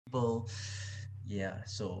people. Yeah,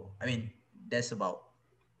 so I mean that's about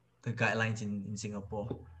the guidelines in Singapore.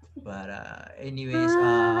 But anyways,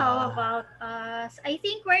 How about us? I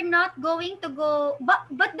think we're not going to go, but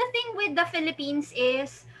the thing with the Philippines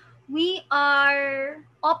is we are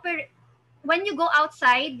when you go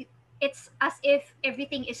outside, it's as if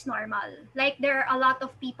everything is normal. Like there are a lot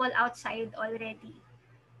of people outside already.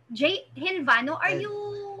 Jay Hilvano,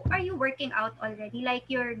 are you working out already? Like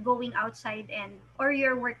you're going outside and or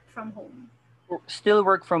you're work from home? Still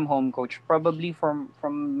work from home, coach. Probably from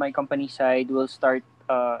my company side, we'll start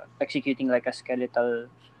executing like a skeletal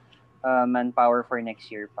manpower for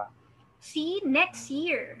next year pa. See, next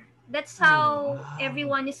year. That's oh how wow.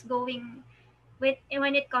 everyone is going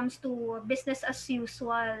when it comes to business as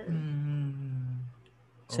usual. Mm.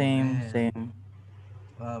 Oh Same, man. same.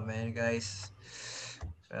 Wow, man, guys.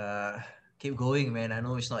 Uh, keep going, man. I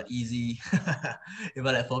know it's not easy.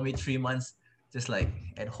 But like for me, 3 months just like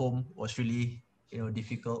at home was really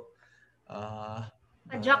difficult. But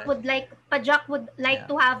Pajak would like yeah.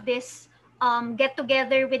 to have this get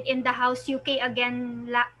together within the house UK again.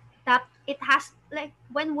 That it has like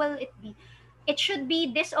when will it be? It should be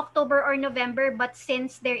this October or November, but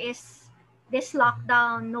since there is this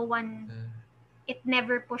lockdown, no one it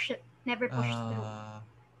never pushed through. Uh,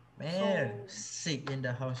 So man, sick in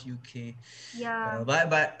the house, UK. yeah,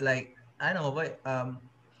 But like I know, but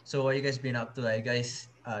so what you guys been up to? Like,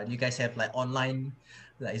 you guys have like online,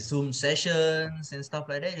 like Zoom sessions and stuff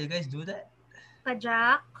like that. You guys do that?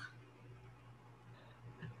 Pajak,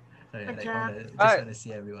 Sorry, like Pajak. just Uh, wanna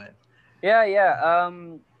see everyone. yeah, yeah.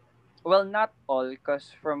 Well, not all, because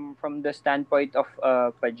from the standpoint of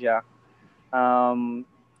Pajak, um,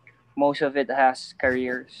 most of it has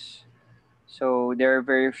careers. So there are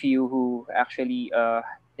very few who actually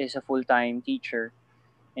is a full time teacher,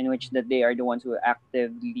 in which that they are the ones who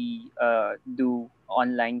actively do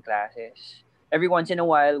online classes. Every once in a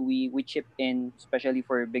while, we chip in, especially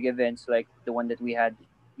for big events like the one that we had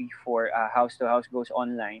before. House to House goes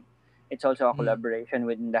online. It's also a Mm. collaboration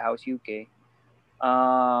within the House UK.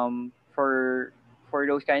 For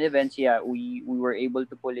those kind of events, yeah, we were able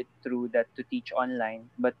to pull it through that to teach online.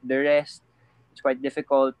 But the rest, it's quite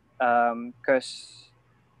difficult because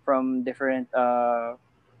from different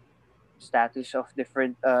status of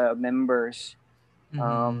different members,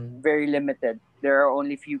 Mm-hmm. very limited. There are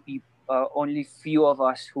only few of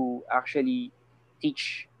us who actually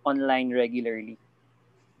teach online regularly.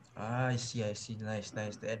 Ah, I see, I see. Nice,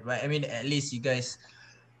 nice. But I mean, at least you guys,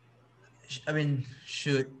 I mean,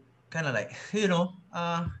 should kind of like,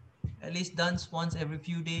 at least dance once every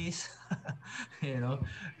few days, you know,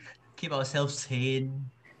 keep ourselves sane,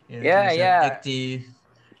 keep Yeah, ourselves yeah. active.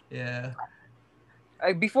 Yeah.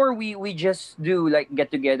 Before we just do like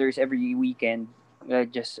get-togethers every weekend,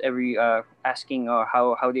 just every asking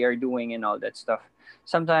how they are doing and all that stuff.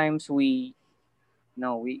 Sometimes we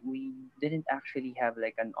no we didn't actually have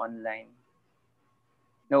like an online.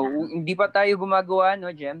 No, hindi pa tayo gumagawa, no,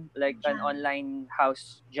 Jem? Like an Jam. online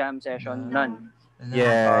house jam session, No, none. No, no.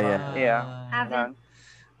 Yeah, haven't. yeah. Yeah, Haven't.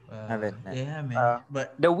 none. Haven't. Yeah, man. Uh,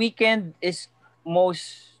 But the weekend is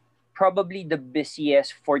most probably the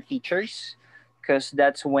busiest for teachers, because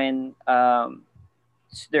that's when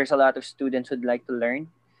there's a lot of students who'd like to learn.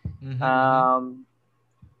 mm-hmm, mm-hmm. Um,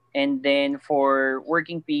 and then for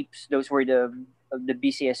working peeps, those were the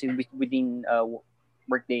busiest within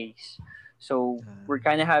work days. So we're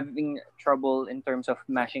kind of having trouble in terms of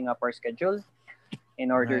mashing up our schedule in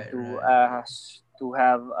order Right, to right.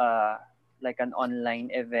 have like an online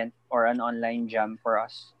event or an online jam for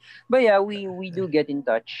us. But yeah, we do get in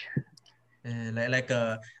touch.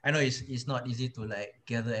 I know it's not easy to like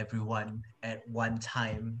gather everyone at one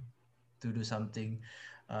time to do something,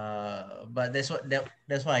 but that's what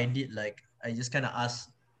I did. Like I just kind of asked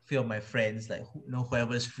few of my friends, like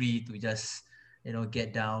whoever's free to just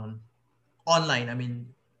get down online. I mean,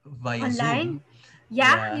 via Online? Zoom.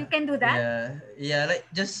 Yeah, you Yeah, can do that. yeah. Like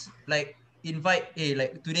just like invite, hey,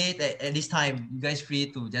 like today at this time, you guys free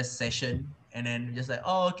to just session, and then just like,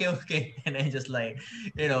 oh, okay, okay, and then just like,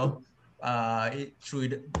 you know, it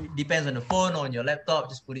depends on the phone or on your laptop.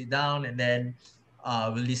 Just put it down, and then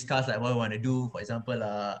we'll discuss like what we want to do. For example,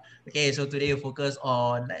 okay, so today we focus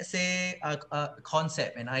on, let's say, a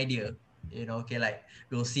concept, an idea. Okay, like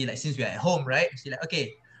we'll see, like since we're at home, right? See, like,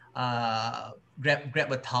 okay, uh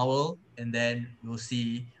grab a towel, and then we'll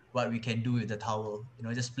see what we can do with the towel.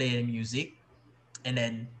 Just play the music, and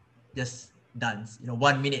then just dance.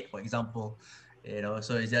 1 minute, for example.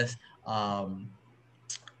 So it's just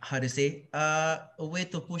how to say, a way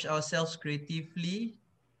to push ourselves creatively,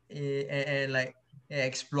 and like,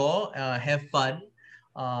 explore, have fun,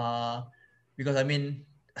 uh because I mean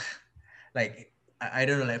like I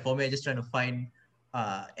don't know, like for me, I just trying to find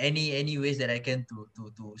any ways that I can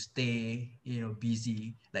to stay,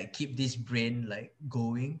 busy, like keep this brain like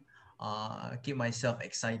going, keep myself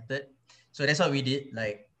excited. So that's what we did,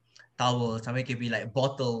 like towels, something can be like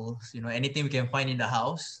bottles, anything we can find in the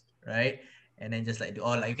house, right? And then just like do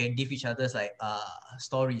all, like you can give each other's like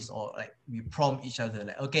stories, or like we prompt each other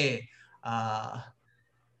like, okay, uh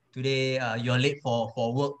today you're late for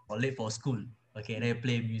work or late for school. Okay, and then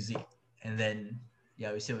play music, and then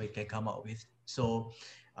yeah, we see what we can come up with. So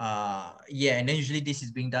yeah, and then usually this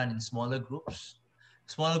is being done in smaller groups,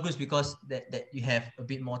 because that you have a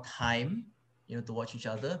bit more time, to watch each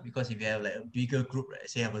other. Because if you have like a bigger group, right,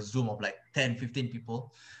 say you have a Zoom of like 10-15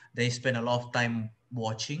 people, they spend a lot of time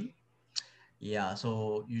watching. Yeah,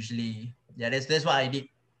 so usually, yeah, that's what I did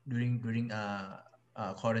during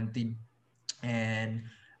quarantine. And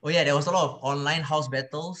oh yeah, there was a lot of online house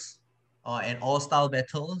battles, and all style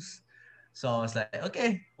battles. So I was like,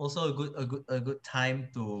 okay, also a good time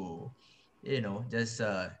to, just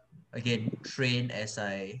again train as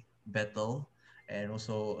I battle, and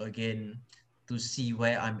also again to see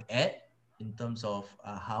where I'm at in terms of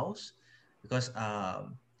house. Because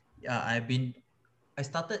yeah, I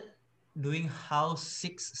started doing house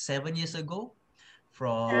 6-7 years ago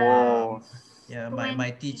from, Oh, That's yeah,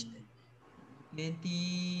 my teach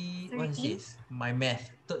 2013. 20, what is this? My math.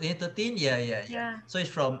 2013? Yeah, yeah, yeah. Yeah. So it's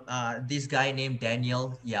from this guy named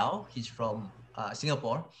Daniel Yao. He's from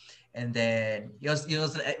Singapore. And then it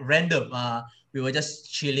was like random. We were just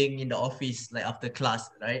chilling in the office like after class,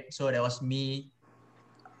 right? So that was me.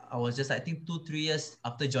 I was just, I think, 2-3 years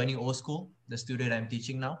after joining old school, the studio that I'm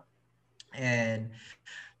teaching now. And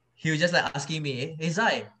he was just like asking me, hey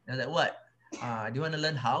Zai. I was like, what? Do you want to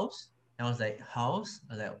learn house? And I was like, house?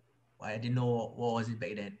 I was like, I didn't know what was it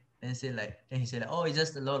back then. Then he said like, oh, it's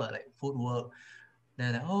just a lot of like footwork.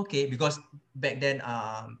 Then I'm like, oh, okay, because back then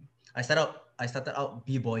I started out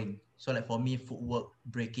b-boying. So like for me, footwork,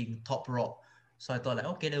 breaking, top rock. So I thought like,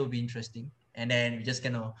 okay, that would be interesting. And then we just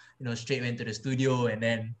kind of, straight went to the studio, and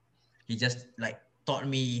then he just like taught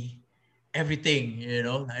me everything.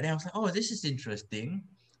 And then I was like, oh, this is interesting.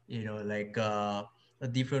 Like a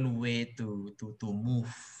different way to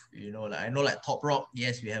move. Like I know like top rock,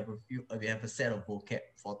 yes, we have a set of vocab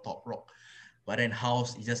for top rock, but then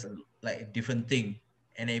house is just like a different thing.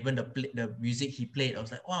 And even the music he played, I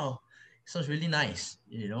was like, wow, it sounds really nice.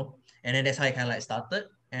 And then that's how I kind of like started.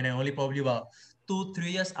 And then only probably about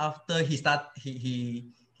 2-3 years after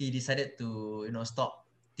he decided to stop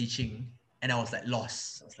teaching, and I was like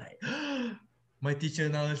lost. I was like, my teacher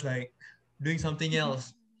now is like doing something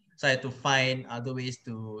else. So I had to find other ways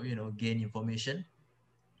to gain information.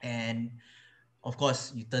 And of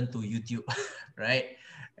course, you turn to YouTube, right?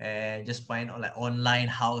 And just find like online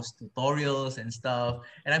house tutorials and stuff.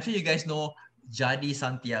 And I'm sure you guys know Jadi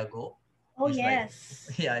Santiago. Oh, He's like, yes.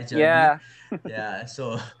 yeah, Jadi. yeah. Yeah.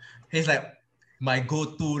 So he's like my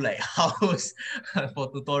go-to like house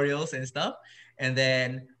for tutorials and stuff. And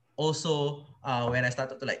then also when I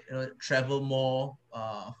started to like travel more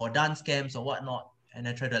for dance camps or whatnot, and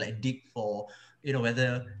I try to like dig for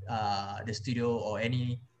whether the studio or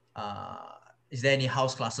any uh is there any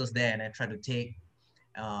house classes there, and I try to take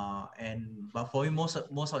but for me, most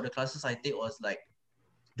of the classes I take was like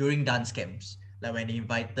during dance camps, like when they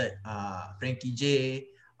invited Frankie J,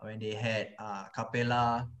 or when they had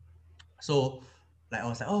capella. So like I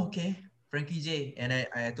was like, oh, okay, Frankie J, and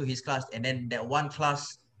I took his class. And then that one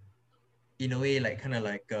class, in a way, like kind of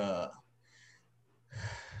like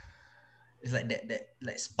it's like that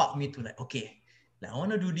like sparked me to like, okay, like I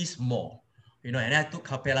want to do this more. And I took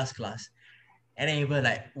capella's class. And then even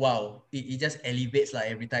like, wow, it just elevates like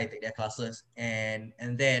every time I take their classes. And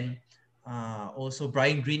then also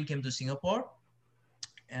Brian Green came to Singapore.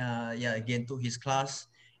 Yeah, again took his class,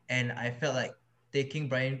 and I felt like taking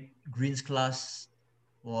Brian Green's class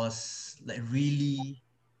was like really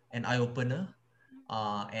an eye opener.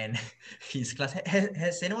 And his class,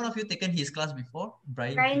 has anyone of you taken his class before,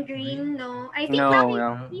 Brian Brian Green? Green, no. I think now No,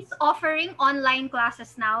 no. he's offering online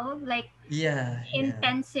classes now, like Yeah, yeah,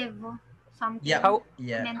 intensive yeah, something, How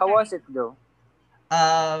yeah. how was mentoring. it though?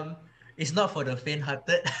 Um, it's not for the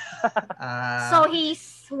faint-hearted. uh, So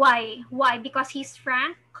he's why? Why? Because he's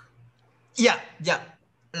frank. yeah, yeah.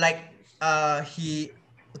 Like he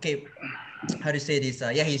okay, how to say this?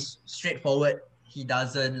 Yeah, he's straightforward. He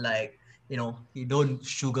doesn't like, he don't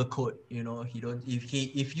sugarcoat. He don't.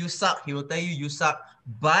 If you suck, he will tell you suck.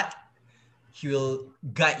 But he will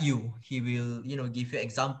guide you. He will, give you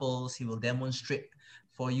examples. He will demonstrate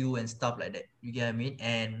for you and stuff like that. You get what I mean?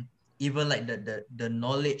 And even like the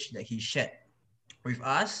knowledge that he shared with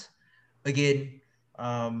us, again,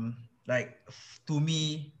 like to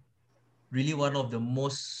me, really one of the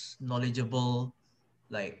most knowledgeable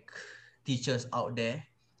like teachers out there,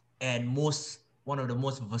 and one of the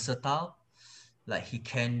most versatile. Like he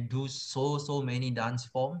can do so many dance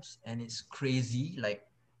forms, and it's crazy. Like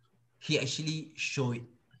he actually show it,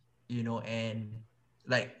 and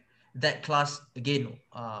like that class again,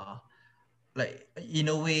 like in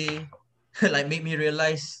a way, like made me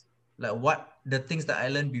realize like what the things that I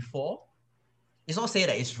learned before. It's not saying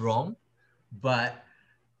that it's wrong, but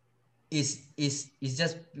it's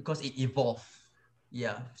just because it evolved.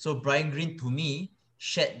 Yeah. So Brian Green to me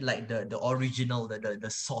shared like the original, the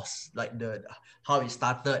sauce, like the how it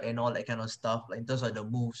started and all that kind of stuff, like in terms of the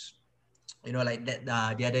moves. Like that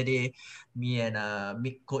the other day, me and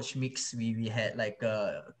Coach Mix, we had like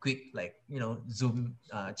a quick like Zoom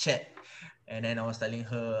chat, and then I was telling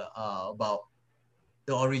her about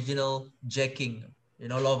the original jacking. A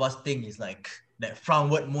lot of us think is like that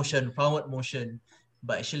frontward motion,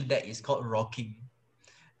 but actually that is called rocking,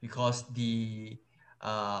 because the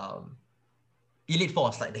um, elite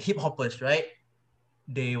force, like the hip hoppers, right?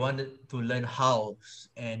 They wanted to learn house,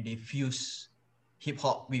 and they fuse hip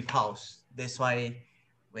hop with house. That's why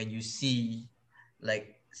when you see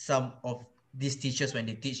like some of these teachers, when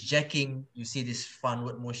they teach jacking, you see this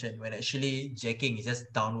frontward motion, when actually jacking is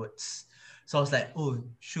just downwards. So I was like, oh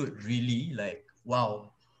shoot, really? Like,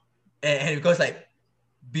 wow. And because like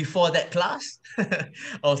before that class, I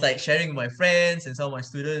was like sharing with my friends and some of my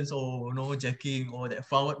students, oh no, jacking or that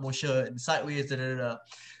forward motion, sideways, da, da, da.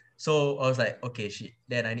 So I was like, okay, shit.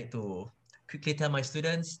 Then I need to quickly tell my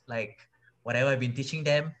students, like, whatever I've been teaching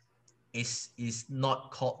them is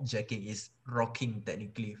not called jacking, is rocking,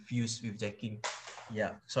 technically fused with jacking.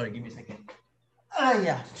 Yeah. Sorry, give me a second.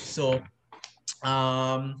 Yeah. So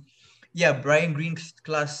yeah, Brian Green's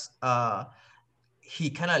class, he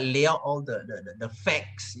kind of lay out all the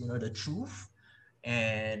facts, the truth.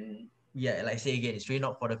 And yeah, like I say again, it's really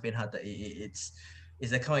not for the faint-hearted. It's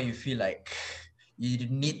the kind you feel like you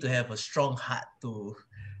need to have a strong heart to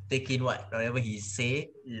take in whatever he say.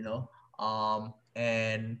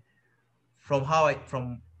 And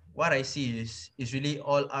from what I see is really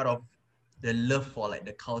all out of the love for like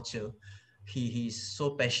the culture. He's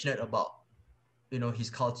so passionate about his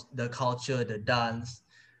culture, the dance.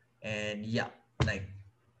 And yeah, like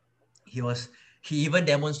he was he even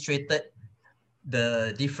demonstrated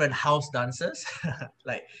the different house dancers.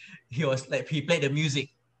 Like he played the music,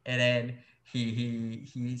 and then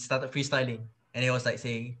he started freestyling, and he was like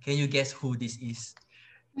saying, can you guess who this is?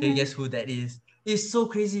 Can you guess who that is? It's so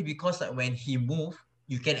crazy because like when he moved,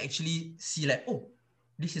 you can actually see like, oh,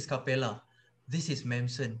 this is Capella, this is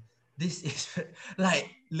Memson, this is like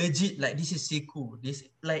legit, like this is Sekou. This,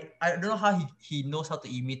 like, I don't know how he knows how to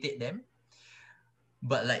imitate them,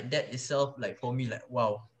 but like that itself, like for me, like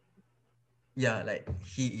wow. Yeah, like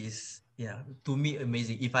he is, yeah, to me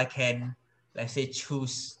amazing. If I can, let's say,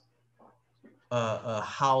 choose a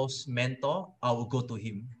house mentor, I will go to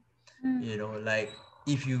him. Like,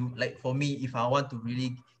 if you like, for me, if I want to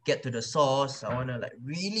really get to the source, I want to like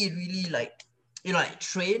really really like like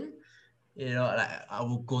train, like I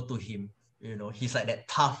will go to him. He's like that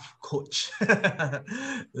tough coach.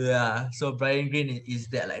 Yeah, so Brian Green is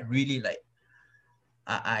that, like, really, like,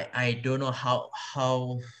 I don't know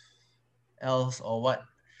how else, or what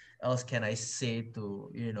else can I say to,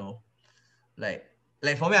 like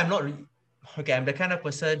for me, okay, I'm the kind of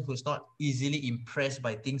person who's not easily impressed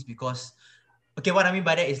by things, because, okay, what I mean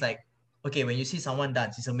by that is like, okay, when you see someone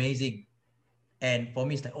dance, it's amazing. And for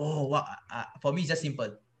me, it's like, oh, wow. For me, it's just simple.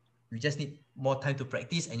 You just need more time to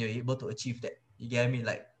practice, and you're able to achieve that. You get what I mean?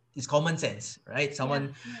 Like, it's common sense, right?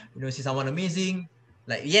 Someone, see someone amazing,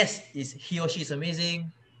 like, yes, is he or she is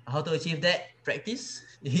amazing. How to achieve that? Practice.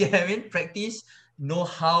 You get what I mean? Practice. Know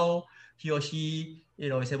how he or she,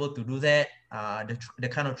 is able to do that. The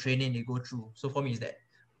kind of training they go through. So for me, is that.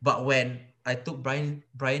 But when I took Brian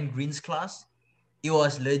Green's class, it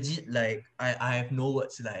was legit, like, I have no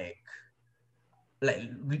words, like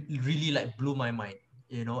really like blew my mind.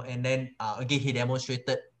 And then again, he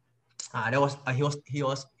demonstrated, that was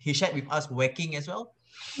he shared with us whacking as well.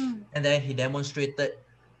 And then he demonstrated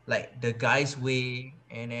like the guy's way,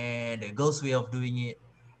 and then the girl's way of doing it.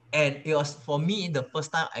 And it was, for me, the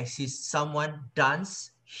first time I see someone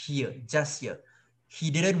dance here, just here.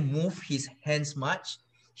 He didn't move his hands much.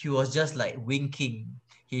 He was just like winking.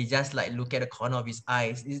 He just like look at the corner of his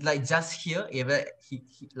eyes. It's like just here. Even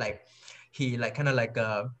he like kind of like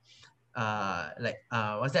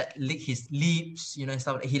what's that? Lick his lips, and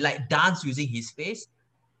stuff. He like dance using his face,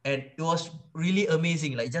 and it was really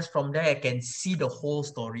amazing. Like, just from there, I can see the whole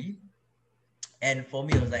story. And for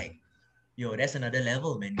me, it was like, yo, that's another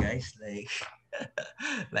level, man, guys. Like,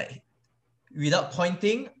 like without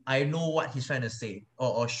pointing, I know what he's trying to say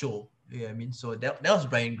or show. You know what I mean? So that was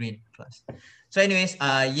Brian Green class. So, anyways,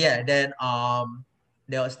 yeah, then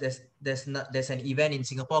there's an event in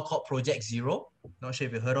Singapore called Project Zero. Not sure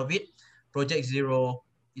if you heard of it. Project Zero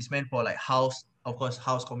is meant for like house, of course,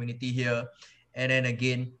 house community here. And then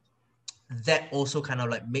again, that also kind of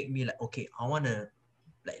like make me like, okay, I wanna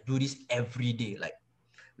like do this every day. Like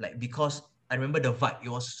because I remember the vibe. It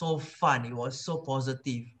was so fun. It was so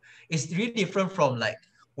positive. It's really different from like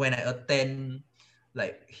when I attend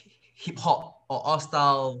like hip hop or all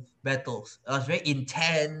style battles. It was very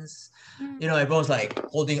intense. You know, everyone's like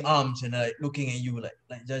holding arms and like looking at you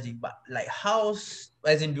like judging. But like house,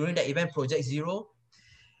 as in during that event, Project Zero,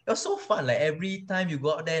 it was so fun. Like every time you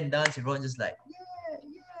go out there and dance, everyone just like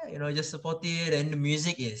you know, just support it. And the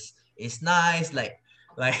music is nice. Like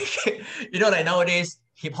you know, like nowadays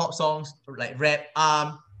hip hop songs like rap.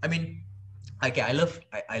 I mean, okay, I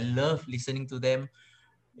love listening to them,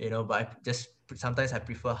 you know, but I just sometimes I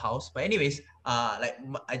prefer house. But anyways, like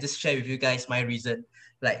I just share with you guys my reason.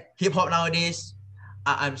 Like hip hop nowadays,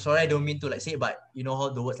 I'm sorry, I don't mean to like say, but you know how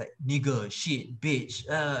the words like nigger, shit, bitch,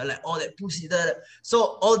 like all that pussy, that.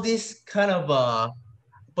 So all this kind of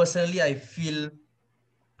personally, I feel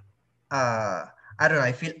I don't know,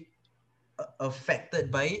 I feel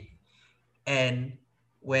affected by it. And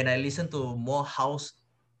when I listen to more house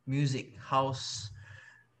music, house,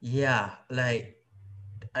 yeah, like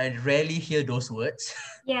I rarely hear those words.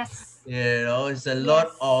 Yes. You know, it's a lot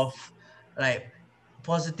Yes. of like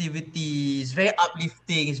positivity. It's very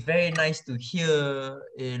uplifting. It's very nice to hear.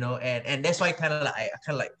 You know, and that's why kind of like I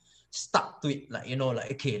kind of like stuck to it. Like you know,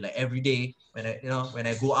 like okay, like every day when I when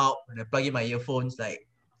I go out, when I plug in my earphones, like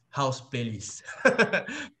house playlist,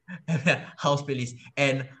 house playlist,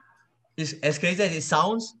 and it's as crazy as it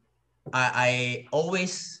sounds. I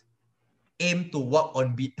always aim to walk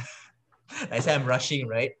on beat. I say I'm rushing,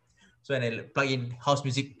 right? So when I plug in house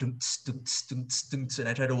music, and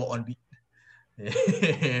I try to walk on beat,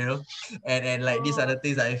 you know, and like these are the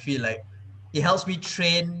things that I feel like it helps me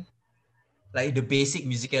train like the basic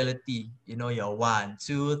musicality. You know, your 1,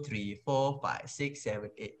 2, 3, 4, 5, 6,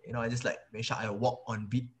 7, 8. You know, I just like make sure I walk on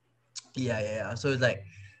beat. Yeah. So it's like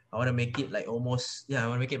I want to make it like almost I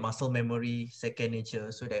want to make it muscle memory, second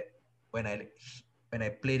nature, so that when I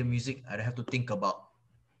play the music, I don't have to think about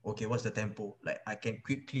okay, what's the tempo? Like I can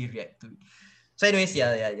quickly react to it. So, anyways,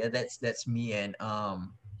 yeah. That's me, and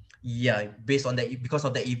yeah, based on that, because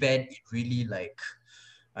of the event, it really like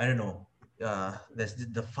I don't know, there's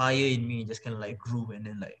the fire in me just kind of like grew, and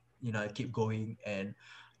then like you know I keep going, and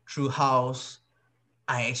through house,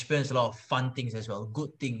 I experienced a lot of fun things as well,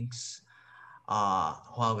 good things.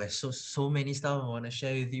 Wow, there's so many stuff I want to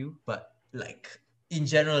share with you, but like in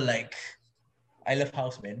general, like I love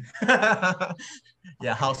house, man.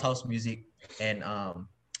 Yeah, house music, and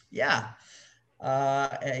yeah,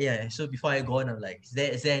 yeah. So before I go on, I'm like,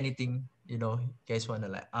 is there anything you know you guys want to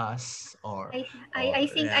like ask or I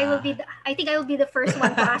think I will yeah? be I think I will be the first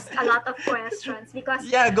one to ask a lot of questions because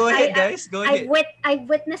Yeah, go ahead, guys. Go ahead. I've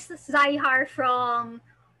witnessed Zyhar from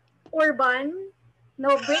urban,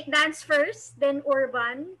 no breakdance first, then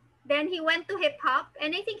urban, then he went to hip hop,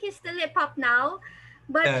 and I think he's still hip hop now,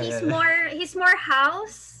 but Uh, he's more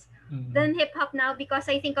house mm. than hip hop now because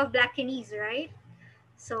I think of Black Keys, right?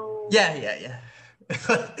 So Yeah. yes, Yeah.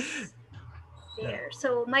 there.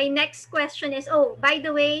 So my next question is, oh, by the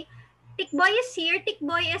way, Tikboy is here.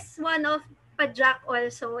 Tikboy is one of Pajak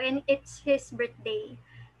also, and it's his birthday.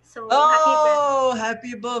 So happy birthday. Oh,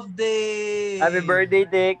 happy Happy birthday! birthday,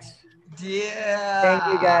 Dix. Thank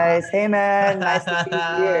you Yeah. guys. Hey man, nice to be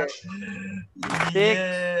here. Dix.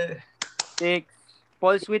 Yeah. Dix.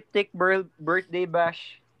 Paul Sweet Tick birthday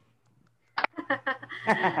bash.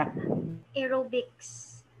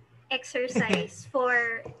 Aerobics exercise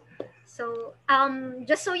for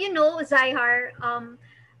just so you know, Zyhar,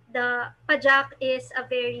 the Pajak is a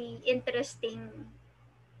very interesting,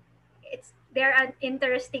 they're an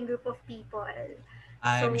interesting group of people.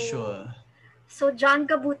 I'm So sure. John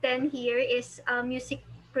Gabuten here is a music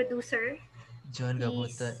producer. John Gabutan.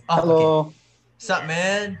 He's Oh, okay. Hello. Sup, yes.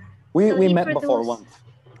 man? We So we he met before produced once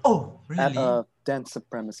Oh, at really? Dance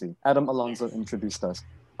Supremacy. Adam Alonso yes. introduced us.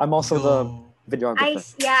 I'm also the Yo. videographer.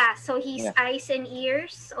 Eyes, yeah. So he's Yeah. Eyes and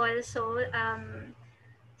Ears also.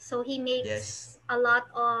 So he Yes. makes a lot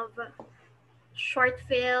of short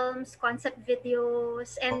films, concept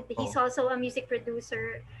videos, and he's Oh. also a music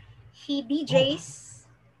producer. He Oh, DJs.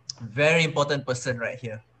 very important person right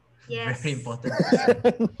here. Very Yes. important person.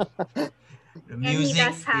 The And he does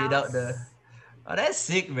music without the. house. Oh, that's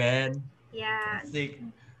sick, man. Yeah. That's sick.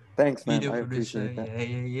 Thanks, man. Video I producer. appreciate that.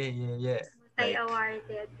 Yeah. Like,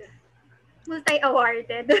 Multi-awarded.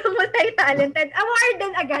 Multi-awarded. Multi-talented.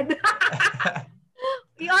 Awarded agad.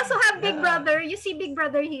 We also have Big Yeah. Brother. You see Big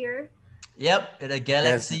Brother here. yep, in a Yes,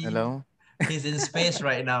 galaxy. hello. He's in space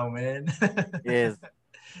right now, man. Yes.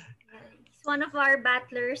 He's one of our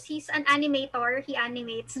battlers. He's an animator. He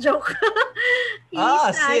animates. Joke. He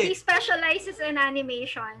Sick. specializes in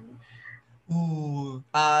animation. Ooh,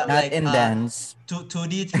 Not like in dance.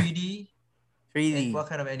 2D, 3D. Like 3D. what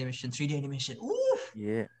kind of animation? 3D animation. Ooh,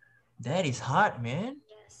 Yeah. that is hard, man.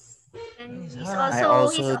 Yes. And He's he's hard. I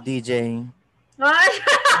also DJ.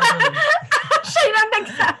 Siya yung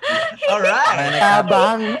All right.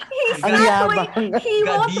 Tabang. He's Ang not yabang. he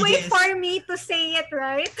Got won't wait DJs. for me to say it,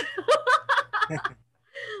 right?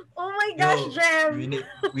 Oh my gosh, Yo, Jem.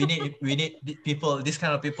 we need people, this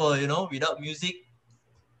kind of people, you know, without music.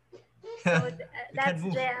 So that's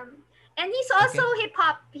move. Jem. And he's also hip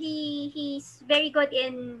hop. He's very good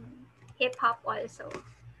in hip hop also.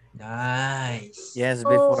 Nice. Yes,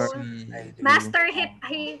 Oh, before Sweet. I do Master hip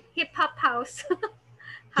hop house.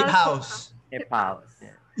 Hip house. hip hop.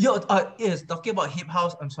 Yeah. Yo, yes, talking about hip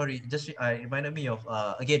house, I'm sorry, just reminded me of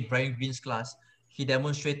again Brian Green's class. He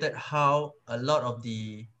demonstrated how a lot of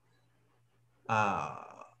the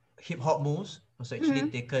hip hop moves was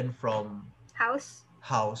actually taken from House.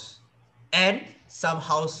 house, and some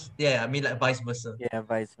house, I mean like vice versa. Yeah,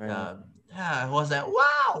 vice versa. I was like,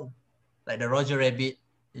 wow, like the Roger Rabbit,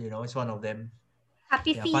 you know, it's one of them.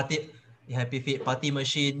 Happy Feet. Happy Feet, Party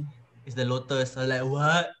Machine is the Lotus. I was like,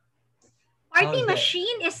 what? Party How's that?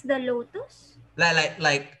 Machine is the Lotus.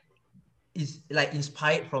 Like is like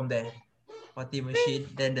inspired from the Party Machine,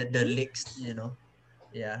 then the licks, you know.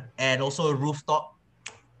 Yeah. And also Rooftop,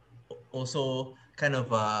 also kind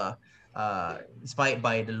of inspired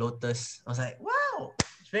by the Lotus. I was like, wow,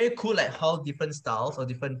 it's very cool, like how different styles or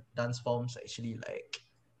different dance forms actually like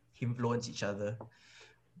influence each other.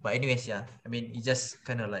 But anyways, I mean, it just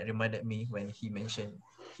kind of like reminded me when he mentioned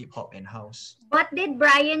hip hop and house. But did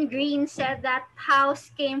Brian Green said that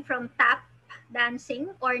house came from tap dancing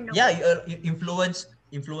or no? Yeah,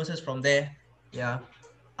 influences from there. Yeah.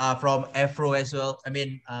 From Afro as well. I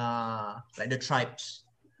mean, like the tribes,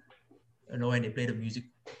 you know, when they play the music,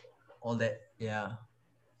 all that. Yeah.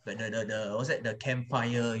 But the what's that? The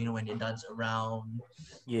campfire, you know, when they dance around.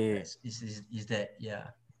 Yeah. Is that, yeah.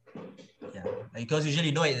 Like, because usually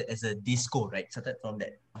you know it as a disco, right? Started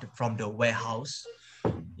from the warehouse.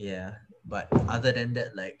 Yeah. But other than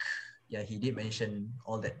that, like, he did mention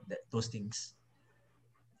all those things.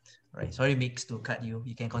 Right. Sorry, Mix, to cut you.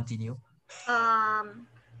 You can continue.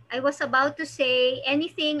 I was about to say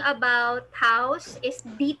anything about house is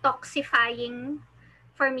detoxifying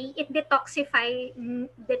for me. It detoxifies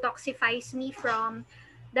me from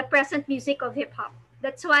the present music of hip hop.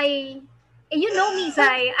 That's why you know me,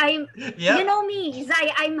 Zai. You know me,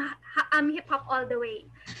 Zai. I'm hip hop all the way.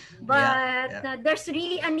 But there's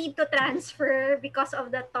really a need to transfer because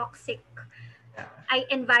of the toxic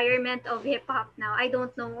environment of hip hop now. I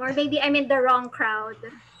don't know, or maybe I'm in the wrong crowd.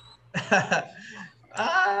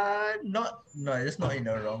 No, it's not in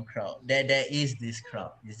the wrong crowd. There is this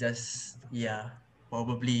crowd. It's just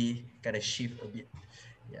probably gotta shift a bit.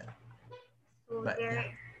 Yeah. So But,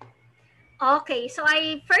 okay, so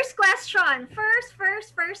first question.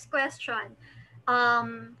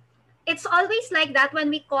 It's always like that when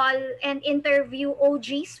we call and interview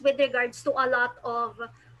OGs with regards to a lot of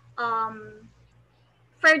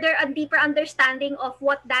further and deeper understanding of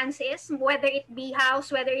what dance is, whether it be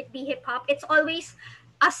house, whether it be hip hop. It's always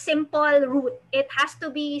a simple route. It has to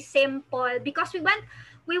be simple because we went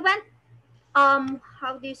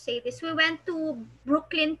how do you say this? We went to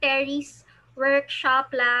Brooklyn Terry's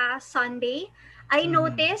workshop last Sunday. I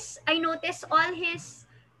noticed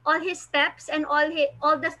all his steps and all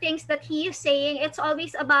the things that he is saying. It's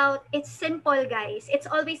simple, guys. It's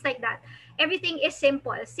always like that. Everything is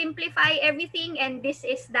simple. Simplify everything, and this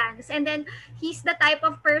is dance. And then he's the type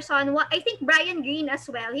of person, I think Brian Green as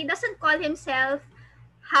well, he doesn't call himself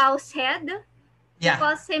house head. He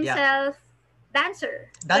calls himself dancer.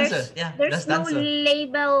 There's no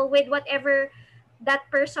label with whatever that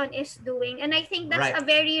person is doing. And I think that's a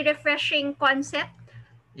very refreshing concept.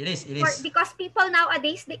 It is. Because people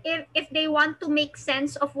nowadays, if they want to make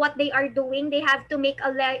sense of what they are doing, they have to make a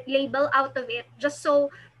label out of it, just so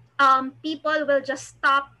people will just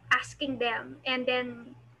stop asking them, and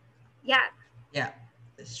then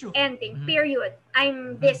it's true. ending. Period.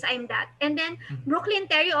 I'm this, I'm that. And then Brooklyn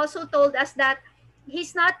Terry also told us that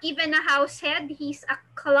he's not even a house head, he's a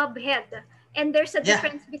club head. And there's a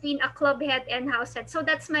difference between a club head and house head. So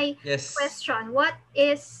that's my question. What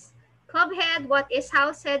is club head, what is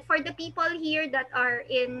house head, for the people here that are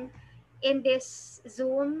in this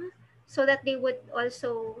Zoom, so that they would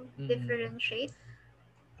also Mm, differentiate.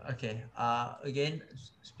 okay. Again,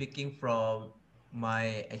 speaking from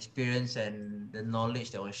my experience and the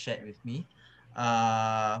knowledge that was shared with me,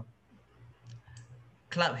 uh,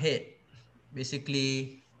 club head,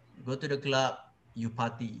 basically, you go to the club, you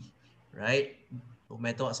party, right? No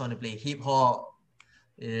matter what song to play, hip hop,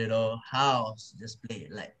 house, just play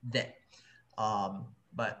it like that.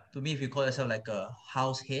 But to me, if you call yourself like a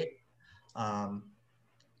house head, um,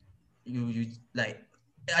 you like,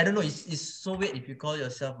 I don't know, it's so weird if you call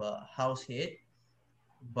yourself a house head,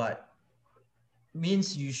 but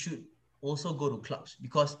means you should also go to clubs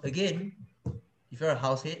because again, if you're a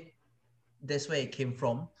house head, that's where it came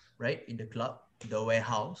from, right? In the club, the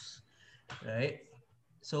warehouse, right?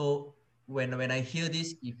 So when I hear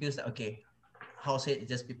this, it feels like okay, house head is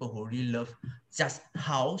just people who really love just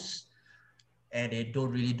house and they don't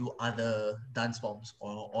really do other dance forms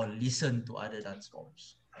or listen to other dance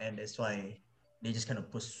forms. And that's why they just kind of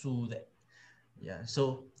pursue that. Yeah.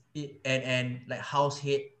 So and like house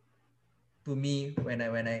head to me when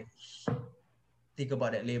I think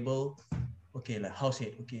about that label, okay, like house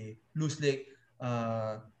head, okay, loose leg,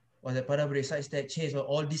 was it para break, side step, chase, or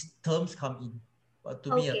all these terms come in. But to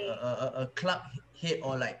me, Okay. a club head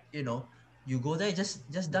or like you go there, just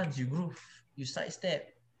dance, you groove, you side step,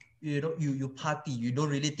 you party. You don't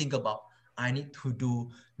really think about I need to do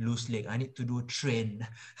loose leg, I need to do train,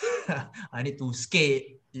 I need to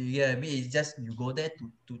skate. You get what I mean? It's just you go there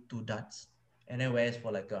to dance. And then whereas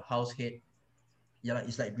for like a house head, yeah,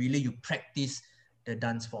 it's like really you practice the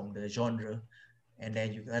dance form, the genre, and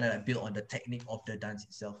then you kind of like build on the technique of the dance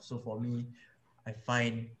itself. So for me, I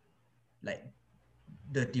find like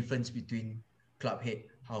the difference between club head,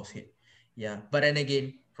 house head. Yeah. But then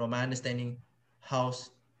again, from my understanding,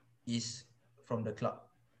 house is from the club.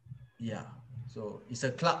 Yeah. So it's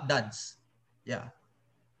a club dance. Yeah.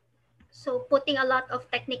 So putting a lot of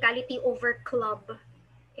technicality over club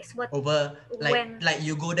is what Over when like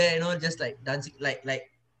you go there, just like dancing, like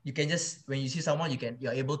you can just when you see someone,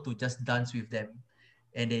 you're able to just dance with them,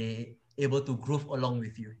 and they able to groove along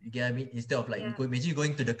with you. You get what I mean? Instead of like yeah. imagine you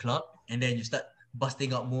going to the club and then you start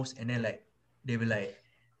busting out moves, and then like they will like,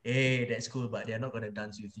 hey, that's cool, but they're not gonna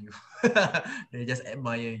dance with you. They just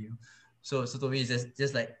admire you. So to me, it's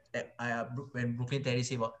just like when Brooklyn Terry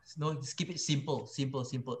say about no, just keep it simple, simple,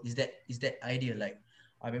 simple. Is that idea like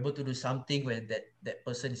I'm able to do something where that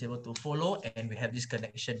person is able to follow, and we have this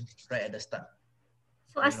connection right at the start.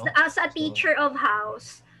 So You as know, as a so teacher of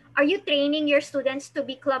house, are you training your students to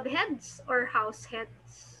be club heads or house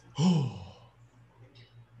heads?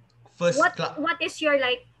 first What club. what is your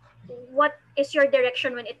like what is your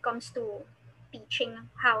direction when it comes to teaching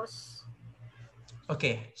house?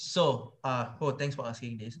 Okay, so oh, thanks for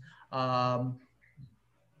asking this. Um,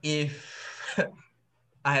 if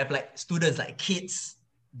I have like students like kids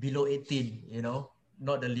below 18,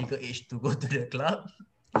 not the legal age to go to the club,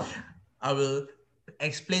 I will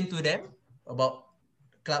explain to them about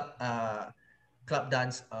club club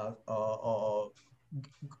dance or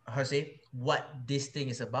how to say what this thing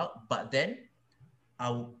is about, but then I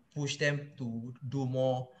will push them to do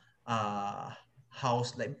more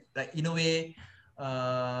house, like in a way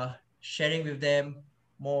sharing with them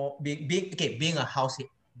more, being a house head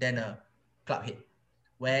than a club head.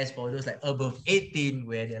 Whereas for those like above 18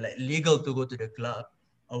 where they're like legal to go to the club,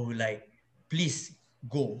 I would like please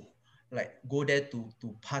go, like go there to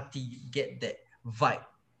party, get that vibe,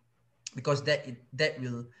 because that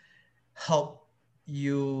will help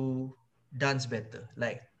you dance better.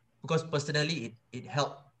 Like because personally it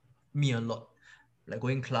helped me a lot. Like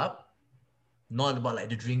going club, not about like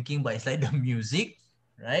the drinking, but it's like the music,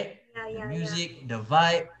 right? Yeah, The yeah, yeah. music, the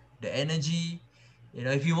vibe, the energy.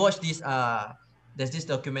 If you watch this there's this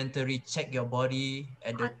documentary, check your body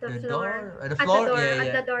at the, At the the floor. door, at the At the floor. door, Yeah, at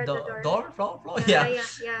yeah. the door, The the door. door, floor. Yeah, Yeah.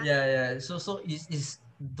 yeah, yeah. Yeah. So it's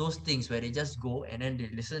those things where they just go and then they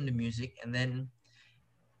listen to music, and then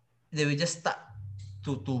they will just start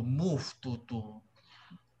to move, to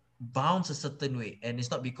bounce a certain way. And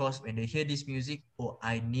it's not because when they hear this music, oh,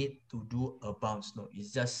 I need to do a bounce. No,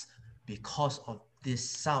 it's just because of this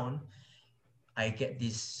sound, I get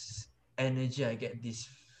this energy, I get this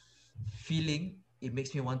feeling. It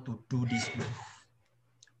makes me want to do this move.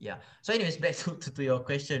 Yeah. So, anyways, back to your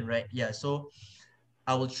question, right? Yeah. So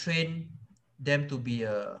I will train them to be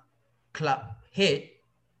a club head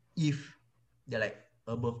if they're like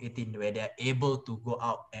above 18, where they're able to go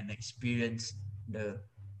out and experience the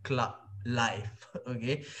club life.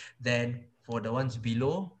 Okay. Then for the ones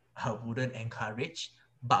below, I wouldn't encourage,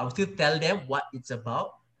 but I will still tell them what it's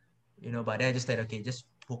about. But then I just said, okay, just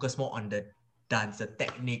focus more on the dance, the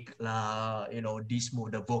technique, this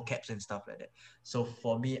move, the vocabs and stuff like that. So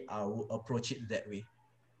for me, I will approach it that way.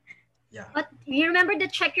 Yeah. But you remember the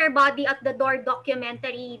Check Your Body at the Door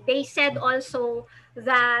documentary? They said also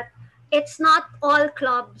that it's not all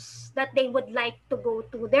clubs that they would like to go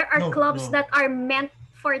to. There are clubs that are meant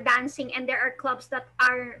for dancing, and there are clubs that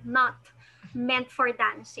are not meant for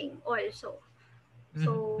dancing also.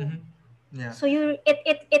 So yeah. So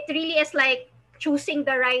it really is like choosing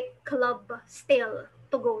the right club still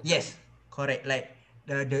to go to. Yes, correct. Like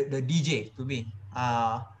the DJ to me,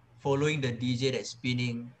 following the DJ that's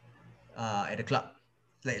spinning at the club.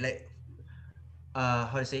 Like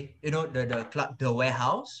how to say, the club, the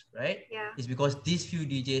warehouse, right? Yeah. It's because these few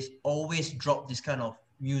DJs always drop this kind of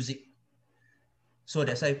music. So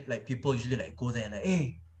that's why like people usually like go there and like,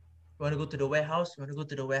 hey, you want to go to the warehouse? You want to go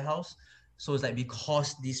to the warehouse? So it's like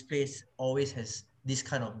because this place always has this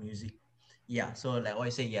kind of music. Yeah. So like what I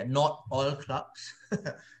say, yeah, not all clubs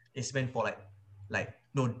is meant for like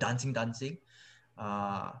no dancing.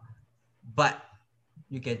 But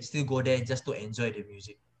you can still go there just to enjoy the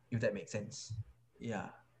music, if that makes sense. Yeah.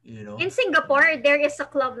 In Singapore, there is a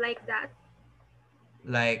club like that.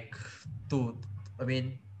 Like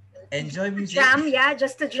enjoy music. Jam, yeah,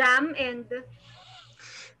 just to jam and.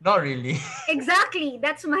 Not really. Exactly.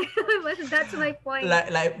 That's my point.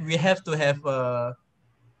 Like we have to have a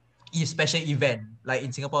special event. Like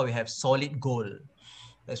in Singapore, we have Solid Gold.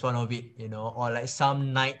 That's one of it, or like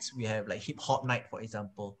some nights we have like hip hop night, for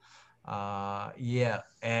example. Yeah,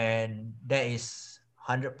 and that is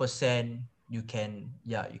 100% you can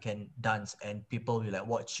dance and people will like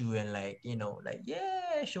watch you and like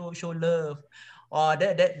show love. Or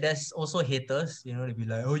there's also haters, they'll be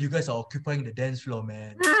like, oh, you guys are occupying the dance floor,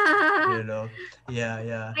 man.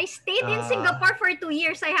 Yeah. I stayed in Singapore for 2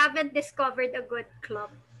 years. I haven't discovered a good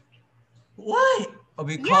club. Why?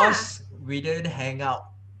 Because we didn't hang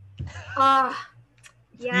out. Yeah.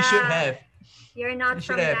 We should have. You're not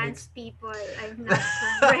from dance people. I'm not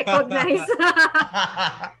recognized.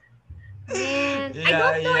 Man, I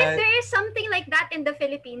don't know if there is something like that in the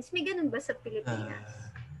Philippines. May ganun ba sa Pilipinas?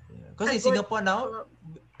 Because in Singapore now,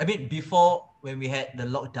 before when we had the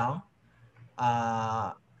lockdown,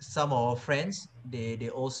 some of our friends, they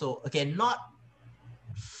also, okay, not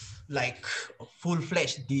like a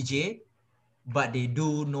full-fledged DJ, but they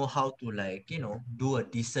do know how to like, do a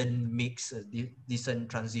decent mix, a decent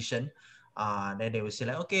transition. Then they will say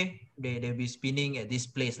like, okay, they'll be spinning at this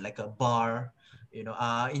place like a bar,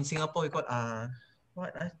 in Singapore we got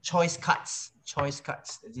choice cuts.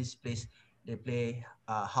 This place they play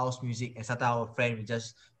house music, and sometimes our friend will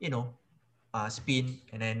just spin,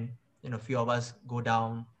 and then a few of us go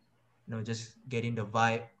down, just getting the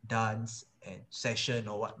vibe, dance and session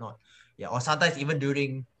or whatnot. Yeah, or sometimes even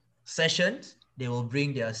during sessions they will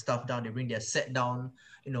bring their stuff down, they bring their set down,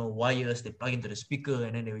 wires, they plug into the speaker,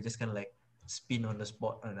 and then they will just kind of like spin on the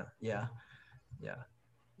spot. Yeah.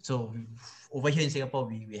 So over here in Singapore,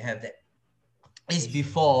 we have that. It's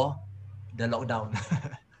before the lockdown.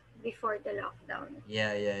 Before the lockdown.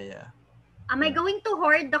 Yeah. Am I going to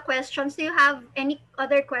hoard the questions? Do you have any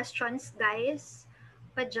other questions, guys?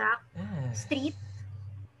 Pajak, Street?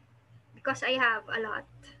 Because I have a lot.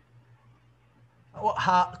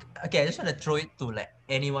 Okay, I just want to throw it to like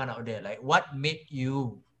anyone out there. Like, what made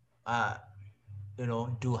you,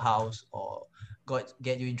 do house, or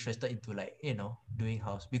get you interested into like doing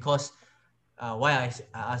house? Because why I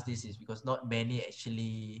ask this is because not many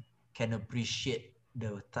actually can appreciate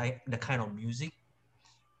the kind of music,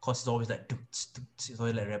 because it's always like it's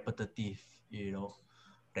always like repetitive.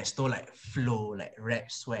 There's no like flow, like rap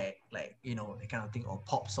swag, like that kind of thing, or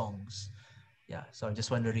pop songs. Yeah, so I'm just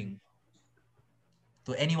wondering,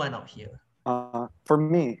 to anyone out here. For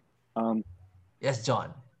me, Yes,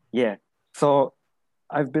 John. Yeah. So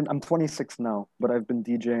I'm 26 now, but I've been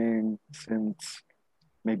DJing since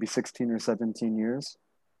maybe 16 or 17 years.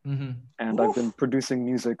 Mm-hmm. And I've been producing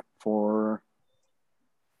music for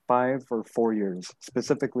 5 or 4 years,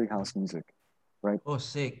 specifically house music, right? Oh,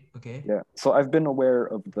 sick. Okay. Yeah. So I've been aware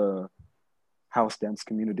of the house dance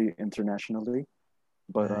community internationally,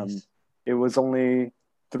 but Nice. it was only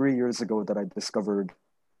 3 years ago that I discovered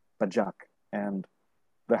Pajak and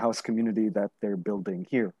the house community that they're building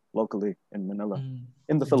here locally in Manila,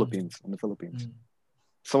 in the Philippines.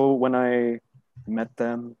 So when I met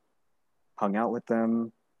them, hung out with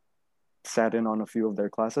them, sat in on a few of their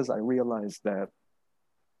classes, I realized that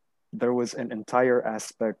there was an entire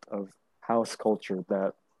aspect of house culture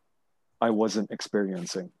that I wasn't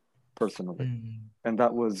experiencing personally. And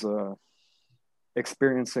that was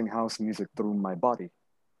experiencing house music through my body,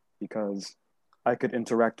 because I could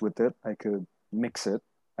interact with it. I could mix it.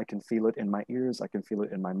 I can feel it in my ears. I can feel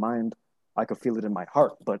it in my mind. I could feel it in my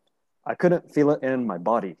heart, but I couldn't feel it in my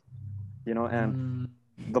body, and Mm,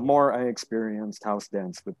 the more I experienced house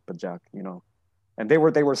dance with Pajak, and they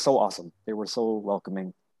were so awesome. They were so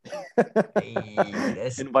welcoming, hey,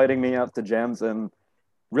 that's inviting me cool. out to jams and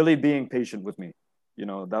really being patient with me.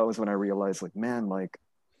 That was when I realized, like, man, like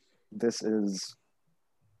this is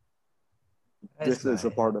That's this is a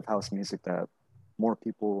nice. part of house music that more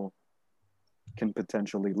people can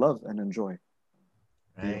potentially love and enjoy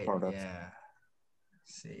being Right? part of. Yeah.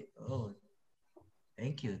 See. Oh,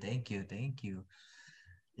 thank you, thank you, thank you.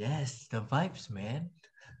 Yes, the vibes, man.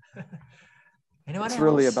 Anyone It's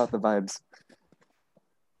really else? about the vibes.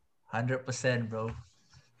 100%, bro.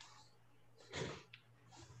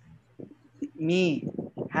 Me.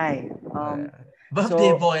 Hi.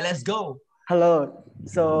 Birthday So boy, let's go. hello.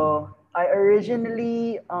 So I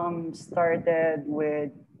originally started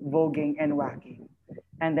with voguing and whacking,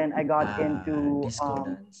 and then I got into Disco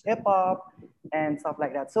dance. hip hop and stuff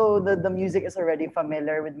like that. So the music is already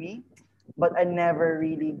familiar with me, but I never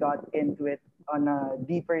really got into it on a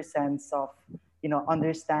deeper sense of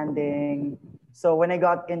understanding. So when I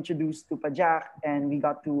got introduced to Pajak and we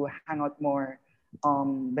got to hang out more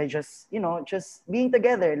by just just being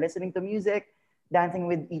together, listening to music, dancing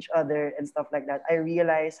with each other and stuff like that, I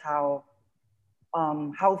realized how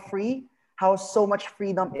free, how so much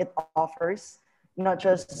freedom it offers, not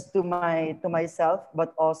just to myself,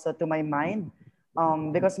 but also to my mind.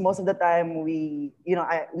 Because most of the time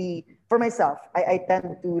for myself, I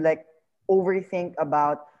tend to like overthink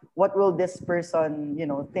about what will this person,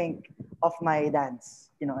 think of my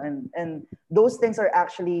dance, and those things are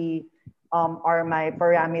actually are my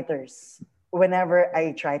parameters whenever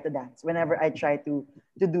I try to dance, whenever I try to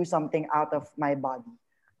do something out of my body.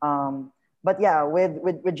 But yeah,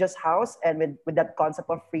 with just house and with that concept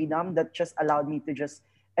of freedom, that just allowed me to just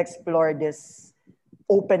explore this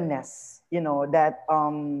openness, that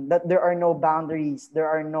there are no boundaries, there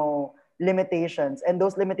are no limitations, and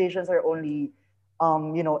those limitations are only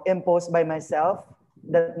imposed by myself,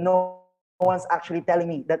 that no one's actually telling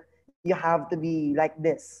me that you have to be like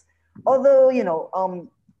this. Although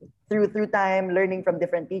through time, learning from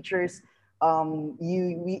different teachers,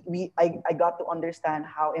 I got to understand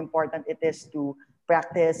how important it is to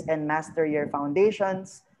practice and master your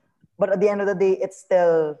foundations. But at the end of the day, it's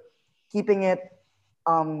still keeping it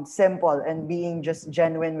simple and being just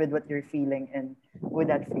genuine with what you're feeling and with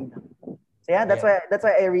that freedom. So yeah, Yeah. that's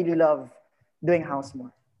why I really love doing house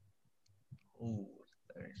more. Oh,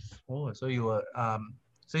 oh, so you were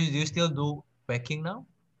so you do you still do backing now?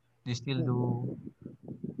 Do you still do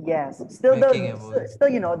Yes, still backing and voguing?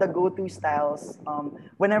 still the go-to styles.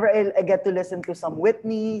 Whenever I get to listen to some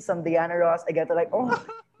Whitney, some Diana Ross, I get to like, oh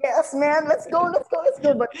yes, man, let's go, let's go, let's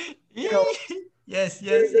go. But you know, Yes, yes,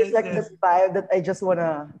 there's yes, like yes. that vibe that I just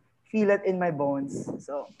wanna feel it in my bones.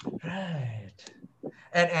 So Right.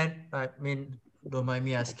 And I mean, don't mind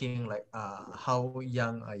me asking, like, how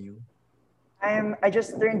young are you? I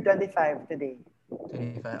just turned 25 today.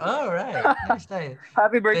 25. All right. Nice, nice.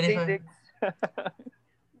 Happy birthday, 25. Dix.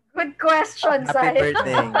 Good question, Happy Sai.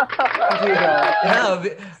 birthday. Thank you, guys. No,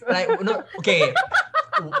 like no. Okay.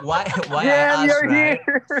 Why I Jam, asked, you're right?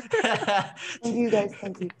 here. Thank you, guys.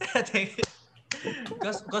 Thank you.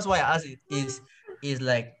 Because why I asked is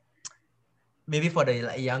like maybe for the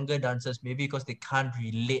like younger dancers, maybe because they can't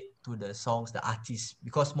relate to the songs, the artists,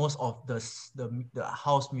 because most of the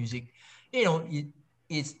house music,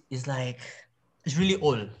 it's like it's really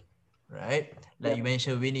old, right? Like you Yep.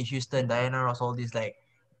 mentioned Whitney Houston, Diana Ross, all these, like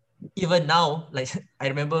even now, like I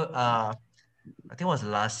remember I think it was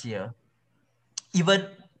last year, even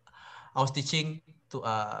I was teaching to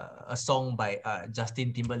a song by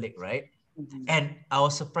Justin Timberlake, right? Mhm. And I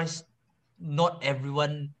was surprised not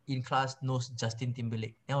everyone in class knows Justin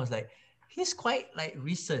Timberlake. And I was like, he's quite like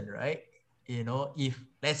recent, right? If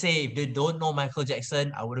let's say if they don't know Michael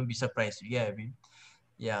Jackson, I wouldn't be surprised. Yeah, I mean,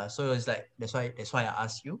 yeah. So it's like that's why I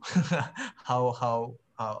asked you, how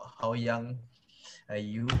young are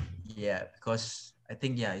you? Yeah, because I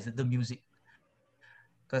think yeah, it's the music.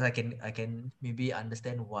 Because I can maybe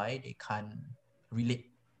understand why they can't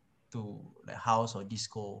relate to like house or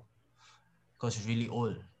disco because it's really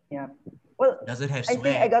old. Yeah. Well, Doesn't have I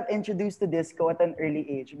think I swag. got introduced to disco at an early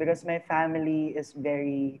age because my family is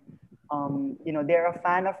very, they're a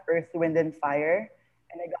fan of Earth, Wind, and Fire.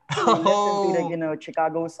 And I got to listen to like, Oh,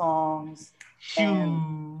 Chicago songs. And,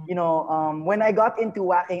 shoo. when I got into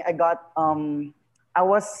whacking, I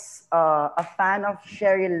was a fan of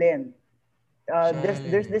Sherry Lynn. There's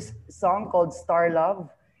Shelly. this song called Star Love,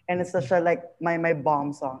 and it's such a like my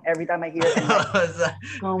bomb song. Every time I hear it, I'm like,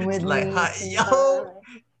 come It's with like, me hi, yo, tonight.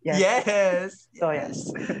 Yes. yes, So yeah.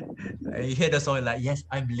 yes. You hear the song like, yes,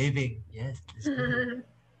 I'm living. Yes, let's go.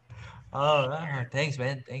 Oh, thanks,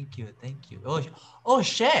 man. Thank you, thank you. Oh,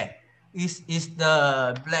 Cher is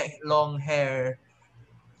the black long hair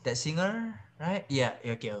that singer, right? Yeah.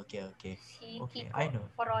 Okay, okay, okay, Si okay. I Kiko know.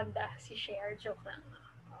 Foronda, si Cher, joke lang.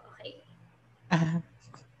 Okay.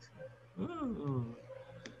 Ooh.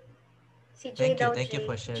 Si J Thank you, daw, thank you J.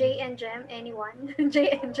 for sharing. J and Gem, anyone? J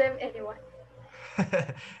and Gem, anyone?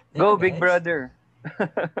 Yeah, Go, Big guys. Brother.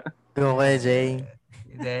 Go kay Jay.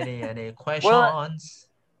 Is there any Well, questions?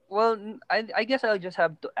 I guess I'll just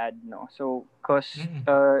have to add, no. So, cause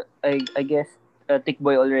Mm. I guess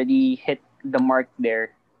Tickboy already hit the mark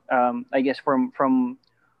there. I guess from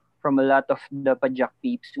a lot of the Pajak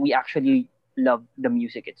peeps, we actually love the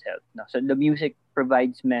music itself. No? So the music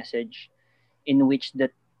provides message in which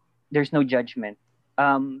that there's no judgment.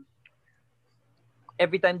 Um,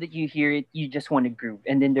 every time that you hear it, you just want to groove,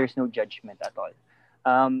 and then there's no judgment at all.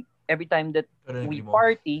 Every time that Couldn't agree we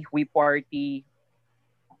more. party,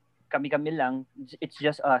 kami-kami lang. It's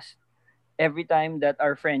just us. Every time that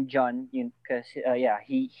our friend John, because yeah,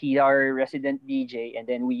 he our resident DJ, and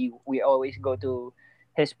then we always go to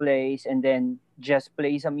his place and then just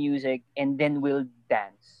play some music, and then we'll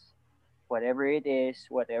dance. Whatever it is,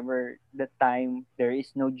 whatever the time, there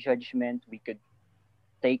is no judgment. We could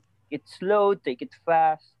take it slow, take it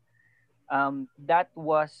fast. That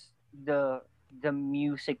was the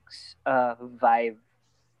music's vibe.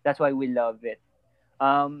 That's why we love it.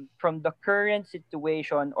 From the current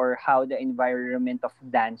situation or how the environment of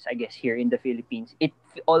dance, I guess, here in the Philippines, it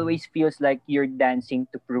always feels like you're dancing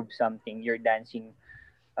to prove something. You're dancing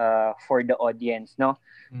for the audience, no?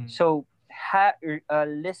 Mm. So,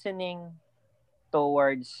 listening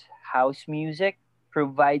towards house music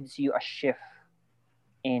provides you a shift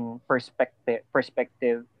in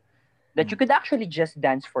perspective that you Mm. could actually just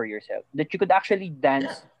dance for yourself, that you could actually Yeah.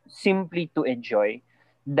 dance simply to enjoy,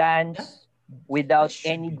 Yeah. dance That without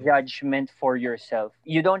should any be the way. judgment for yourself.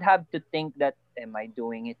 You don't have to think that, am I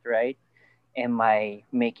doing it right? Am I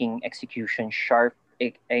making execution sharp?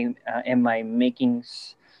 Am I making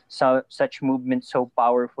such movement so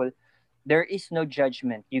powerful? There is no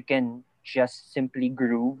judgment. You can just simply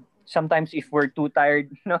groove. Sometimes if we're too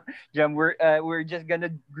tired, no, Jam, we're just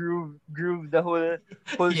gonna groove the whole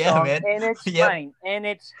Yeah, song, man. and it's Yep. fine, and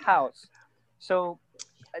it's house. So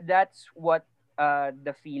that's what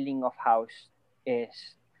the feeling of house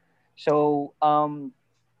is. So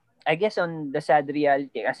I guess on the sad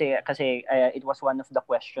reality, kasi it was one of the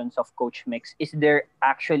questions of Coach Mix. Is there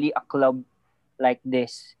actually a club like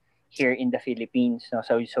this here in the Philippines? No?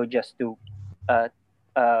 So just to uh,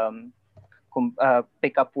 um,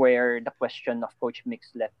 pick up where the question of Coach Mix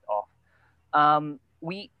left off,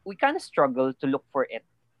 we kind of struggle to look for it.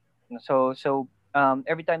 So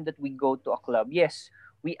every time that we go to a club, yes,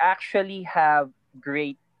 we actually have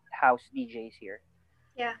great house DJs here,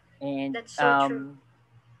 Yeah, and that's so true.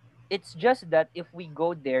 it's just that if we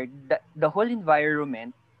go there, the whole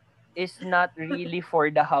environment is not really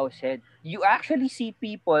for the house head. You actually see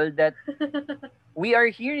people that we are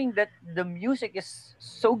hearing that the music is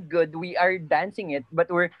so good, we are dancing it, but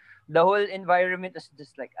we're the whole environment is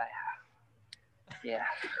just like, yeah,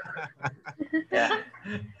 yeah.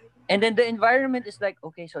 And then the environment is like,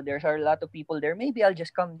 okay, so there's a lot of people there. Maybe I'll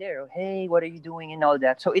just come there. Hey, what are you doing and all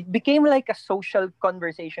that. So it became like a social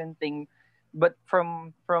conversation thing, but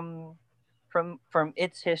from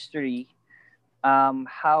its history,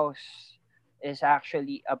 house is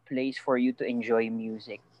actually a place for you to enjoy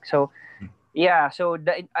music. So yeah, so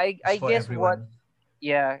It's I for guess what everyone.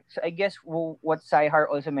 yeah, so I guess what Saihar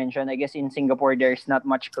also mentioned. I guess in Singapore there's not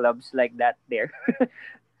much clubs like that there.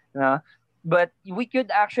 Uh, but we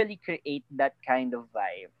could actually create that kind of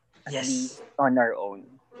vibe, at least Yes. on our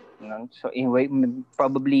own. So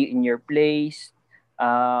probably in your place,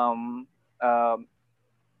 um, um,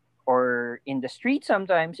 or in the street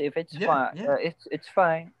sometimes if it's Yeah. fun, Yeah. it's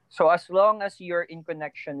fine. So as long as you're in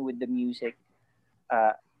connection with the music,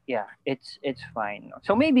 uh, yeah, it's fine.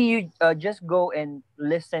 So maybe you just go and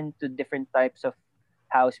listen to different types of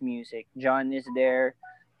house music. John is there.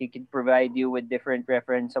 He can provide you with different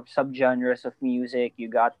reference of subgenres of music. You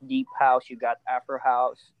got deep house, you got Afro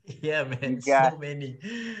house, Yeah, you man. got So many.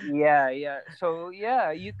 yeah. So yeah,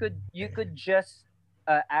 you could just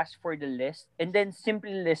ask for the list and then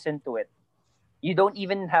simply listen to it. You don't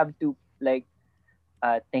even have to like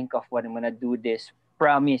think of what I'm gonna do this.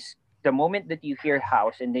 Promise. The moment that you hear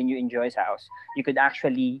house and then you enjoy house, you could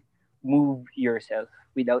actually move yourself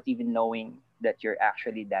without even knowing that you're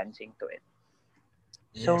actually dancing to it.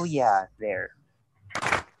 So Yes. yeah, there.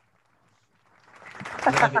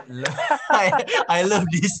 Love it. I love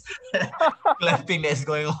this clapping that's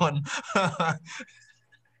going on.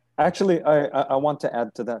 Actually, I want to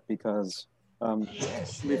add to that because,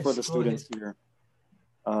 Yes, especially for the go ahead. students here,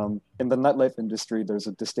 in the nightlife industry, there's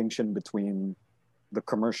a distinction between the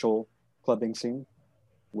commercial clubbing scene,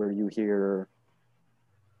 where you hear,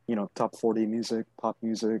 top 40 music, pop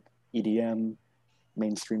music, EDM,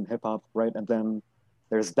 mainstream hip hop, right? And then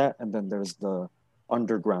there's that, and then there's the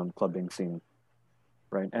underground clubbing scene,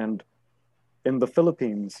 right? And in the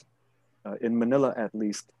Philippines, in Manila at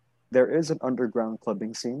least, there is an underground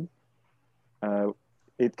clubbing scene.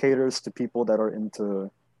 It caters to people that are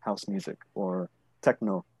into house music or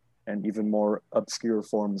techno and even more obscure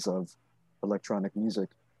forms of electronic music,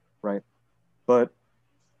 right? But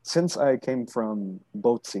since I came from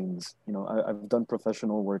both scenes, I've done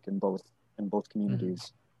professional work in both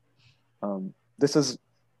communities. This is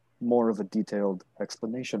more of a detailed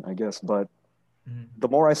explanation, I guess, but the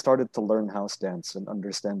more I started to learn house dance and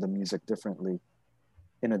understand the music differently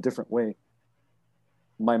in a different way,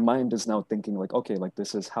 my mind is now thinking like, okay, like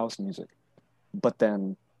this is house music, but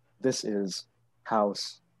then this is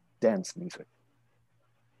house dance music,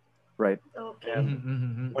 right? Okay.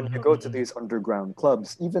 And when you go to these underground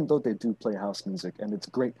clubs, even though they do play house music and it's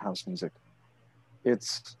great house music,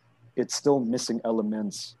 it's it's still missing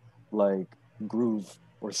elements like groove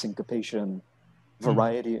or syncopation,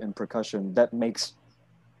 variety and percussion that makes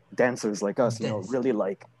dancers like us, Dance. really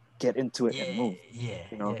like get into it and Yeah, move, yeah,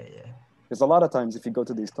 you know. yeah. Because a lot of times if you go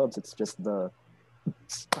to these clubs, it's just the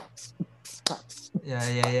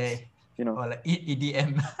Yeah. you know. Or like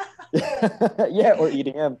EDM. Yeah, or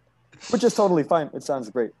EDM, which is totally fine. It sounds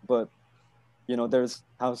great, but there's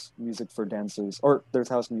house music for dancers, or there's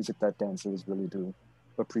house music that dancers really do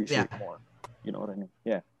Yeah. appreciate more. You know what I mean?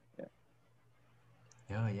 Yeah.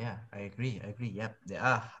 Oh yeah, I agree. Yep.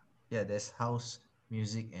 There's house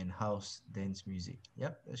music and house dance music.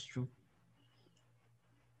 Yep, that's true.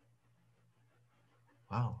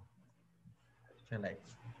 Wow. I feel like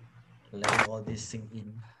letting all this sink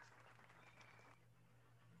in.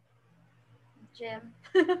 Gem.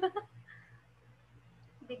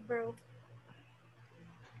 Big bro.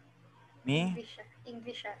 Me? English.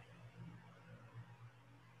 English.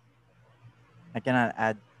 I cannot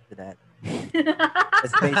add to that.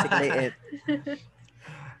 That's basically it.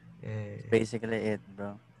 Yeah. That's basically it,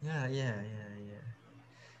 bro. Yeah.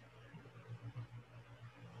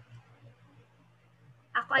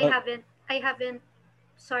 Ako, I haven't.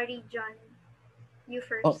 Sorry, John. You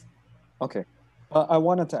Oh, first. okay. I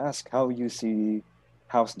wanted to ask how you see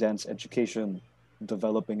house dance education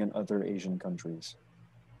developing in other Asian countries,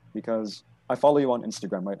 because I follow you on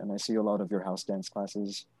Instagram, right? And I see a lot of your house dance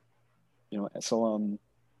classes. So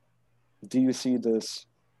do you see this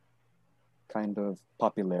kind of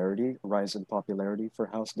rise in popularity for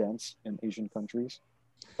house dance in Asian countries,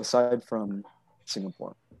 aside from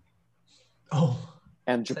Singapore Oh,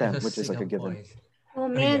 and so that Japan, was which is like a Singapore. given? Oh Oh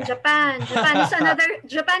man, yeah. Japan. Japan is another.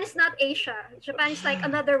 Japan is not Asia. Japan is like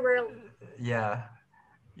another world. Yeah.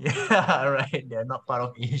 Yeah, right. They're not part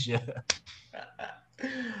of Asia.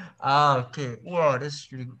 Okay. Wow, that's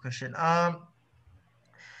a really good question.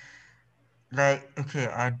 Like, okay,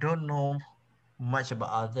 I don't know much about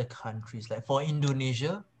other countries. Like for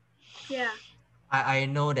Indonesia, Yeah. I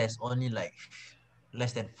know there's only like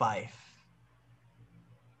less than five.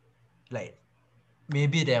 Like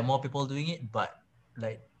maybe there are more people doing it, but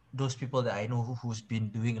like those people that I know who's been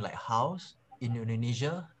doing like house in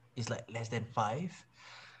Indonesia is like less than five.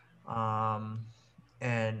 Um,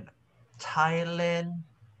 and Thailand,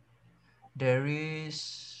 there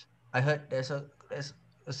is. I heard there's a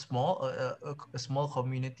small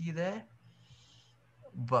community there,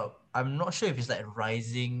 but I'm not sure if it's like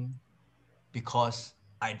rising because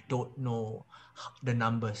I don't know the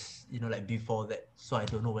numbers, like before that. So I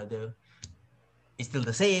don't know whether it's still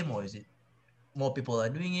the same or is it more people are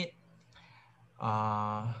doing it.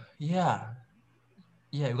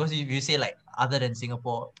 Yeah, because if you say like other than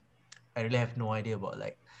Singapore, I really have no idea about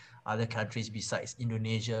like other countries besides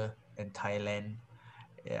Indonesia and Thailand.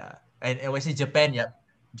 Yeah, and when I say Japan, yeah,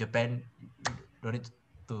 Japan don't need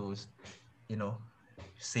to you know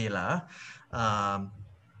say lah. Um,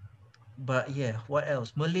 but yeah, what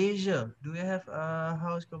else? Malaysia. Do we have a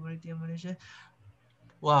house community in Malaysia?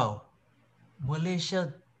 Wow,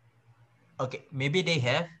 Malaysia. Okay, maybe they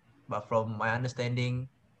have, but from my understanding,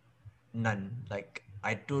 none. Like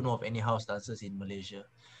I don't know of any house dancers in Malaysia.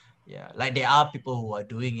 Yeah, like there are people who are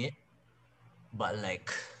doing it, but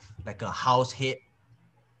like a house head,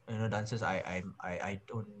 dancers. I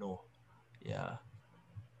don't know. Yeah,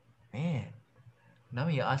 man. Now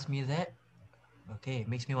you ask me that, okay, it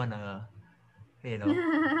makes me wanna, you know.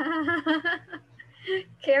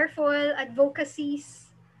 Careful advocacies,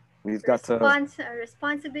 We've got to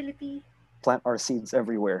responsibility. plant our seeds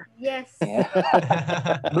everywhere. Yes. Yeah.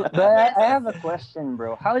 But Yes. I have a question,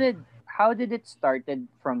 bro. How did it started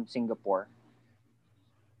from Singapore?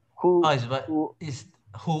 Who Oh, who is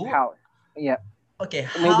who? how? Yeah, Okay,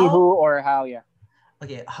 maybe how? who or how? Yeah.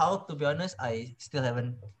 Okay, how? To be honest, I still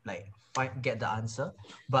haven't like get the answer,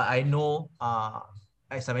 but I know.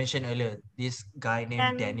 As I mentioned earlier, this guy named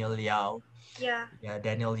And Daniel Liao. yeah. Yeah,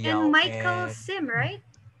 Daniel And Liao Michael and Sim, right?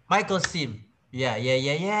 Michael Sim. Yeah.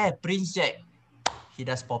 Prince Jack. He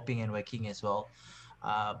does popping and whacking as well.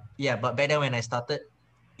 Yeah, but back then when I started,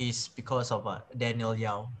 is because of Daniel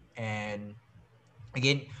Yao. And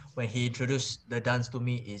again, when he introduced the dance to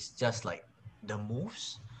me, it's just like the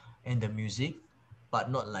moves and the music,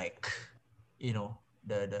 but not like, you know,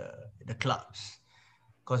 the clubs.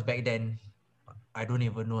 Because back then, I don't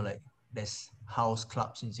even know like there's house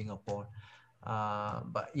clubs in Singapore.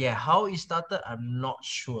 But yeah, how it started, I'm not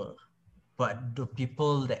sure. But the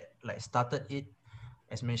people that like started it,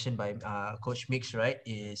 as mentioned by Coach Mix, right,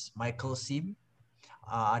 is Michael Sim,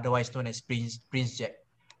 otherwise known as Prince Jack,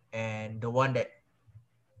 and the one that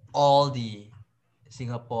all the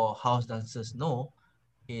Singapore house dancers know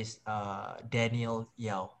is Daniel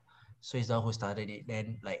Yao. So he's the one who started it.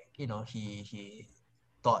 Then like he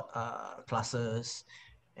taught classes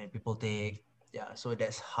and people take, yeah. So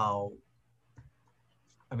that's how,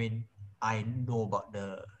 I mean, I know about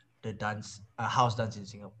the dance house dance in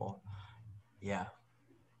Singapore. Yeah.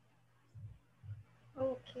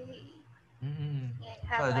 Okay. Mm-mm.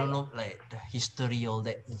 Yeah, So I don't know like the history all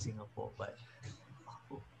that in Singapore, but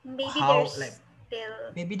maybe how like still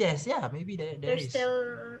maybe there there's is.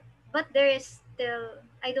 still but there is still,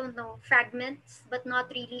 I don't know, fragments, but not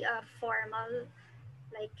really a formal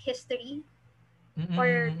like history.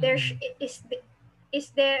 Or Mm-mm-mm-mm. is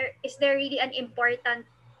there really an important,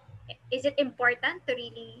 is it important to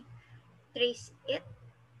really trace it,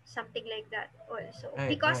 something like that also,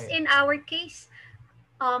 because Right. in our case,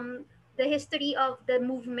 the history of the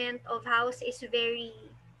movement of house is very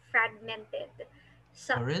fragmented.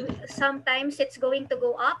 So Oh really? sometimes it's going to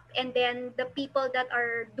go up, and then the people that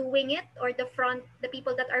are doing it, or the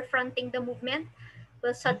people that are fronting the movement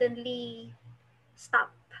will suddenly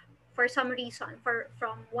stop for some reason,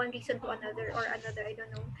 from one reason to another or another, I don't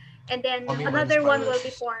know. And then Or maybe another one will be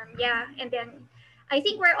inspires. formed, yeah. And then I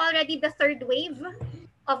think we're already the third wave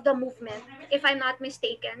of the movement, if I'm not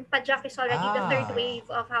mistaken. Pajak is already the third Ah. wave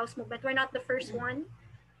of house movement. We're not the first one.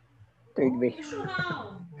 Third wave.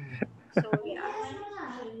 So yeah.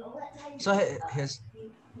 So has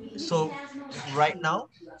so right now,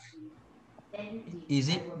 is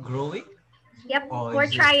it growing Yep, or we're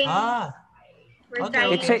is it trying. We're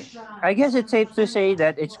okay It's trying. a, I guess it's safe to say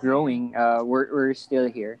that it's growing. We're still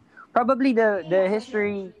here. Probably the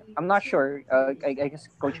history. I'm not sure. I guess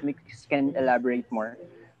Coach Mix can elaborate more.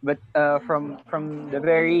 But from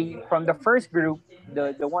the first group,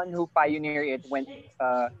 the one who pioneered it went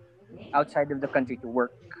outside of the country to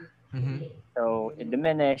work. Mm-hmm. So it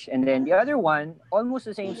diminished, and then the other one, almost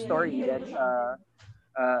the same story. That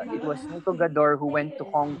it was Nico Gador who went to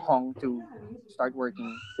Hong Kong to start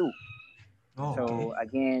working too. Oh, So okay.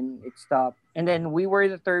 again, it stopped. And then we were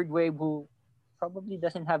the third wave who probably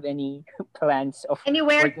doesn't have any plans of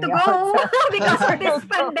Anywhere to working go outside. because of this Anywhere to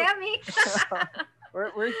go. pandemic.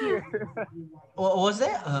 We're here. Was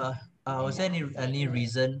there any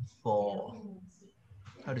reason for,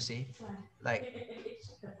 how to say, like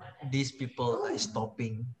these people like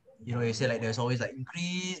stopping? You say like there's always like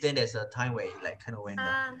increase, then there's a time where it like kind of went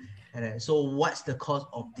down. um, And then, so what's the cause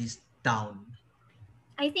of this down?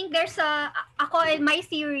 I think there's in my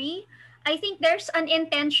theory, I think there's an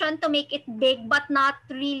intention to make it big, but not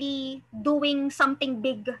really doing something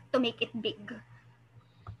big to make it big.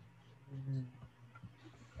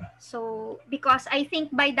 So because I think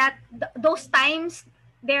by those times,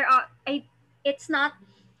 it's not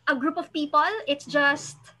a group of people.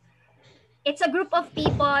 It's a group of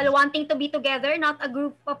people wanting to be together, not a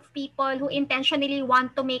group of people who intentionally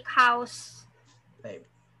want to make house Like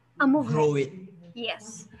a movement. grow it.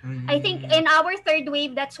 Yes. I think Mm. in our third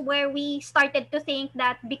wave, that's where we started to think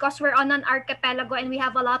that because we're on an archipelago and we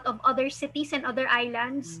have a lot of other cities and other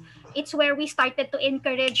islands, it's where we started to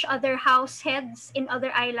encourage other house heads in other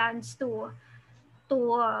islands to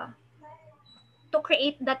uh, to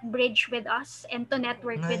create that bridge with us and to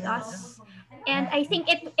network with Yeah. us. And I think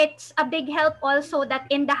it's a big help also that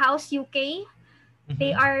in the House UK,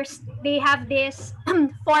 they Mm-hmm. are they have this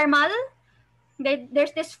formal,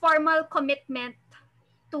 there's this formal commitment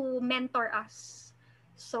to mentor us.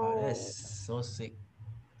 So, that's so sick.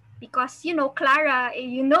 because, Clara,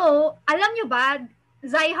 alam nyo ba,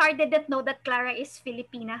 Zyhar didn't know that Clara is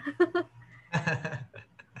Filipina.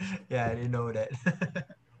 Yeah, I didn't know that.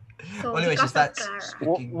 So, Only when she because of starts Clara.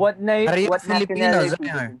 speaking. What Are you what Filipino, nationality?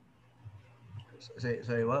 Zyhar?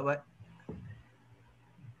 Sorry, what?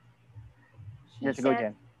 He Just go,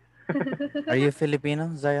 said, Jen. Are you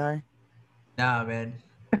Filipino, Zyhar? Nah, man.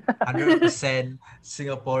 100%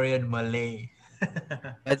 Singaporean Malay.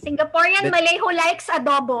 But Singaporean but Malay who likes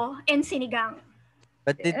adobo and sinigang.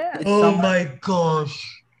 but Yeah. did Oh someone? my gosh.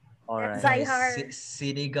 All That's right. Guys, Zyhar.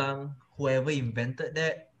 sinigang, whoever invented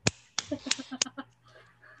that,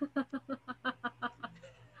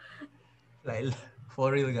 like for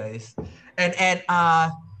real, guys. And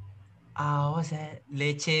what's that?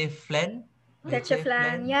 Leche flan? Leche Leche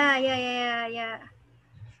flan. flan? Yeah.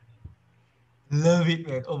 Love it,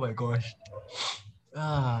 man. Oh my gosh.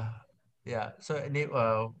 Yeah. So,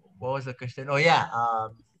 what was the question? Oh yeah.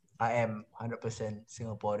 I am 100%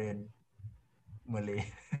 Singaporean Malay.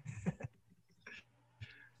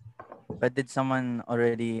 But did someone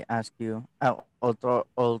already ask you? Or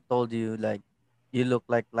told you like you look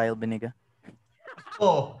like Lyle Beniga?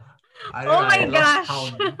 Oh, I don't Oh know. I my lost gosh.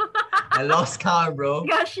 count. I lost count, bro.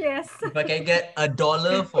 Gosh, yes. If I can get $1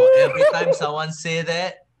 for every time someone say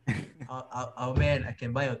that, oh man, I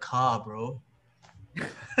can buy a car, bro.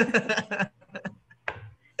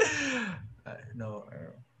 No,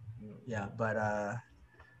 yeah, but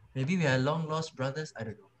maybe we are long lost brothers. I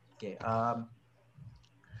don't know. Okay.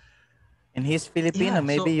 And he's Filipino. Yeah.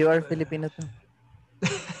 Maybe So you are Filipino too.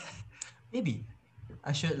 maybe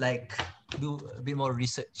I should like do a bit more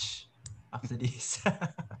research after this.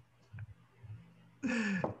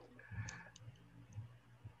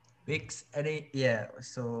 Bix, yeah.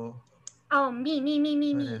 So Oh, me.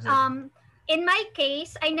 what is it? In my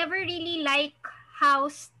case, I never really like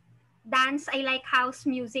house dance. I like house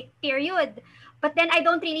music, period. But then I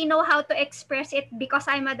don't really know how to express it because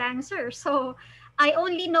I'm a dancer. So I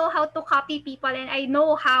only know how to copy people and I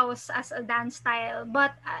know house as a dance style.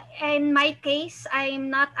 But in my case, I'm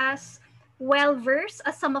not as well versed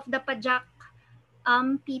as some of the pajak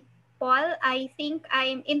people. I think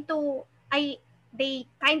I'm into I they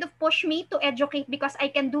kind of push me to educate because I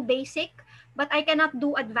can do basic, but I cannot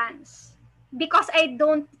do advanced. Because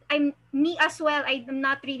I'm me as well,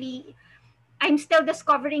 I'm still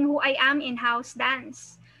discovering who I am in house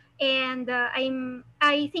dance. And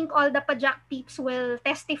I think all the pajak peeps will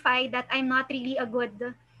testify that I'm not really a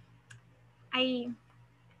good I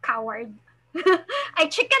coward.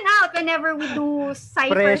 I chicken out whenever we do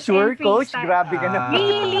ciphers and Pressure, coach. freestyle. Grabe ka naman.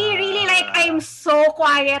 Really like I'm so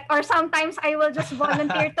quiet, or sometimes I will just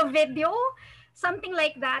volunteer to video, something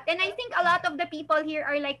like that. And I think a lot of the people here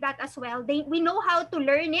are like that as well. We know how to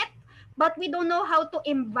learn it, but we don't know how to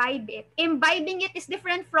imbibe it. Imbibing it is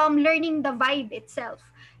different from learning the vibe itself.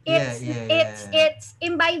 Yeah, yeah. It's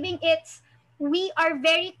imbibing. It's We are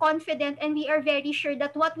very confident and we are very sure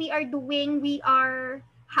that what we are doing, we are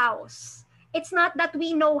house. It's not that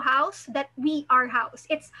we know house, that we are house.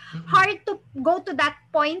 It's hard to go to that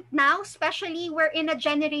point now, especially we're in a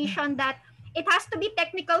generation that it has to be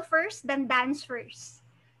technical first, then dance first.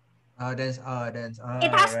 Dance.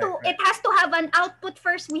 It has to have an output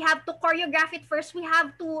first. We have to choreograph it first. We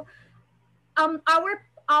have to our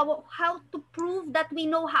how to prove that we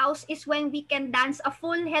know house is when we can dance a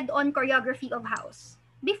full head-on choreography of house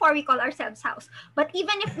before we call ourselves house. But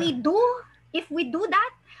even if we do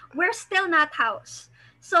that, we're still not house.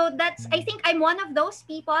 So I think I'm one of those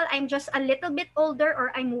people. I'm just a little bit older,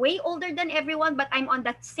 or I'm way older than everyone, but I'm on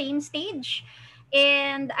that same stage.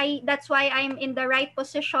 And that's why I'm in the right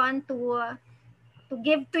position to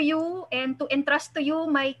give to you and to entrust to you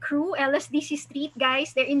my crew, LSDC Street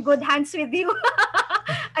guys. They're in good hands with you.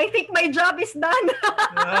 I think my job is done.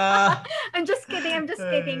 I'm just kidding.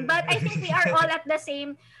 But I think we are all at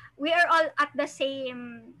the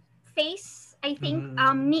same phase. I think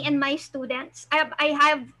me and my students. I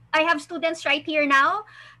have students right here now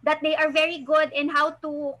that they are very good in how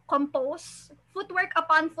to compose footwork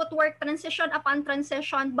upon footwork, transition upon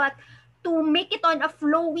transition, but to make it on a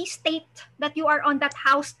flowy state, that you are on that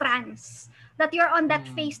house trance, that you're on that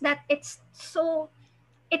phase, that it's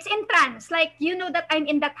in trance, like that I'm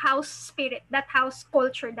in that house spirit, that house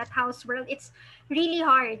culture, that house world. It's really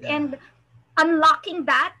hard. And unlocking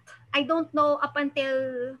that, I don't know up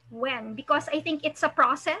until when, because I think it's a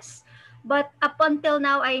process. But up until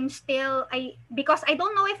now, because I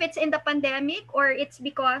don't know if it's in the pandemic or it's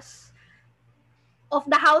because of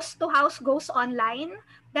the house to house goes online,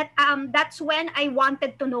 that's when I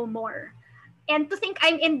wanted to know more. And to think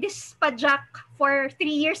I'm in this pajak for 3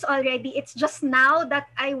 years already, it's just now that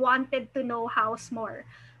I wanted to know house more.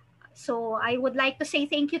 So I would like to say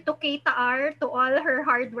thank you to Keita R, to all her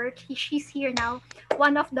hard work. She's here now.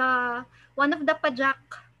 One of the pajak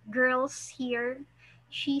girls here.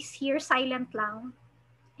 She's here silent lang.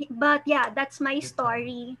 But yeah, that's my Good time.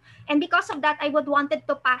 story. And because of that, I would wanted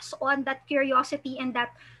to pass on that curiosity and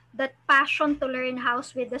that passion to learn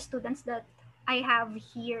house with the students that I have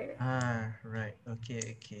here. Ah, right.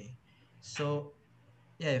 Okay, okay. So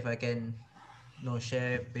yeah, if I can,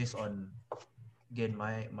 share based on again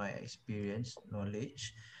my experience,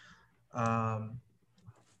 knowledge, um,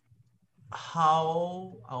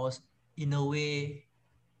 how I was in a way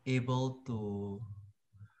able to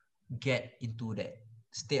get into that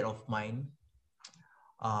state of mind,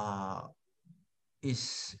 uh,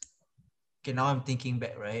 is okay. Now I'm thinking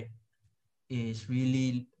back, right? Is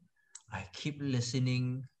really I keep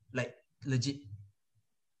listening, like legit.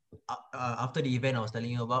 After the event I was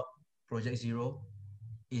telling you about, Project Zero,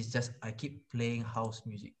 it's just I keep playing house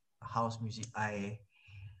music. House music. I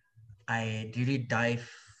really dive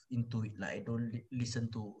into it. Like I don't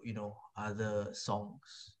listen to other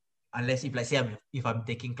songs unless if, like, say, if I'm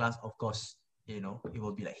taking class, of course, it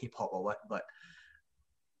will be like hip hop or what. But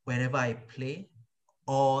whenever I play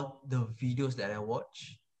or the videos that I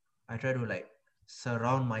watch, I try to like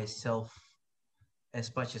surround myself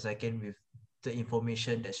as much as I can with the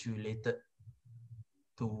information that's related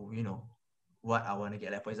to what I want to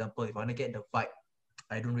get. Like, for example, if I want to get the vibe,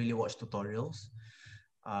 I don't really watch tutorials.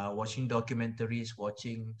 Watching documentaries,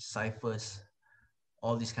 watching ciphers,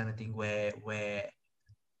 all this kind of thing, where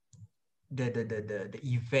the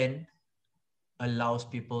event allows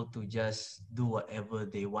people to just do whatever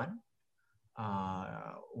they want,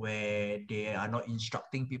 where they are not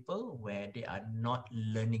instructing people, where they are not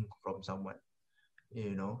learning from someone,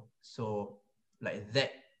 so like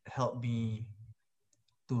that helped me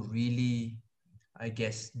to really, I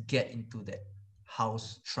guess, get into that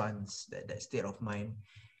house trance, that state of mind.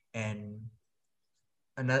 And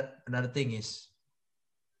another thing is,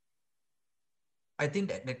 I think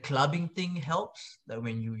that the clubbing thing helps. That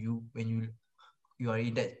when you are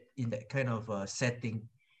in that kind of setting,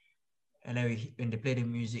 and then when they play the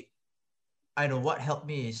music, I know what helped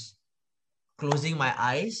me is closing my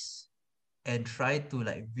eyes and try to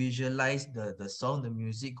like visualize the song, the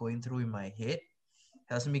music going through in my head,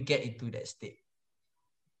 helps me get into that state.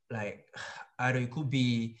 Like, I don't know, it could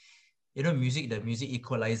be, music, the music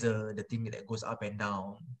equalizer, the thing that goes up and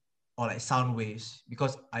down, or like sound waves,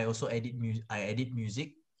 because I also edit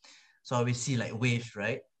music. So I will see like waves,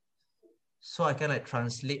 right? So I can like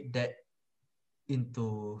translate that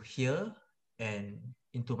into here and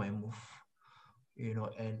into my move,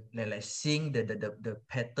 and like seeing the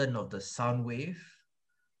pattern of the sound wave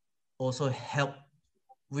also help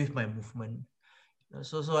with my movement.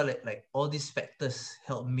 So like all these factors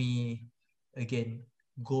help me again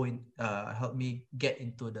help me get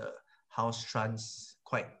into the house trance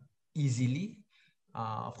quite easily.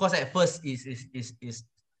 Of course, at first is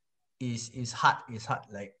hard. It's hard,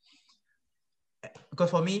 like, because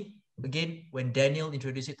for me, again, when Daniel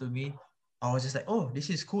introduced it to me, I was just like, oh, this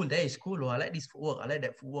is cool. That is cool. Oh, I like this footwork. I like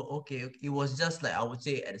that footwork. Okay, okay. It was just like, I would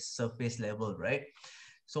say, at a surface level, right?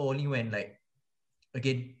 So only when, like,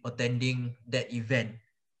 again, attending that event,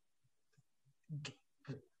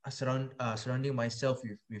 surrounding myself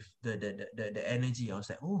with the energy, I was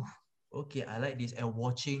like, oh, okay, I like this. And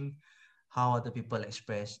watching how other people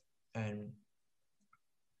express, and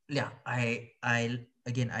yeah, I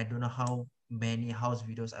again, I don't know how many house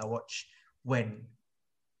videos I watch when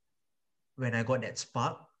I got that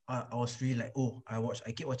spark. I was really like, oh,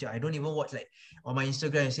 I keep watching. I don't even watch like on my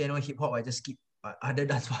Instagram. I say, hip hop, I just skip. Other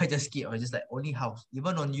dance, I just skip. I was just like only house.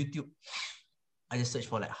 Even on YouTube, I just search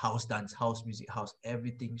for like house dance, house music, house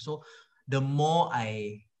everything. So the more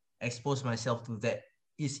I expose myself to that,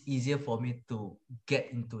 it's easier for me to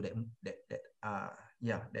get into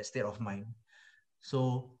that state of mind.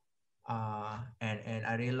 So and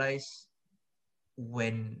I realize,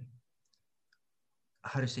 when,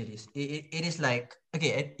 how to say this, it is like,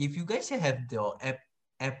 okay, if you guys have your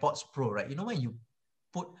AirPods Pro, right? When you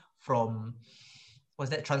put from,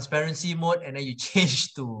 what's that, transparency mode, and then you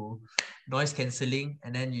change to noise cancelling,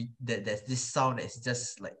 and then there's this sound that's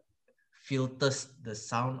just like filters the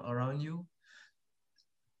sound around you.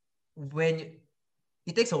 When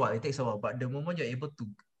it takes a while, but the moment you're able to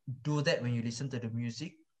do that, when you listen to the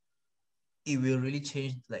music, it will really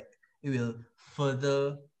change, like, it will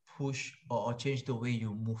further push or change the way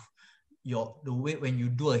you move, the way when you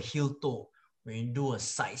do a heel toe, when you do a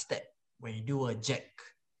side step, when you do a jack,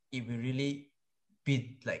 it will really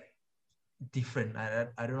be like different. I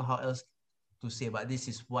don't know how else to say, but this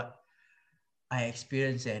is what I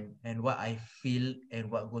experience and what I feel and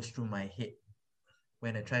what goes through my head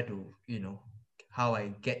when I try to, how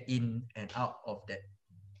I get in and out of that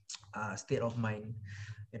state of mind.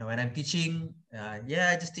 When I'm teaching, I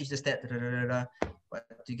just teach the step, but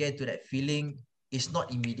to get to that feeling, it's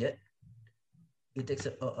not immediate. It takes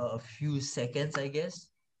a few seconds, I guess.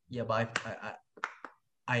 Yeah, but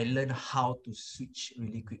I learned how to switch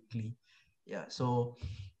really quickly. Yeah, so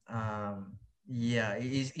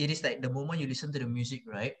it is like the moment you listen to the music,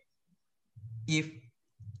 right?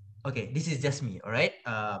 Okay, this is just me, all right?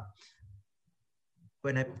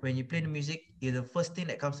 When you play the music, if the first thing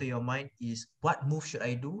that comes to your mind is what move should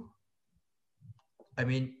I do? I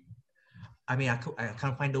mean, I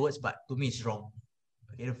can't find the words, but to me it's wrong.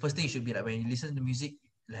 Okay, the first thing should be like when you listen to music,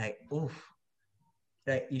 like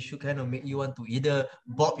like it should kind of make you want to either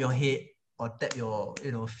bob your head or tap your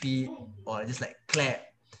feet or just like clap,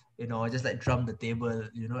 just like drum the table,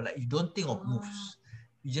 like you don't think of moves.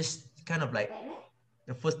 You just kind of like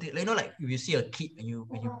the first thing, like if you see a kid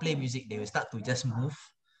when you play music, they will start to just move.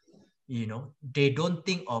 They don't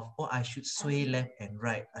think of, oh, I should sway left and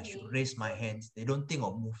right, I should raise my hands. They don't think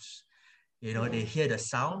of moves. They hear the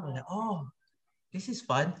sound and like, oh, this is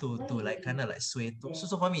fun to like kind of like sway to.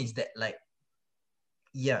 So for me, it's that like,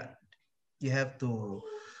 yeah, you have to,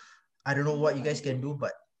 I don't know what you guys can do,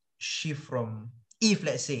 but shift from, if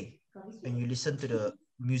let's say when you listen to the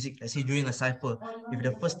music, let's say during a cycle, if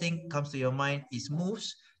the first thing comes to your mind is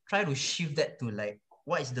moves, try to shift that to like,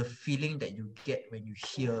 what is the feeling that you get when you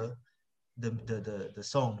hear the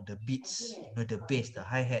song, the beats, the bass, the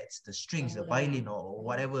hi-hats, the strings, the violin, or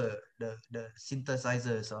whatever, the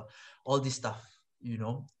synthesizers, or all this stuff,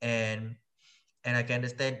 and I can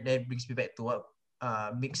understand. That brings me back to what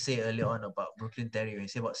Mick said earlier on about Brooklyn Terry, when he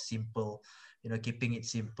said about simple, keeping it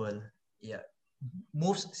simple. Yeah,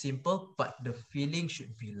 moves simple, but the feeling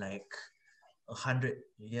should be like 100.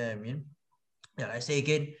 Yeah, I mean, yeah, I say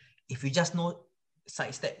again, if you just know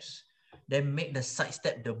side steps, then make the side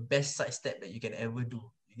step the best side step that you can ever do.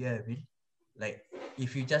 Yeah, I mean, like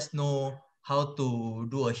if you just know how to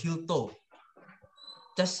do a heel toe,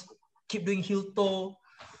 just keep doing heel toe,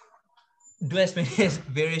 do as many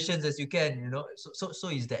variations as you can, so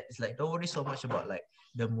is that. It's like, don't worry so much about like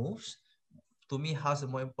the moves. To me, how's the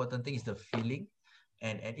more important thing is the feeling,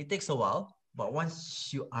 and it takes a while, but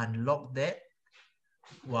once you unlock that,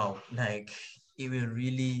 wow, like it will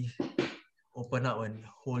really open up a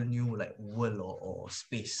whole new like world or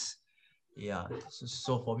space. Yeah,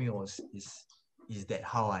 so for me is that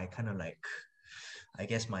how I kind of like, I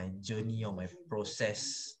guess, my journey or my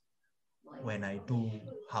process when I do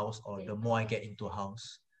house, or the more I get into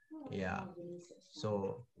house. Yeah,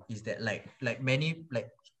 so is that like many, like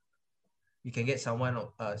you can get someone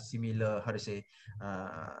of similar, how to say,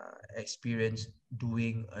 experience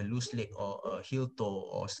doing a loose leg or a heel toe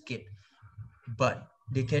or skate, but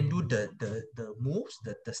they can do the moves,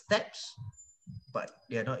 the steps, but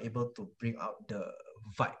they are not able to bring out the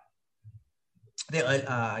vibe. Then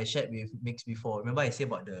I shared with Mix before. Remember I said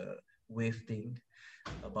about the wave thing,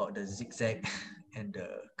 about the zigzag and the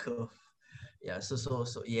curve. Yeah, so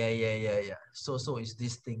yeah. So it's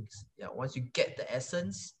these things. Yeah, once you get the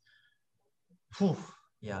essence, whew,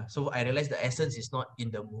 yeah. So I realized the essence is not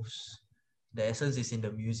in the moves. The essence is in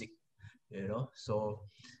the music. So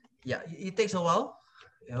yeah, it takes a while,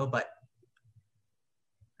 but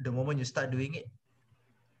the moment you start doing it,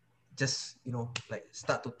 just like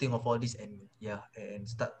start to think of all this, and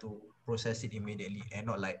start to process it immediately, and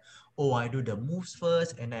not like, oh, I do the moves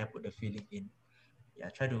first and then I put the feeling in. Yeah,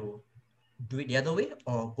 try to do it the other way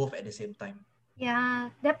or both at the same time. Yeah,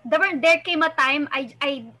 there came a time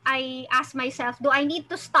I asked myself, do I need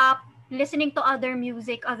to stop listening to other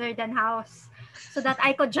music other than house, so that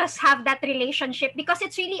I could just have that relationship, because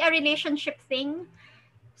it's really a relationship thing.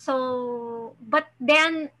 So, but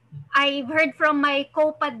then I've heard from my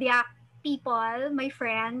co-padyak people, my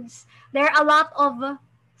friends, there are a lot of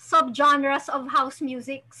subgenres of house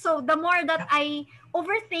music. So the more that I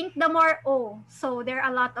overthink, the more, so there are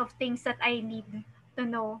a lot of things that I need to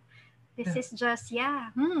know. This is just,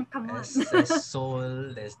 come on. There's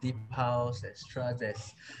soul, there's deep house, there's trance,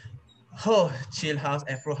 there's chill house,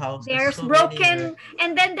 Afro house. There's so broken, many,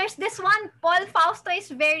 and then there's this one, Paul Fausto is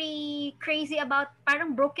very crazy about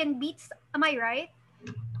parang broken beats. Am I right?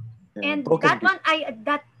 Yeah, And broken that beat. one,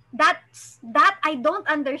 that I don't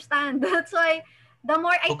understand. That's why the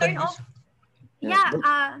more I broken turn beats.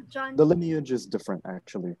 off, John. The lineage is different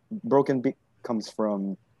actually. Broken beat comes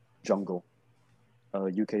from jungle,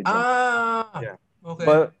 UK jungle. Yeah. Okay.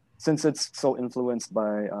 But since it's so influenced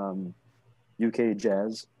by UK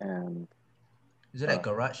jazz and Is it like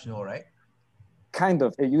garage? No, right? Kind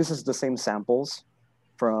of. It uses the same samples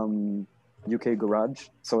from UK garage,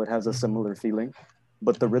 so it has a similar feeling,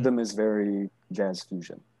 but the rhythm is very jazz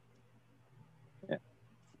fusion. Yeah.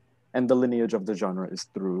 And the lineage of the genre is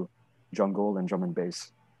through jungle and drum and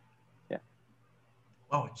bass. Yeah.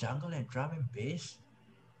 Wow, jungle and drum and bass.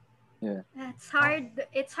 Yeah. It's hard.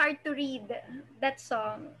 It's hard to read that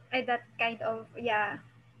song. That kind of Yeah.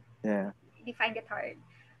 I find it hard.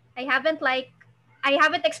 I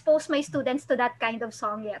haven't exposed my students to that kind of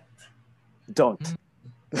song yet. Don't.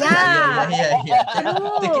 Yeah.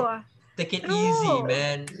 True. Take it True. easy,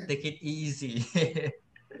 man. Take it easy.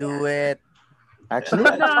 Do it. Actually,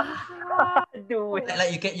 Do it.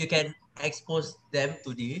 like you can expose them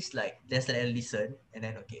to this, like just let them listen, and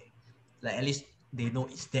then like at least they know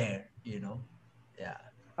it's there, Yeah.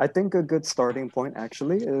 I think a good starting point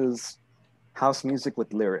actually is house music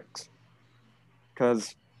with lyrics,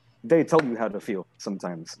 because they tell you how to feel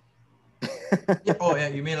sometimes. Oh yeah,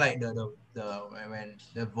 you mean like the when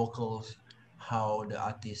the vocals, how the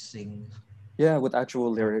artist sing. Yeah, with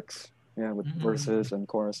actual lyrics. Yeah, with verses and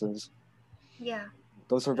choruses. Yeah.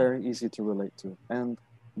 Those are very easy to relate to, and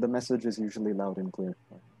the message is usually loud and clear.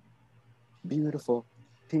 Beautiful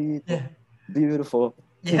people, Yeah. beautiful.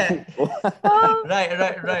 Yeah. People.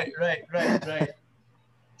 Right.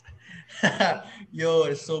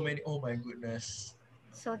 Yo, so many. Oh my goodness.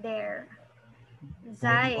 So there. Moving on,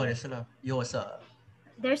 Zai, yes lah. Yo, what's up?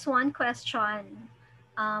 there's one question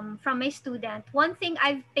from my student. One thing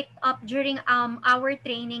I've picked up during our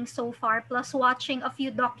training so far, plus watching a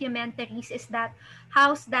few documentaries, is that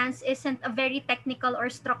house dance isn't a very technical or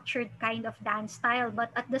structured kind of dance style,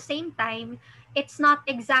 but at the same time, it's not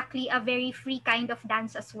exactly a very free kind of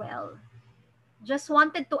dance as well. Just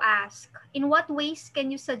wanted to ask, in what ways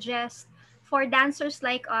can you suggest for dancers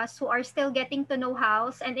like us who are still getting to know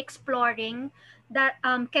house and exploring that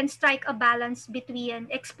can strike a balance between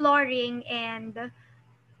exploring and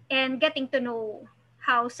getting to know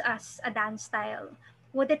house as a dance style?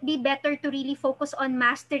 Would it be better to really focus on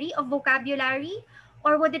mastery of vocabulary,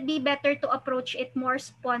 or would it be better to approach it more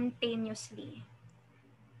spontaneously?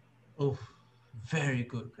 Oh, very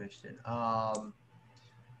good question.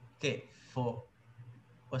 Okay, for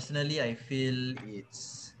personally, I feel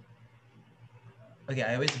it's okay.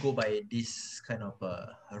 I always go by this kind of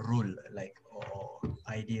rule, like or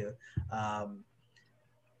idea.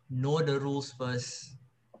 Know the rules first,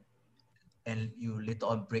 and you later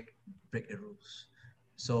on break the rules.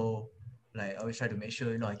 So, like I always try to make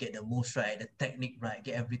sure I get the moves right, the technique right,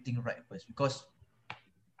 get everything right first, because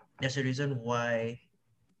there's a reason why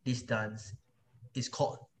this dance is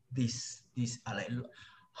called this like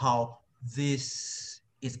how this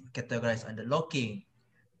is categorized under locking,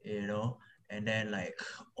 and then like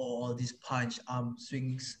all these punch arm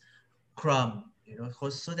swings, crumb,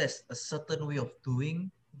 because so there's a certain way of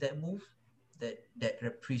doing that move that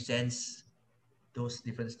represents those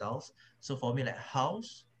different styles. So for me, like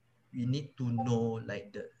house, you need to know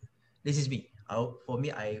like this is me. For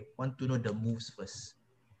me, I want to know the moves first,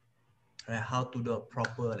 right? How to do a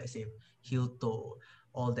proper, let's say, heel toe,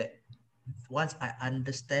 all that. Once I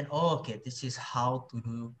understand, okay, this is how to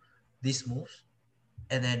do these moves,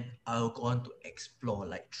 and then I'll go on to explore,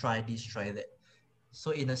 like try this, try that.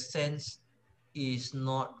 So in a sense, it's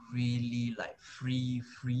not really like free,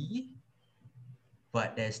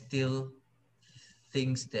 but there's still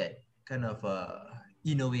things that kind of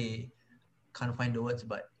in a way can't find the words,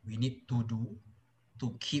 but we need to do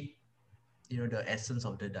to keep the essence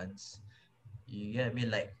of the dance. You get what I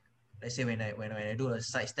mean? Like let's say when I do a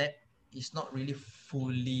side step, it's not really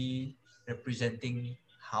fully representing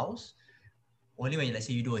house. Only when let's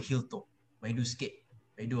say you do a heel toe, when you do skate,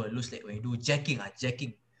 when you do a loose leg, when you do jacking,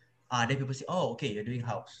 then people say, oh, okay, you're doing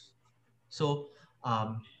house. So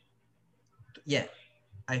yeah,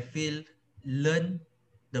 I feel learn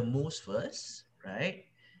the moves first, right?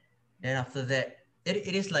 Then after that,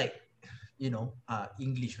 it is like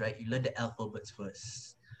English, right? You learn the alphabets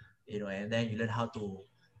first, and then you learn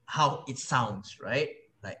how it sounds, right?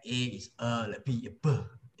 Like A is like B, B,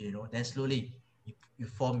 then slowly you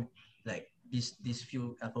form like these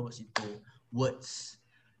few alphabets into words,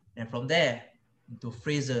 and from there into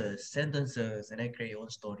phrases, sentences, and then create your own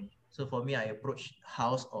story. So for me, I approach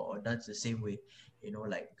house or dance the same way,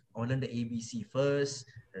 like I learn the ABC first.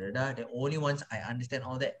 The only once I understand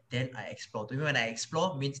all that, then I explore. To me, when I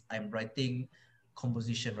explore means I'm writing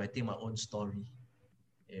composition, writing my own story.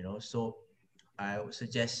 So I would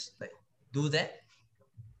suggest like do that,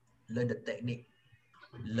 learn the technique,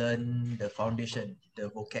 learn the foundation, the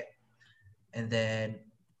vocab, and then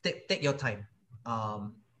take your time.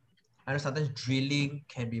 I know sometimes drilling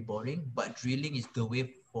can be boring, but drilling is the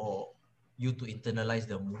way for you to internalize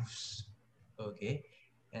the moves. Okay.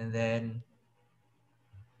 And then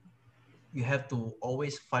you have to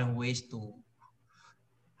always find ways to,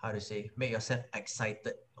 how to say, make yourself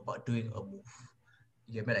excited about doing a move.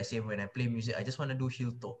 You get me? Like say when I play music, I just want to do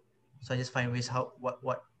heel toe. So I just find ways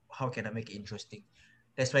how can I make it interesting?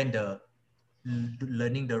 That's when the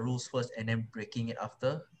learning the rules first and then breaking it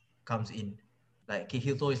after comes in. Like okay,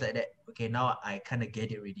 heel toe is like that. Okay, now I kind of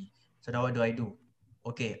get it already. So now what do I do?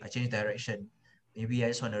 Okay, I change direction. Maybe I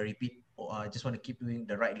just want to repeat, or I just want to keep doing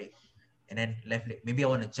the right leg and then left leg. Maybe I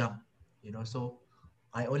want to jump. So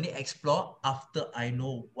I only explore after I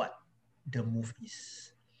know what the move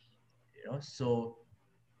is. So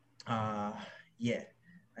uh yeah,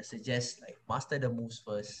 I suggest like master the moves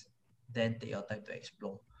first, then take your time to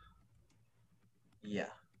explore.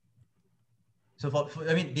 Yeah. So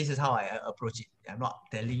I mean, this is how I approach it. I'm not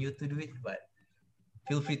telling you to do it, but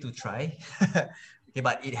feel free to try. Okay,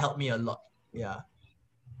 but it helped me a lot. Yeah.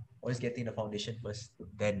 Always getting the foundation first,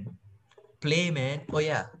 then play, man. Oh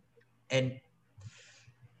yeah. And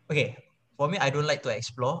okay, for me, I don't like to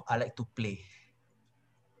explore. I like to play.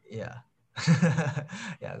 Yeah.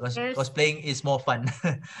 Yeah, because There's playing is more fun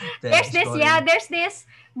than exploring. there's this.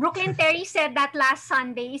 Brooklyn Terry said that last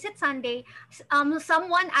Sunday. Is it Sunday?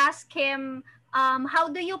 Someone asked him, how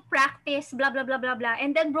do you practice? Blah blah blah blah blah.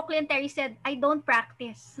 And then Brooklyn Terry said, I don't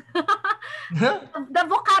practice. The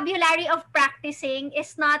vocabulary of practicing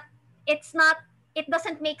is not. It's not. It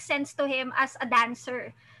doesn't make sense to him as a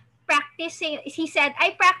dancer. Practicing, he said,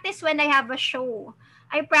 I practice when I have a show.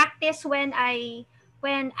 I practice when I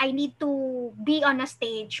need to be on a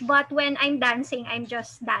stage. But when I'm dancing, I'm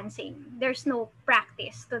just dancing. There's no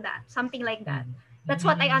practice to that. Something like that. That's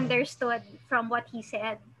what I understood from what he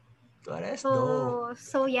said. Oh, that's dope.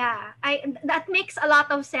 So yeah, I that makes a lot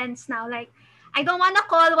of sense now. Like I don't want to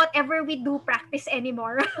call whatever we do practice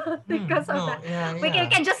anymore because of No, that. yeah, We yeah.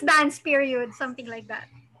 can just dance, period, something like that.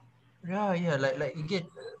 Yeah, yeah. Like again,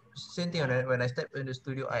 same thing when I step in the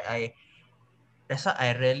studio, I that's why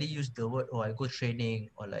I rarely use the word, oh, I go training,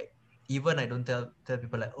 or like even I don't tell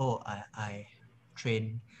people like, oh, I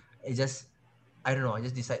train. It just, I don't know, I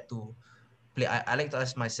just decide to play. I like to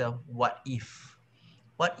ask myself, what if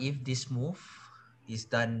this move is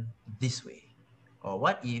done this way? Or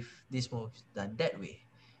what if this move is done that way?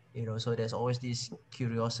 So there's always this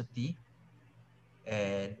curiosity,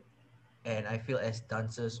 and I feel as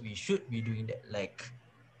dancers we should be doing that. Like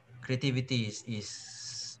creativity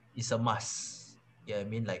is a must. Yeah, I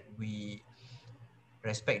mean, like we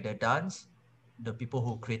respect the dance, the people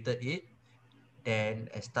who created it. Then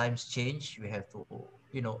as times change, we have to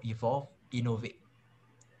evolve, innovate.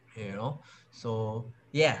 So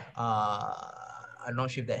yeah, I'm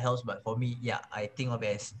not sure if that helps, but for me, yeah, I think of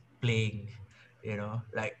it as playing.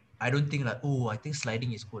 Like I don't think like, oh, I think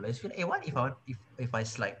sliding is cool. I just feel, hey, what if I want, if I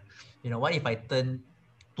slide? What if I turn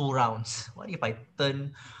 2 rounds? What if I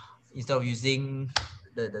turn, instead of using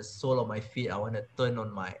the sole of my feet, I want to turn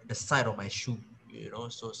on the side of my shoe.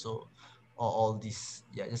 So all this,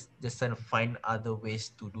 yeah, just trying to find other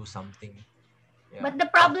ways to do something. Yeah, But the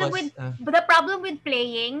but problem with first,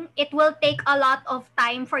 playing, it will take a lot of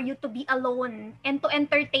time for you to be alone and to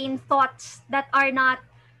entertain thoughts that are not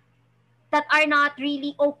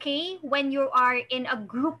really okay when you are in a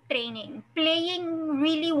group training. Playing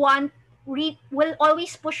really will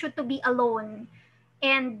always push you to be alone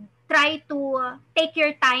and try to take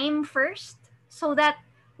your time first so that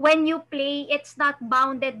when you play, it's not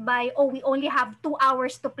bounded by, oh, we only have 2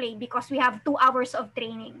 hours to play because we have 2 hours of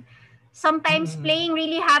training. Sometimes playing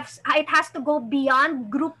really it has to go beyond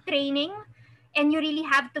group training, and you really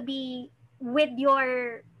have to be with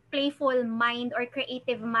your playful mind or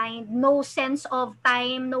creative mind. No sense of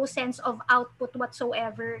time, no sense of output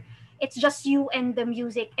whatsoever. It's just you and the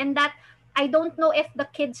music. And that, I don't know if the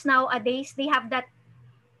kids nowadays, they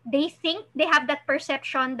think they have that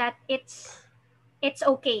perception that it's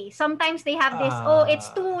okay. Sometimes they have this, oh, it's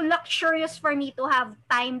too luxurious for me to have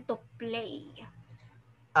time to play.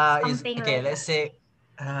 is Something okay. like Let's that. say,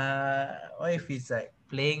 what if it's like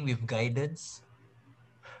playing with guidance?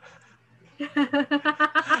 uh,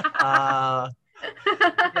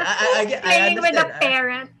 yeah, I Playing with a understand.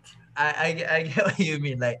 parent. I get what you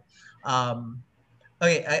mean. Like,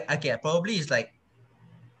 okay, okay, probably it's like,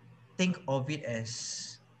 think of it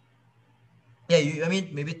as, yeah. I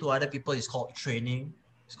mean, maybe to other people it's called training,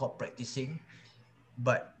 it's called practicing,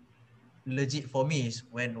 but legit for me is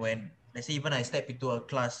when let's say even I step into a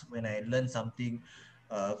class, when I learn something,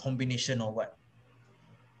 combination or what,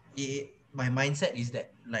 my mindset is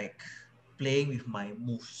that like playing with my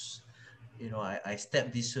moves. I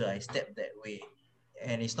step this way, I step that way.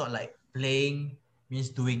 And it's not like playing means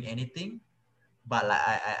doing anything, but like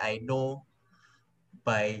I know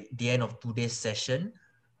by the end of today's session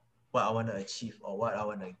what I want to achieve or what I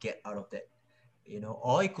want to get out of that.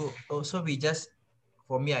 Or it could also be just,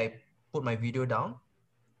 for me, I put my video down,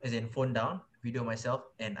 as in phone down, video myself,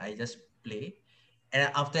 and I just play. And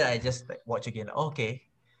after I just like watch again, okay,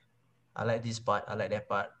 I like this part, I like that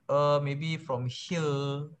part. Maybe from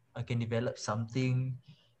here I can develop something,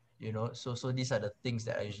 So these are the things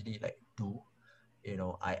that I usually like do.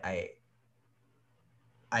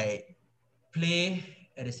 I play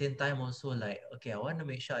at the same time also, like, okay, I want to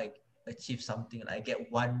make sure I achieve something. Like I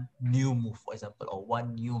get one new move, for example, or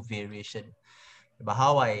one new variation. But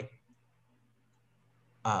how I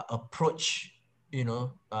approach,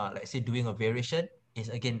 like say doing a variation is,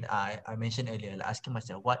 again, I mentioned earlier, like asking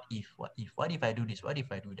myself, what if I do this? What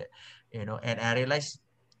if I do that? And I realized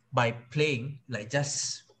by playing, like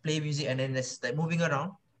just play music and then just like moving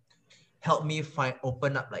around, help me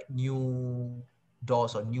open up like new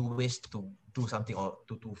doors or new ways to do something, or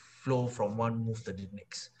to flow from one move to the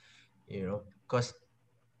next. Because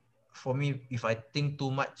for me, if I think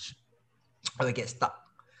too much, I will get stuck.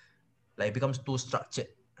 Like it becomes too structured.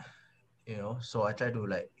 So I try to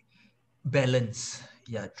like balance,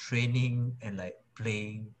 training and like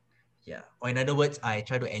playing. Or in other words, I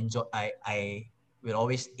try to enjoy. I will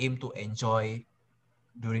always aim to enjoy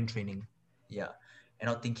during training. And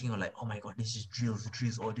not thinking of like, oh my god, this is drills,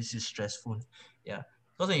 or this is stressful.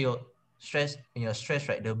 Because when you're stressed,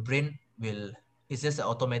 right, the brain will, it's just an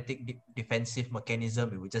automatic defensive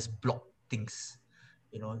mechanism. It will just block things,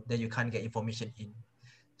 then you can't get information in.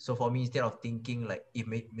 So for me, instead of thinking like, if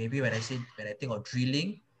maybe when I think of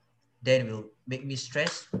drilling, then it will make me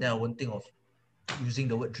stress, then I won't think of using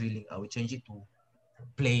the word drilling. I will change it to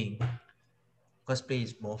playing, because play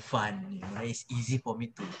is more fun. It's easy for me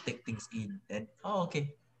to take things in. And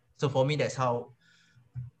okay, so for me, that's how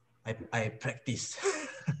I practice.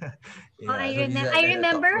 Oh, I So these remember. are I like the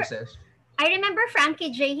thought remember. process. I remember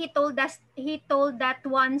Frankie J. He told that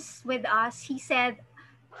once with us. He said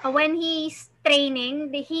when he's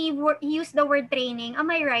training, he used the word training. Am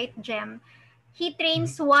I right, Jem? He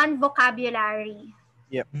trains one vocabulary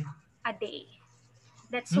Yep. a day.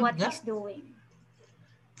 That's what Yeah. he's doing.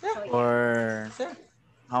 Yeah. So, yeah. Or Yeah.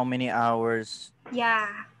 how many hours?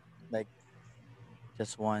 Yeah. Like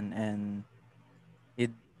just one, and you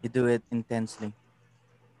do it intensely.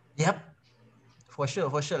 Yep. For sure.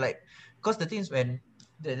 Like, because the thing is, when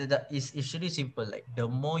it's really simple. Like the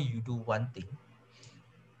more you do one thing,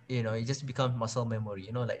 it just becomes muscle memory.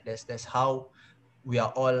 Like that's how we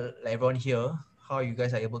are all, like everyone here, how you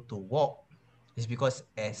guys are able to walk is because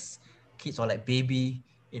as kids or like baby,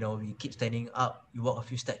 we keep standing up, you walk a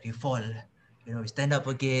few steps, you fall, we stand up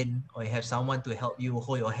again, or you have someone to help you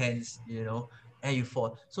hold your hands, and you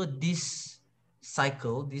fall. So this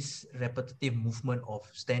cycle, this repetitive movement of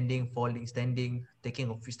standing, falling, standing, taking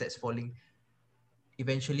a few steps, falling,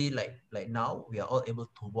 eventually, like now we are all able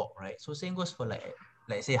to walk, right? So same goes for like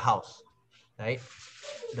say house, right?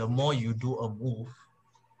 The more you do a move,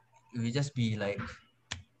 it will just be like,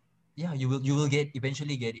 you will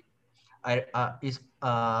eventually get it. It's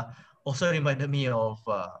also reminded me of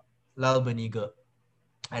Lal Beniga.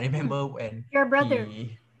 I remember when Your brother.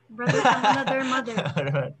 he Brother from another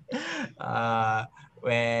mother. uh,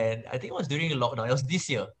 when I think it was during lockdown, it was this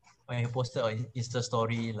year, when he posted on Insta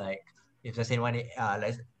story, like, if there's anyone,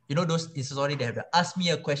 like, those Insta story, they have to ask me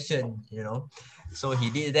a question, so he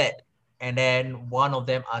did that, and then one of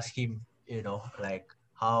them asked him, like,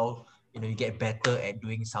 how you get better at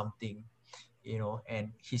doing something,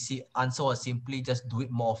 and his answer was simply just do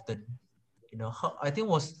it more often. I think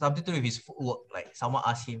it was something to do with his footwork. Like someone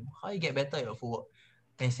asked him, how you get better at your footwork?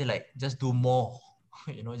 And he said, like, just do more,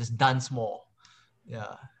 just dance more.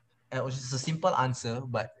 Yeah. And it was just a simple answer,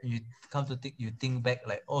 but you think back,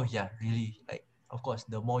 like, oh yeah, really, like, of course,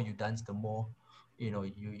 the more you dance, the more,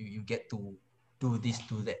 you get to do this,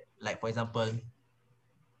 do that. Like, for example,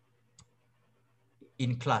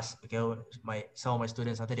 in class, okay, some of my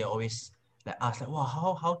students, after they always like ask, like, wow,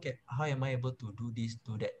 how am I able to do this,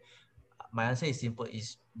 do that? My answer is simple,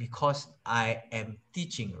 is because I am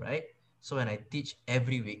teaching, right? So when I teach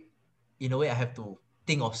every week, in a way, I have to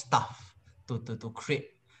think of stuff to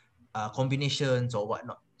create combinations or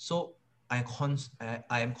whatnot. So I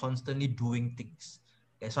am constantly doing things.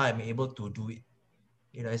 That's why I'm able to do it.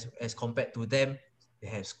 As compared to them, they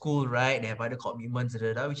have school, right? They have other commitments,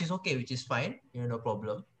 which is okay, which is fine, no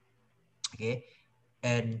problem. Okay,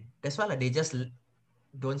 and that's why, like, they just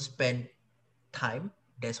don't spend time.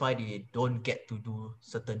 That's why they don't get to do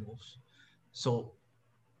certain moves. So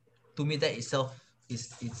to me that itself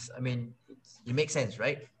I mean, it makes sense,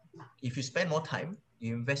 right? If you spend more time,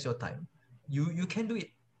 you invest your time, you can do it.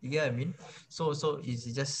 You get what I mean? So it's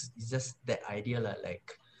just that idea lah.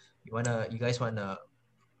 Like you guys wanna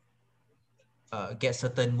get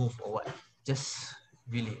certain move or what? Just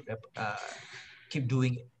really keep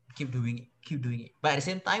doing it, keep doing it. But at the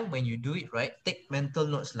same time, when you do it right, take mental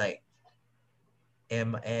notes like,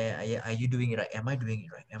 are you doing it right? Am I doing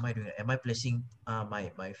it right? Am I doing it? Am I placing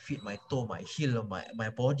my feet, my toe, my heel, or my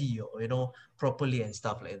body, or properly and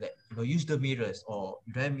stuff like that? Use the mirrors, or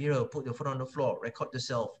you don't have mirror, put your foot on the floor, record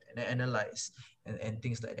yourself, and then analyze and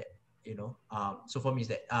things like that. So for me is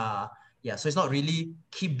that yeah. So it's not really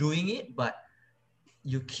keep doing it, but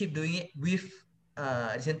you keep doing it with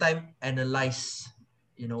at the same time analyze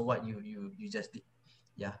what you just did.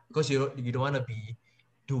 Yeah, because you don't want to be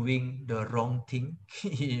doing the wrong thing.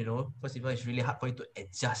 Because it's really hard for you to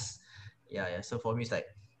adjust. Yeah. So for me it's like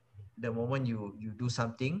the moment you do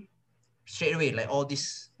something straight away, like all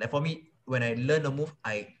this, like for me when I learn a move,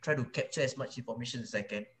 I try to capture as much information as I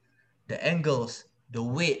can, the angles, the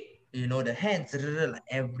weight, the hands, like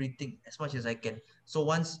everything as much as I can. So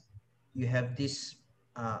once you have this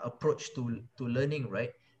approach to learning,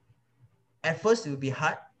 right? At first it will be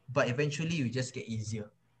hard, but eventually you just get easier.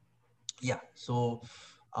 Yeah. So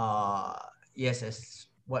yes, as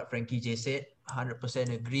what Frankie J said,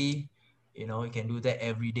 100% agree. You can do that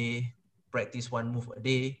every day. Practice one move a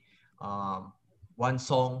day. One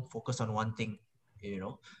song, focus on one thing.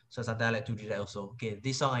 So sometimes I like to do that also. Okay,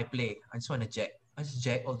 this song I play, I just want to jack. I just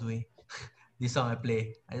jack all the way. This song I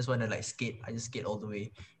play, I just want to like skate. I just skate all the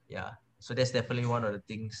way. Yeah. So that's definitely one of the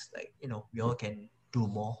things, like, we all can do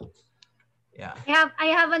more. Yeah. I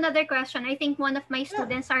have another question. I think one of my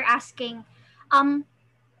students are asking,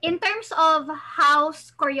 in terms of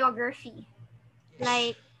house choreography,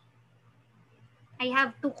 like, I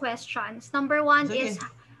have two questions. Number one It's okay. is,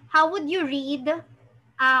 how would you read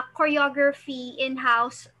a choreography in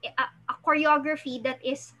house, a choreography that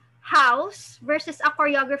is house versus a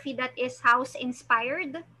choreography that is house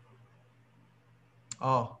inspired?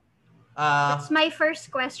 Oh, That's my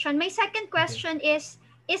first question. My second question is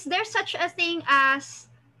there such a thing as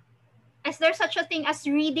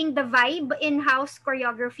reading the vibe in house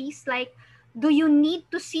choreographies? Like, do you need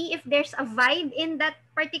to see if there's a vibe in that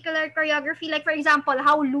particular choreography? Like, for example,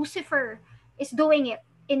 how Lucifer is doing it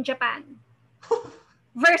in Japan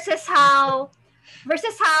versus how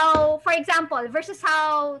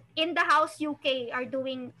in the house UK are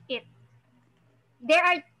doing it. There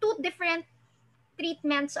are two different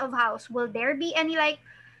treatments of house. Will there be any like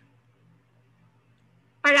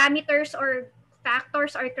parameters or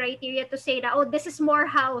factors or criteria to say that, oh, this is more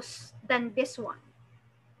house than this one,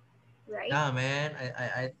 right? Yeah, man.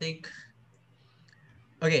 I think,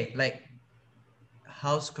 okay, like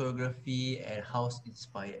house choreography and house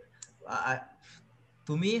inspired.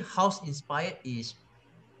 To me, house inspired is,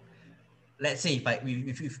 let's say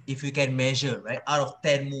if you can measure, right, out of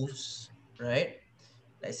 10 moves, right?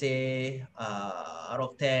 Let's say out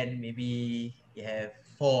of 10, maybe you have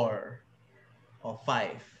 4 or 5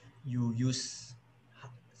 you use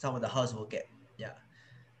some of the house vocab. Yeah.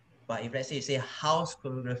 But if let's say you say house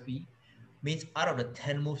choreography, means out of the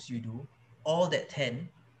 10 moves you do, all that 10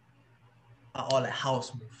 are all like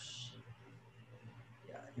house moves.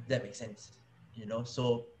 Yeah, if that makes sense.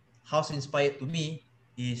 So house inspired to me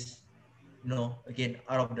is, again,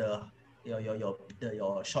 out of the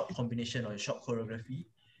your short combination or short choreography,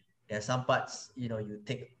 there are some parts, you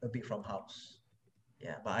take a bit from house.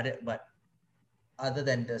 Yeah, but other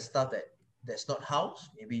than the stuff that's not house,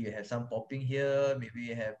 maybe you have some popping here, maybe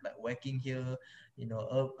you have like whacking here,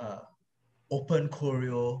 open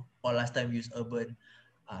choreo, or last time we used urban.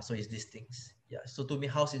 So it's these things. Yeah. So to me,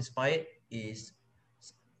 house inspired is,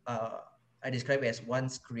 I describe it as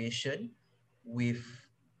one's creation with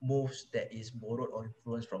moves that is borrowed or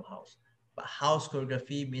influenced from house. But house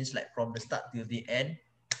choreography means like from the start till the end,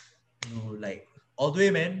 you like all the way,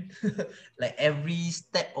 man. Like every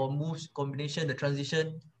step or moves combination, the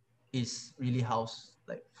transition is really house,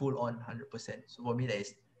 like full on 100%. So for me, that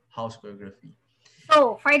is house choreography.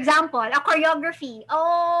 So, for example, a choreography.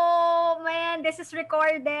 Oh man, this is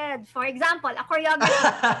recorded. For example, a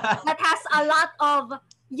choreography that has a lot of,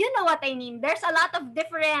 you know what I mean? There's a lot of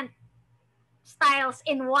different styles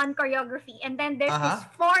in one choreography, and then there's this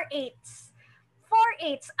 4/8s.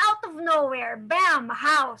 4/8s out of nowhere. Bam,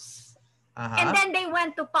 house. And then they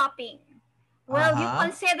went to popping. Will you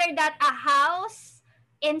consider that a house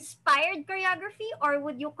inspired choreography, or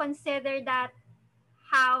would you consider that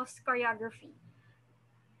house choreography?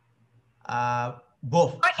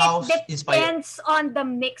 Both Or house it inspired. depends on the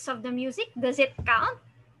mix of the music. Does it count?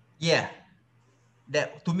 yeah,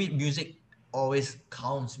 that to me music always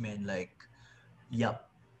counts, man. Like, yup,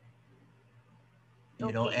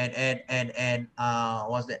 Okay. and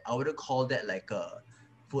what's that? I wouldn't call that like a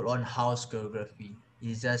full on house choreography.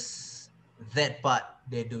 It's just that part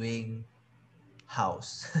they're doing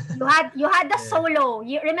house. You had the Yeah. solo.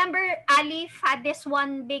 You remember Alif had this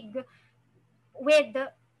one big with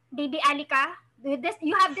Baby Alika. With this,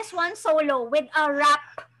 you have this one solo with a rap,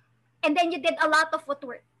 and then you did a lot of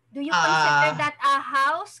footwork. Do you consider Uh that a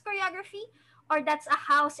house choreography, or that's a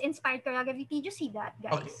house inspired choreography? Did you see that,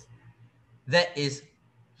 okay. guys? That is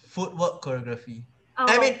footwork choreography.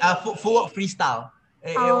 I Oh, mean, footwork okay. freestyle.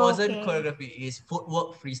 It wasn't Okay. choreography. It's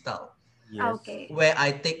footwork freestyle, Yes. Okay. where I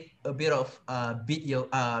take a bit of beat your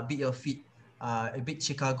feet, a bit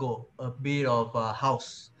Chicago, a bit of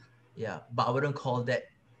house. Yeah, but I wouldn't call that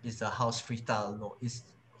is a house freestyle. No, it's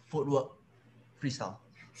footwork freestyle.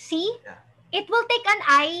 See, Yeah. it will take an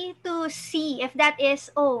eye to see if that is,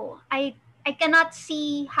 oh, I cannot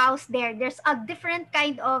see house there. There's a different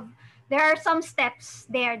kind of, there are some steps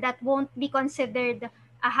there that won't be considered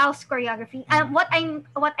a house choreography. Mm. What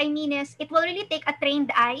I mean is it will really take a trained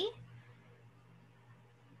eye,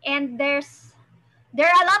 and there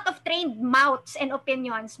are a lot of trained mouths and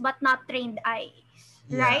opinions but not trained eyes,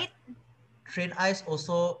 Yeah. right? Trained eyes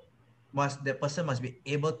also must the person must be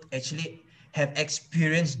able to actually have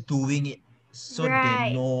experience doing it, so they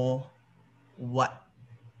Right. know what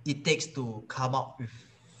it takes to come up with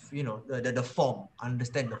the form,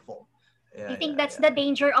 understand the form. I Yeah, think yeah, that's yeah, the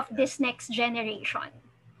danger of yeah, this next generation.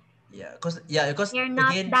 because They're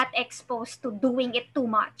not again, that exposed to doing it too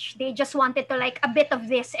much. They just wanted to like a bit of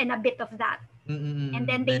this and a bit of that. And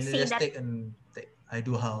then they then say just that, take I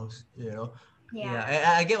do house, yeah,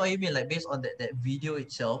 yeah, I get what you mean, like based on that video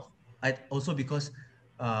itself. I also because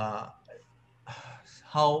uh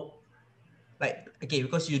how, like, okay,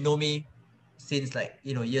 because you know me since, like,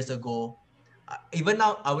 years ago. Even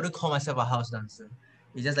now I wouldn't call myself a house dancer.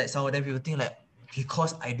 It's just like some of them people think like,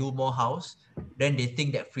 because I do more house, then they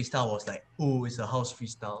think that freestyle was like, oh, it's a house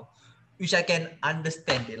freestyle, which I can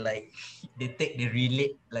understand it, like, they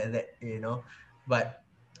relate like that, but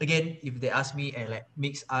again, if they ask me and like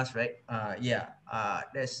mix us, right, yeah,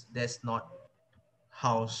 that's not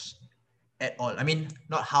house at all. I mean,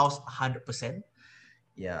 not house 100%.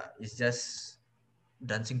 Yeah, it's just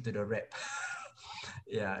dancing to the rap.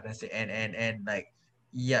 Yeah, that's it. And like,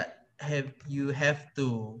 yeah, have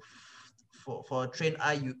to, for train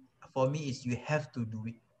eye, you for me is you have to do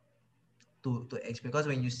it to expect, because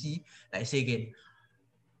when you see, like, say again,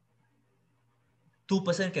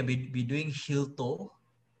 two-person can be doing heel toe,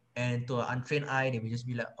 and to an untrained eye they will just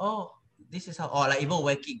be like, oh, this is how, or like even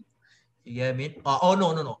working. You get what I mean? Oh,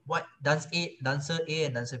 no, no, no. What dancer A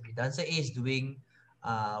and dancer B. Dancer A is doing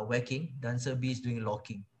whacking. Dancer B is doing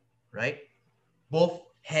locking, right? Both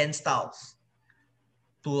hand styles.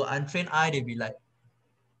 To untrained eye, they'd be like,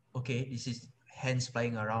 okay, this is hands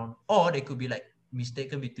flying around. Or they could be like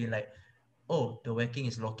mistaken between like, oh, the whacking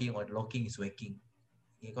is locking or the locking is whacking.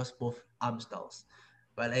 Because both arm styles.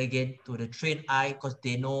 But again, to the trained eye, because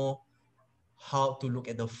they know how to look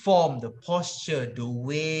at the form, the posture, the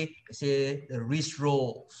way, say, the wrist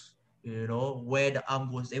rolls, where the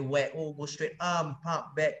arm goes. They whack, oh, go straight arm,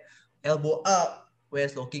 pump back, elbow up.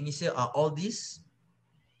 Whereas locking is here, are all these,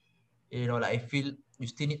 like I feel you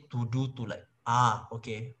still need to do to like,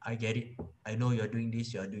 okay, I get it. I know you're doing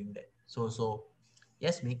this, you're doing that. So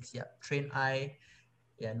yes, mix, yeah. Train eye,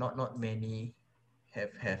 yeah, not many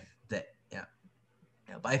have that. Yeah.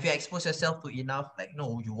 Yeah. But if you expose yourself to enough, like,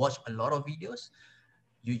 no, you watch a lot of videos,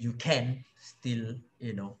 you can still,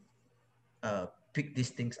 pick these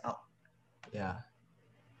things up. Yeah.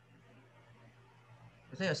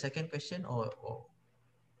 Was that your second question, or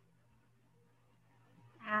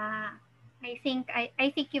uh, I think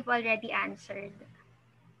you've already answered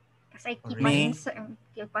because I keep on already? Me,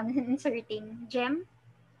 inserting. Gem.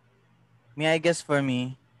 I guess for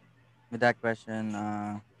me, with that question,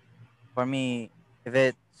 for me, if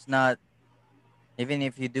it's not, even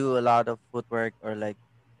if you do a lot of footwork or like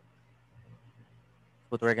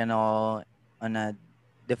footwork and all on a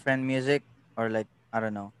different music or like I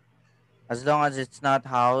don't know, as long as it's not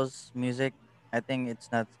house music, I think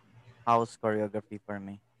it's not house choreography for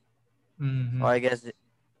me. So Mm-hmm. I guess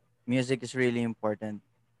music is really important.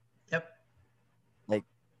 Yep. Like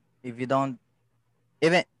if you don't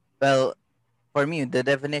even well, for me the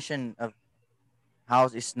definition of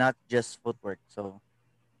house is not just footwork. So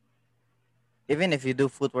even if you do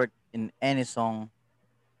footwork in any song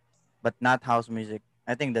but not house music,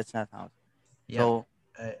 I think that's not house. Yep. So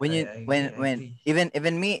I, when I, you I agree. I when agree.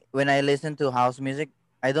 even me when I listen to house music,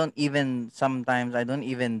 sometimes I don't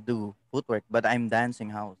even do footwork, but I'm dancing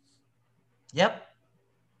house. Yep. Yes,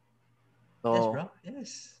 So bro.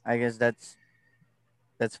 Yes. I guess that's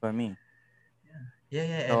for me. Yeah,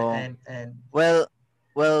 yeah, So and well,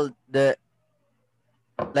 the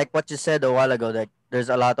like what you said a while ago, like there's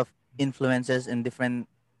a lot of influences in different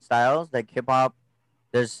styles, like hip hop.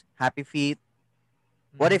 There's happy feet.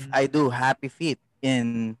 What if mm, I do happy feet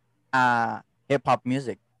in hip hop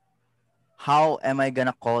music? How am I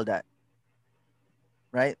gonna call that?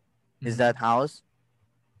 Right? Is mm, that house?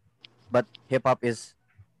 But hip hop is,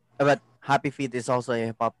 but happy feet is also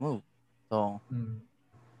a hip hop move. So mm.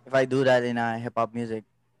 if I do that in a hip hop music,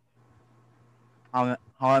 how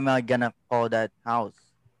am I gonna call that house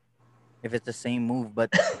if it's the same move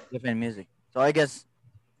but different music? So I guess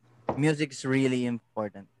music is really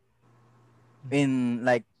important in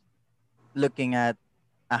like looking at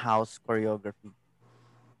a house choreography.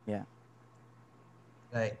 Yeah.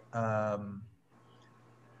 Like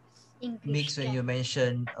English, mix when yeah. you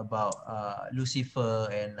mentioned about Lucifer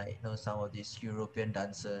and like some of these European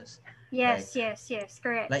dancers, like Yes, yes, yes,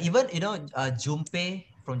 correct. even Junpei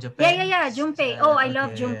from Yeah, yeah, Japan. yeah, Junpei. Oh, I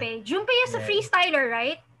love Okay, Junpei. Junpei is a yeah, freestyler,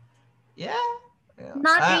 right? yeah, yeah.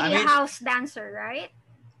 Not I really a mean, house dancer, right?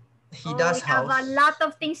 he Oh, we does have a house. lot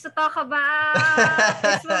of things to talk about.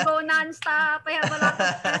 This will go non-stop. I have a lot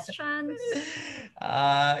of questions.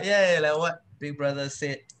 Yeah, like what Big Brother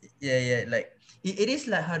said. Yeah, yeah, like it is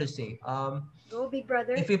like how to say. Go, Big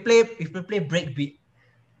Brother. If we play breakbeat,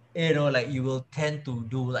 like you will tend to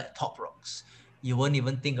do like top rocks. You won't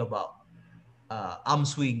even think about arm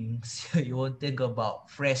swings. You won't think about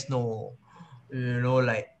Fresno.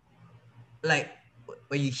 Like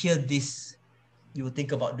when you hear this, you will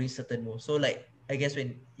think about doing certain moves. So like I guess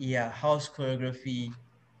when house choreography,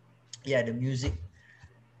 the music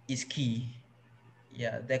is key.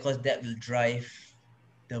 Yeah, because that will drive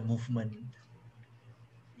the movement.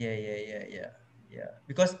 Yeah, yeah, yeah, yeah, yeah.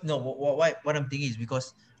 Because no, what I'm thinking is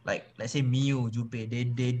because like let's say Miu, Jupe,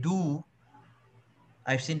 they do.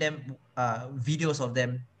 I've seen them videos of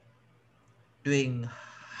them doing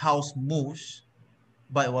house moves,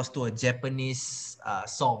 but it was to a Japanese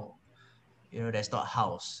song. That's not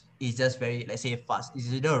house. It's just very, let's say, fast.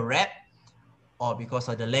 It's either a rap or because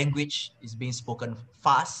of the language is being spoken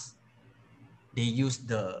fast, they use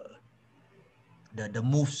the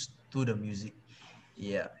moves to the music.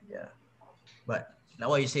 Yeah, yeah. But like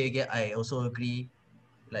what you say again, I also agree.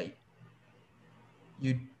 Like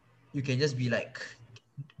you you can just be like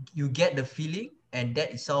you get the feeling, and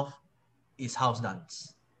that itself is house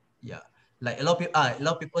dance. Yeah. Like a lot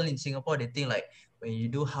of people in Singapore, they think like when you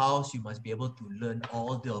do house, you must be able to learn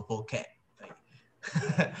all the vocab. Like,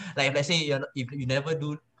 like if let's say if you never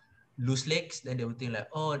do loose legs, then they will think like,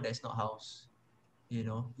 oh, that's not house.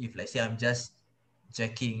 If let's say I'm just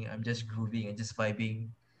jacking, I'm just grooving and just vibing,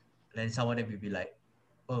 then someone will be like,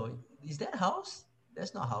 oh, is that house?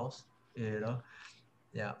 That's not house.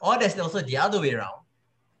 Yeah. Or there's also the other way around,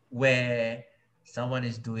 where someone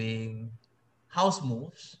is doing house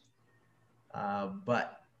moves,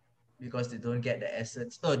 but because they don't get the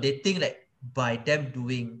essence, no, they think like by them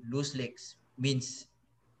doing loose legs means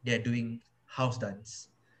they're doing house dance.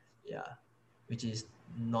 Yeah, which is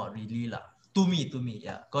not really lah. To me,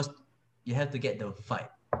 yeah, because you have to get the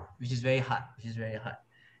vibe, which is very hard.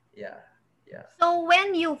 Yeah, yeah. So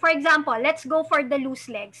when you, for example, let's go for the loose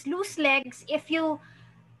legs. Loose legs, if you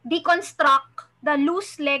deconstruct the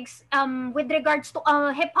loose legs with regards to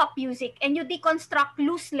hip hop music, and you deconstruct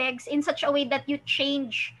loose legs in such a way that you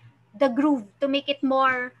change the groove to make it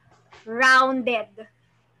more rounded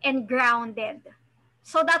and grounded.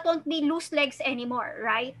 So that won't be loose legs anymore,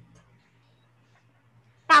 right?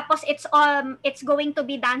 Tapos it's going to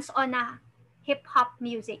be dance on a hip hop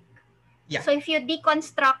music. Yeah, So if you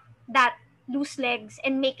deconstruct that loose legs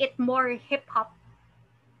and make it more hip hop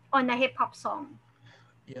on a hip hop song,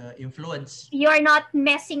 yeah. Influence. you're not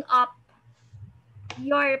messing up.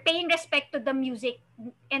 You're paying respect to the music,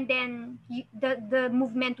 and then the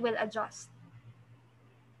movement will adjust.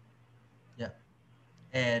 Yeah,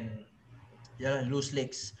 and yeah, loose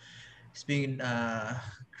legs. It's been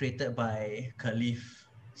created by Khalif.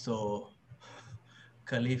 So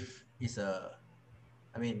Khalif is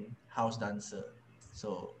house dancer.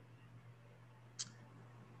 So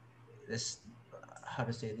this, how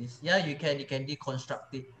to say this? Yeah, you can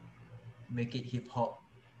deconstruct it, make it hip hop,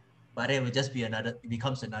 but it will just be it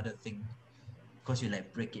becomes another thing because you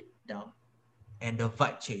like break it down and the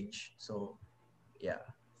vibe change. So yeah,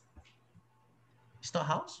 it's not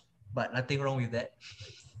house, but nothing wrong with that.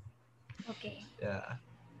 Okay. Yeah.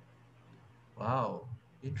 Wow.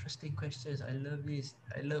 Interesting questions. I love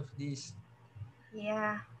this.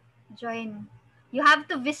 Yeah, join. You have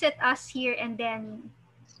to visit us here and then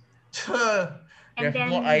You have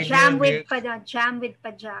no idea, Mick. jam with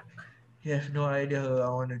Pajak. You have no idea how I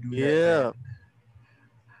want to do that, man. Yeah.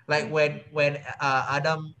 Like when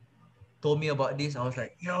Adam told me about this, I was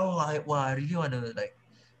like, yo, I really want to like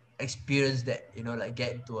experience that, like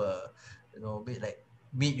get into a, bit like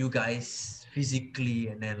meet you guys physically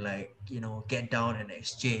and then like, get down and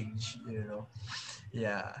exchange.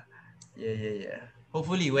 Yeah. Yeah.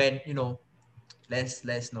 Hopefully when,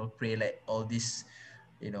 let's not pray like all this,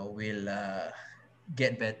 will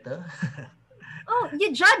get better. Oh,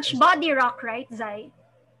 you judge Body Rock, right, Zai?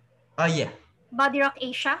 Oh yeah. Body Rock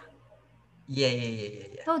Asia? Yeah.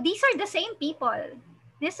 So these are the same people.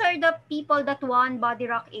 These are the people that won Body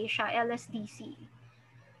Rock Asia LSDC.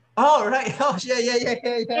 Oh right. Oh yeah.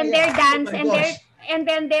 And they're Oh my gosh. and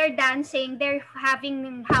then they're dancing. They're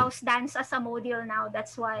having house dance as a module now.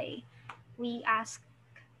 That's why we asked.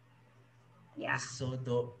 Yeah. It's so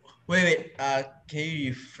dope. Wait. Can you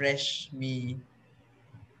refresh me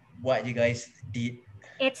what you guys did?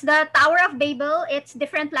 It's the Tower of Babel. It's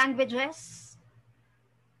different languages.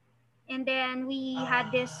 And then we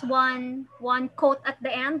had this one quote at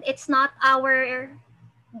the end. It's not our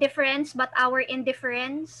difference, but our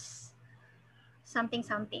indifference. Something.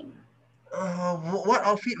 What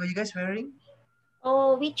outfit were you guys wearing?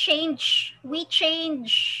 Oh, we change.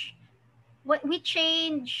 What we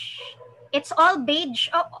change? It's all beige.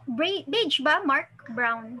 Oh, beige ba? Mark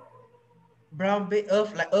Brown. Brown,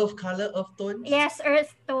 earth, like earth color, earth tones. Yes,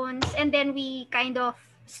 earth tones, and then we kind of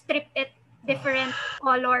stripped it different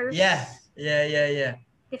colors. Yeah.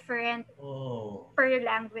 Different Oh. per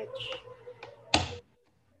language.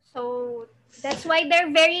 So that's why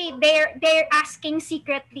they're asking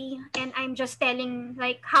secretly, and I'm just telling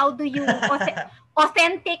like, how do you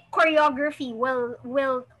authentic choreography? Will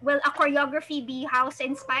a choreography be house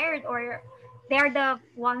inspired, or they're the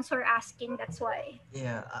ones who are asking? That's why.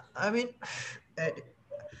 Yeah. I mean,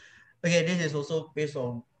 okay. This is also based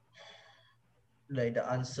on like the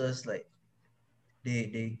answers like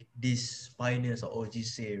these pioneers or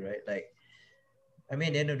OGs say, right? Like, I mean,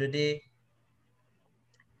 at the end of the day,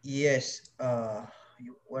 yes,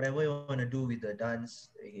 whatever you want to do with the dance,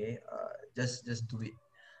 okay, just do it.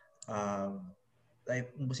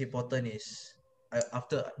 Like most important is,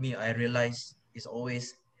 after me, I realize it's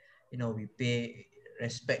always, we pay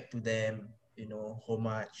respect to them,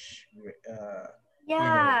 homage,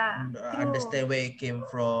 Yeah, true. understand where it came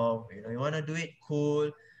from. You want to do it,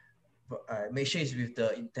 cool. But make sure it's with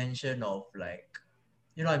the intention of like,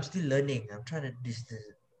 I'm still learning. I'm trying to this,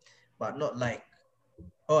 but not like,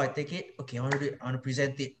 oh, I take it. Okay, I want to do it. I want to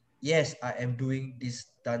present it. Yes, I am doing this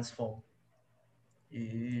dance form.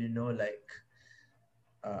 Like,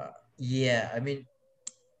 yeah. I mean,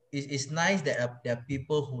 it's nice that there are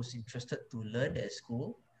people who's interested to learn at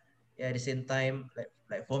school. Yeah, at the same time,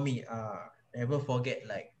 like for me, never forget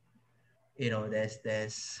like,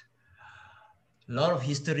 there's a lot of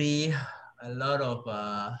history, a lot of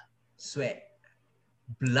sweat,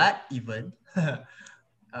 blood even,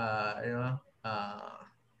 uh, you know, uh,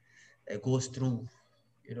 that goes through,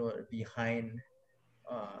 behind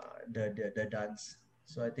the dance.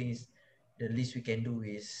 So I think it's the least we can do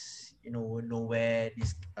is, know where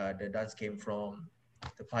this the dance came from,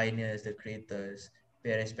 the pioneers, the creators,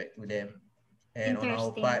 pay respect to them, and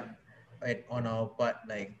Interesting. on our part,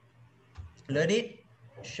 like learn it,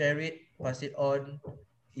 share it, pass it on,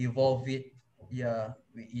 evolve it. Yeah,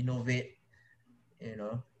 we innovate.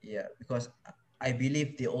 Yeah, because I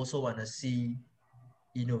believe they also want to see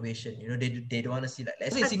innovation. They don't want to see like,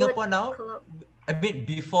 let's say A Singapore good now. club. I mean,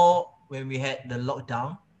 before when we had the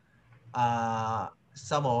lockdown,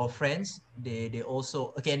 some of our friends they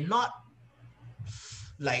also, okay, not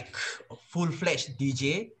like a full-fledged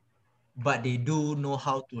DJ, but they do know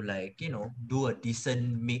how to like, do a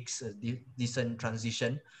decent mix, a decent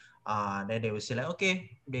transition. Then they will say like, okay,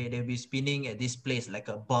 they'll be spinning at this place like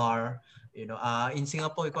a bar. In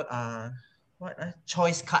Singapore we call what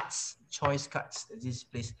choice cuts. This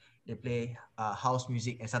place they play house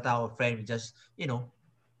music, and sometimes our friend will just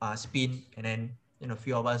spin, and then a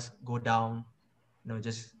few of us go down,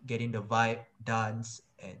 just getting the vibe, dance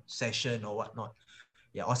and session or whatnot.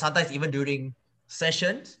 Yeah, or sometimes even during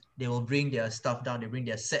sessions, they will bring their stuff down, they bring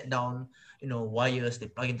their set down, wires, they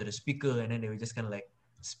plug into the speaker, and then they will just kind of like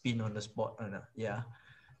spin on the spot. Yeah.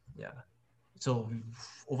 So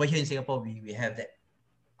over here in Singapore, we have that.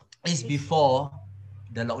 It's before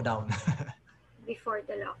the lockdown. Before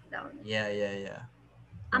the lockdown. Yeah.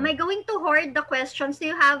 Am I going to hoard the questions? Do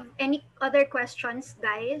you have any other questions,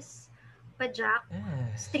 guys? Pajak,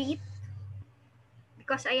 Street?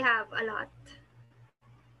 Because I have a lot.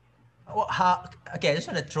 How, okay, I just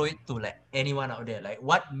want to throw it to like anyone out there. Like,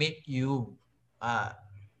 what made you, uh,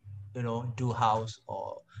 do house,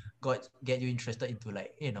 or get you interested into,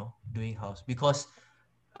 like, doing house? Because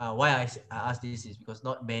why I ask this is because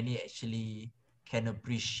not many actually can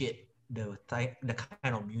appreciate the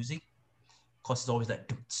kind of music, because it's always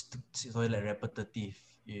like it's always like repetitive,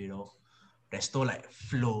 there's no like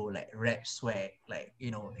flow, like rap swag, like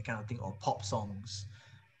that kind of thing, or pop songs.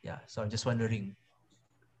 Yeah, so I'm just wondering,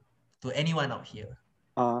 to anyone out here.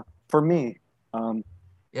 For me, um,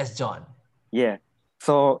 Yes, John. yeah.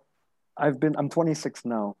 So I'm 26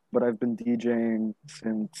 now, but I've been DJing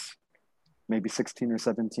since maybe 16 or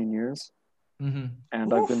 17 years.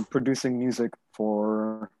 And I've been Oof. producing music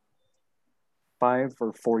for 5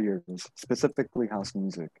 or 4 years, specifically house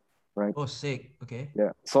music, right? Oh, sick. Okay.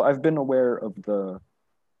 Yeah. So I've been aware of the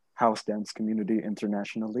house dance community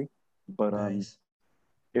internationally, but Nice.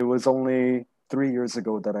 it was only 3 years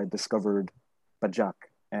ago that I discovered Pajak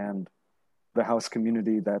and the house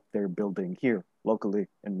community that they're building here locally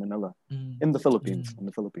in Manila, Mm, in the Philippines, mm, in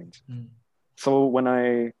the Philippines. mm, So when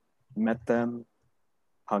I met them,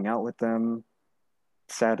 hung out with them,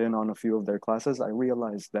 sat in on a few of their classes, I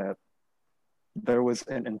realized that there was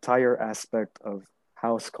an entire aspect of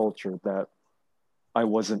house culture that I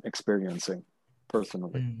wasn't experiencing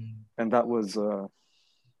personally. mm. And that was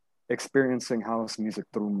experiencing house music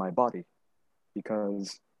through my body,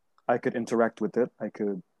 because I could interact with it, I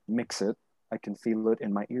could mix it, I can feel it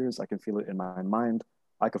in my ears, I can feel it in my mind,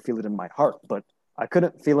 I could feel it in my heart, but I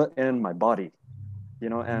couldn't feel it in my body,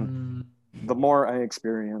 and Mm. the more I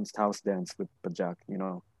experienced house dance with Pajak,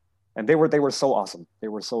 and they were so awesome. They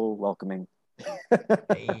were so welcoming,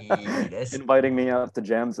 Hey, that's inviting me out to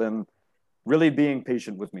jams and really being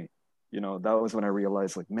patient with me. That was when I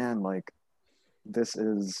realized, like, man, like this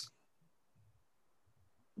is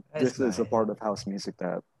that's this is a nice. part of house music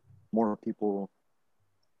that more people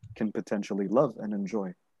can potentially love and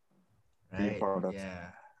enjoy being Right. part of.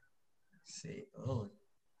 Yeah. See. Oh,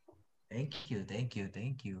 thank you, thank you,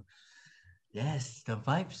 thank you. Yes, the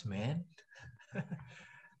vibes, man.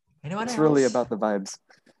 Anyone It's really else? about the vibes.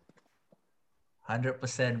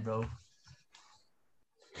 100%, bro.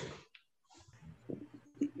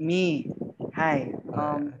 Me. Hi.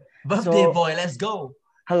 Birthday So boy, let's go.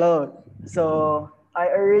 hello. So I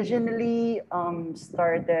originally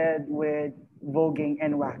started with voguing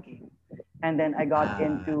and whacking, and then I got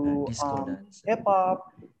into Disco dance. hip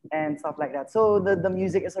hop and stuff like that. So the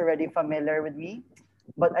music is already familiar with me,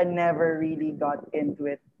 but I never really got into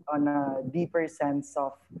it on a deeper sense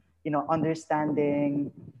of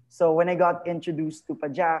understanding. So when I got introduced to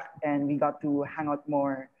Pajak and we got to hang out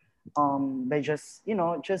more, by just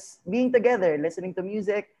just being together, listening to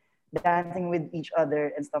music, dancing with each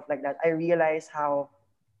other and stuff like that, I realized how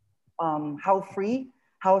free,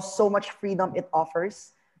 how so much freedom it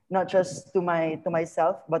offers, not just to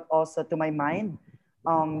myself, but also to my mind.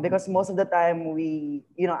 Because most of the time we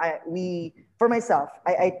for myself,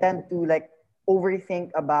 I tend to like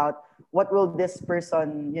overthink about what will this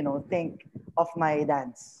person think of my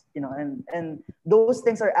dance, and those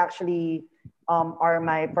things are actually are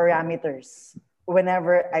my parameters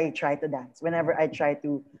whenever I try to dance, whenever I try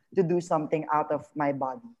to do something out of my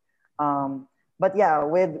body. But yeah,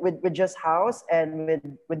 with just house and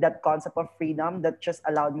with that concept of freedom, that just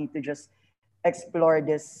allowed me to just explore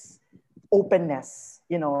this openness,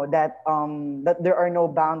 that there are no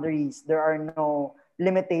boundaries, there are no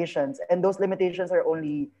limitations, and those limitations are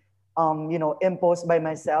only imposed by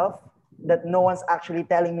myself, that no one's actually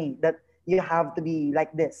telling me that you have to be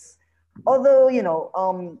like this. Although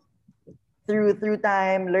through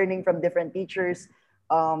time, learning from different teachers,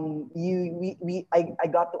 I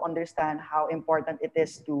got to understand how important it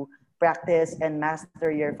is to practice and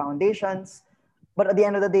master your foundations. But at the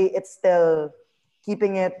end of the day, it's still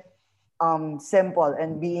keeping it simple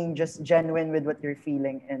and being just genuine with what you're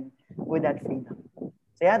feeling and with that freedom.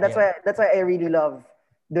 So yeah, Yep. that's why I really love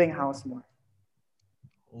doing house more.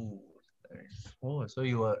 Oh, nice. Oh, so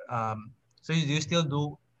you were so you, do you still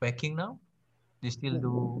do packing now? Do you still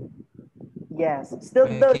do Yes, still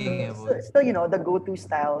packing and still the go-to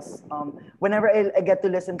styles. Whenever I get to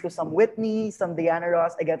listen to some Whitney, some Diana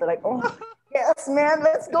Ross, I get to like, oh yes, man,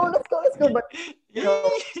 let's go, let's go, let's go. But you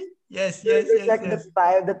know, yes, yes, there's yes, like the yes.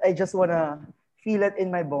 vibe that I just wanna feel it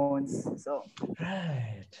in my bones. So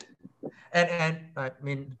Right. And I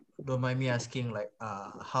mean, don't mind me asking, like,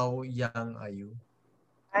 how young are you?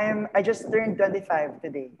 I just turned 25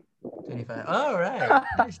 today. 25. All right.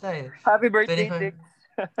 Nice, nice. Happy birthday, 25.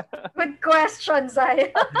 Tix. Good question, Zaya.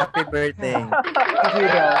 Happy birthday. Thank you,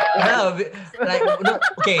 guys. No, like no,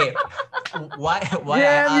 okay. Why Jam,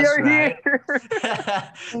 I asked, you're right? here.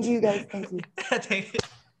 Thank you, guys. Thank you.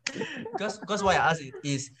 Because why I asked it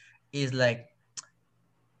is like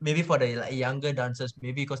maybe for the like younger dancers,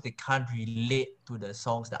 maybe because they can't relate to the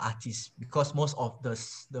songs, the artists, because most of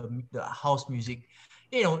the house music,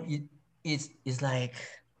 it's like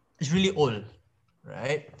it's really old,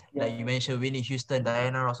 right? Yeah. Like you mentioned Whitney Houston,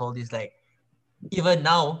 Diana Ross, all these like even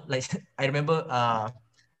now, like I remember I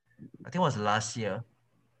think it was last year,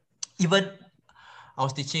 even I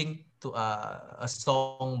was teaching to a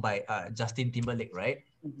song by Justin Timberlake, right?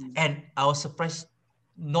 Mhm. And I was surprised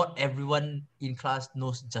not everyone in class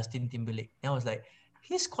knows Justin Timberlake. And I was like,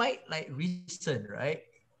 he's quite like recent, right?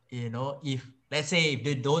 If let's say if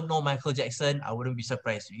they don't know Michael Jackson, I wouldn't be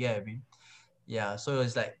surprised. Yeah, I mean, yeah. So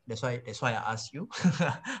it's like that's why I asked you,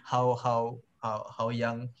 how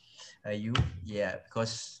young are you? Yeah,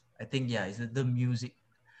 because I think it's the music.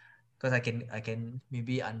 Because I can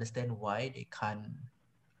maybe understand why they can't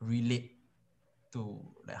relate to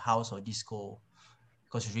like house or disco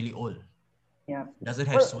because it's really old. Yeah. Doesn't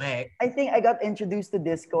have Well, swag. I think I got introduced to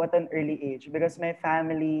disco at an early age because my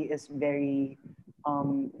family is very,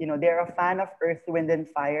 they're a fan of Earth, Wind, and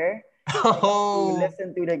Fire. So I got to Oh,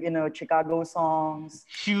 listen to Chicago songs,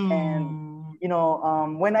 and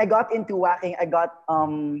shoot. when I got into whacking,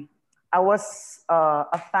 I was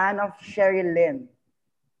a fan of Sherry Lynn.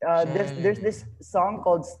 There's this Sherry. song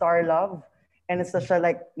called Star Love, and it's such a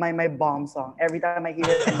like my bomb song. Every time I hear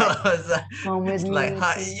it, I'm like, come with It's like, me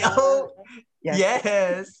hi, tonight. yo, Yes.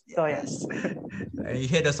 yes, So yeah. yes. And you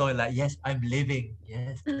hear the song like, yes, I'm living.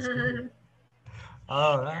 Yes, that's good.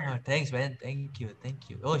 All right, thanks, man. Thank you, thank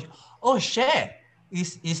you. Oh, Cher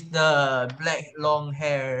is the black long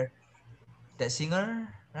hair that singer,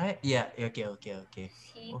 right? Yeah. Okay, okay, okay,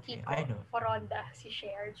 Si okay. I Kiko know. Foronda, si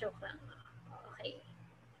Cher. Joke lang. Okay.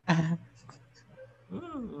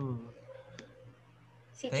 Ooh.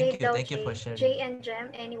 Si Thank J you, daw, thank you for J. sharing. J and Gem,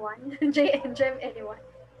 anyone? J and Gem, anyone?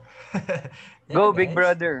 Yeah, Go, Big guys.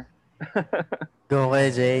 Brother. Go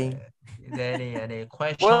kay Jay. Is there any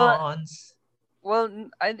Well, questions?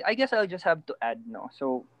 I guess I'll just have to add no.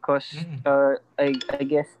 So, cause Mm. I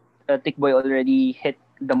guess Tickboy already hit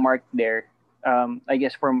the mark there. I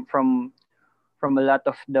guess from a lot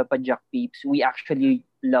of the Pajak peeps, we actually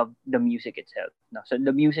love the music itself. No? So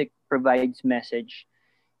the music provides message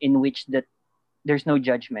in which that there's no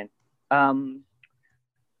judgment. Um,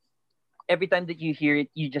 every time that you hear it,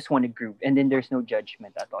 you just want to groove, and then there's no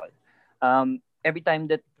judgment at all. Every time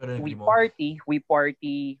that Couldn't agree we more.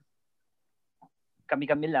 party,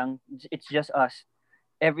 kami-kami lang. It's just us.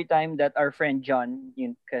 Every time that our friend John,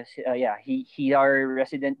 because he our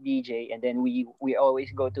resident DJ, and then we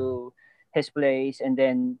always go to his place and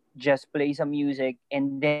then just play some music,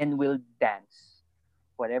 and then we'll dance,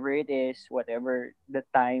 whatever it is, whatever the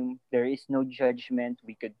time. There is no judgment.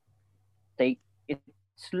 We could take it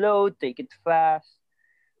slow, take it fast.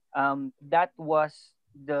 That was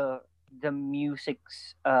the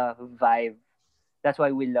music's vibe. That's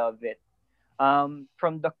why we love it.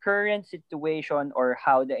 From the current situation or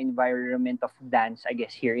how the environment of dance, I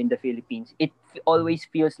guess, here in the Philippines, it always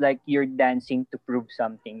feels like you're dancing to prove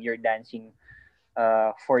something. You're dancing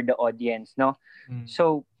for the audience, no? Mm.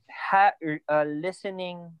 So,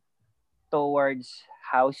 listening towards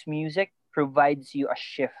house music provides you a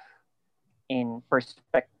shift in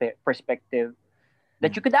perspective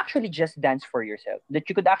that you could actually just dance for yourself, that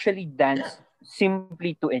you could actually dance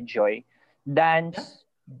simply to enjoy, Yeah, dance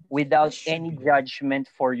that without should any be the way. judgment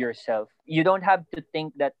for yourself. You don't have to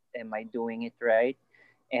think that, am I doing it right?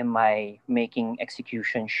 Am I making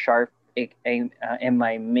execution sharp? Am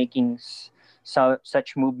I making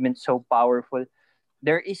such movement so powerful?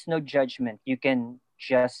 There is no judgment. You can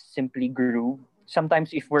just simply groove.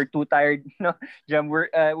 Sometimes if we're too tired, no, Jam,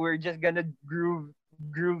 we're just gonna groove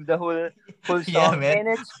the whole Yeah, song, man. and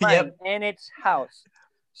it's Yep. fine, and it's house.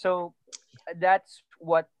 So that's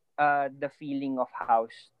what the feeling of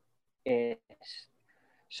house is.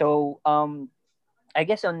 So I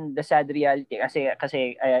guess on the sad reality,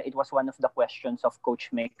 kasi it was one of the questions of Coach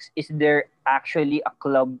Mix. Is there actually a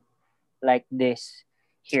club like this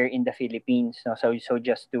here in the Philippines? No? So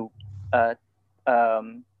just to uh,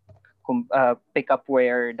 um, pick up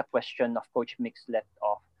where the question of Coach Mix left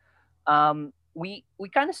off, we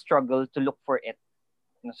kind of struggle to look for it.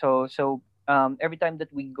 So every time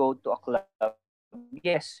that we go to a club,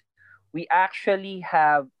 yes, we actually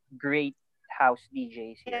have great house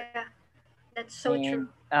DJs here, Yeah, that's so and true.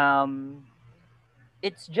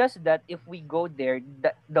 it's just that if we go there,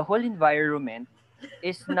 the whole environment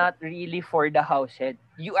is not really for the house head.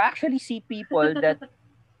 You actually see people that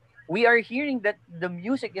we are hearing that the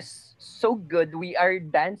music is so good, we are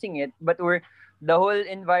dancing it, but the whole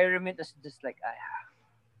environment is just like,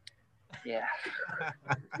 yeah,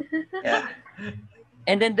 yeah.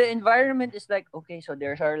 And then the environment is like, okay, so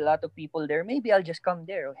there's a lot of people there. Maybe I'll just come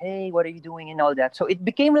there. Hey, what are you doing and all that. So it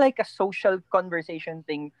became like a social conversation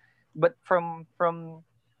thing, but from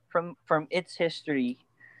its history,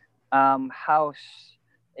 house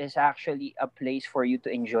is actually a place for you to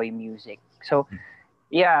enjoy music. So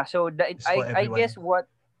yeah, so It's for I everyone. guess what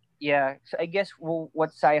yeah, so I guess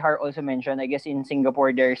what Saihar also mentioned, I guess in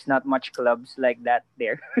Singapore there's not much clubs like that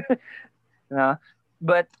there. Uh,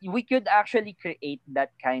 but we could actually create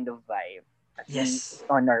that kind of vibe at least Yes.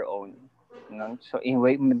 on our own. So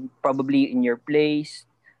probably in your place,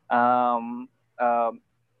 um, um,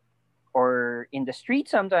 or in the street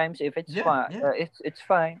sometimes if it's Yeah, fun, yeah. it's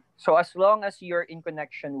fine. So as long as you're in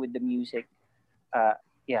connection with the music, uh,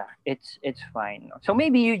 yeah, it's fine. So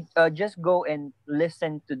maybe you just go and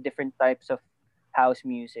listen to different types of house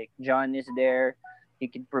music. John is there. He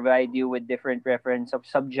can provide you with different reference of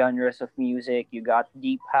subgenres of music. You got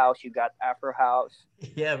deep house, you got Afro house,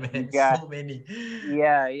 Yeah, you man. got So many.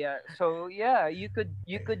 yeah. So yeah, you could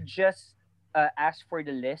just ask for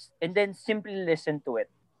the list and then simply listen to it.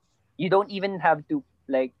 You don't even have to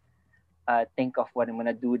like think of what I'm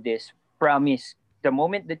gonna do this. Promise. The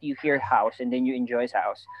moment that you hear house and then you enjoy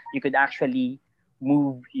house, you could actually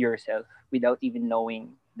move yourself without even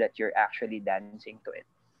knowing that you're actually dancing to it.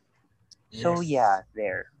 So yeah, Yes.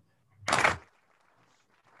 there.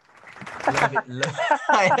 Love it.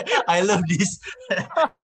 I love this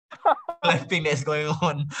clapping that's going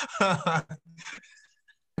on.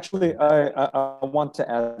 Actually, I want to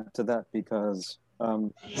add to that because,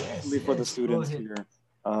 especially for Yes, the yes. students Go here,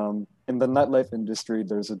 ahead. in the nightlife industry,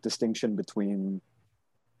 there's a distinction between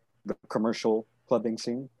the commercial clubbing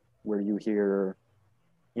scene, where you hear,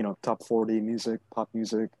 top 40 music, pop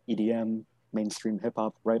music, EDM, mainstream hip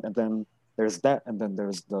hop, right? And then there's that, and then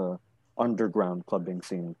there's the underground clubbing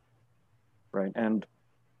scene, right? And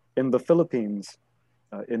in the Philippines,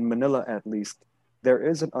 in Manila at least, there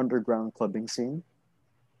is an underground clubbing scene.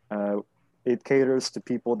 Uh, it caters to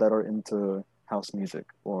people that are into house music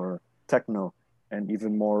or techno and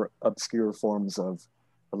even more obscure forms of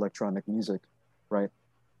electronic music, right?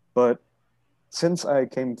 But since I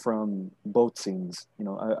came from both scenes,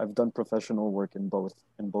 I've done professional work in both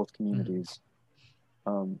Mm, communities.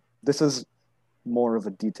 This is more of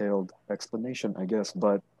a detailed explanation, I guess,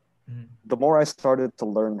 but mm. the more I started to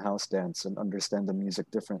learn house dance and understand the music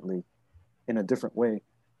differently in a different way,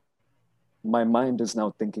 my mind is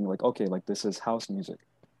now thinking like, okay, like this is house music,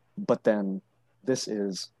 but then this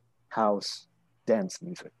is house dance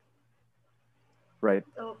music, right?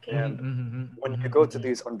 Okay. And Mhm, mhm, mhm, when you mhm, go to mhm.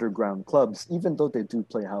 these underground clubs, even though they do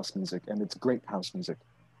play house music and it's great house music,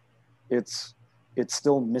 it's it's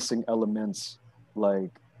still missing elements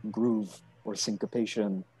like groove or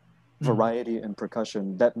syncopation, Mm. variety and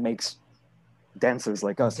percussion that makes dancers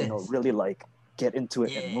like us, Dance. really like get into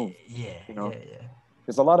it and Yeah, move, yeah, you know. yeah, yeah.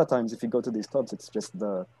 Because a lot of times if you go to these clubs, it's just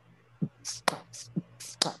the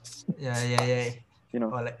Yeah, yeah, yeah. you know,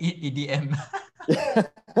 Or like EDM.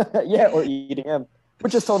 yeah, or EDM,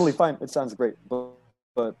 which is totally fine. It sounds great,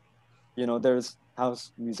 but there's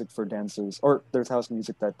house music for dancers, or there's house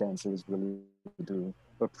music that dancers really do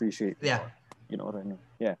appreciate more. Yeah. You know what I mean?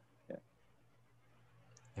 Yeah, yeah.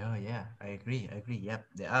 Oh yeah, I agree. I agree. Yep.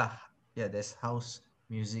 There are. Yeah, there's house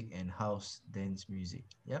music and house dance music.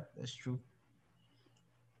 Yep, that's true.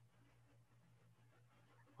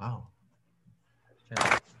 Wow.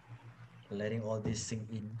 Yeah. Letting all this sink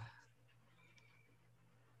in.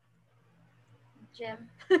 Gem.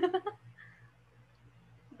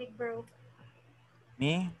 Big bro.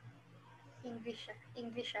 Me, English.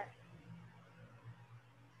 English.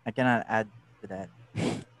 I cannot add to that.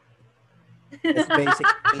 It's basically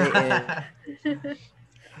it. It's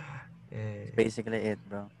Eh, basically it,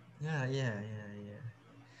 bro. yeah, yeah, yeah, yeah.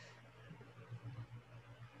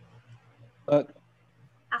 But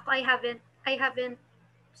I haven't.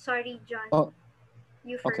 Sorry, John. oh,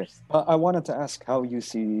 You okay. first. I wanted to ask how you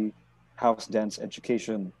see house dance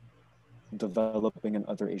education developing in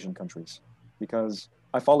other Asian countries, because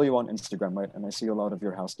I follow you on Instagram, right? And I see a lot of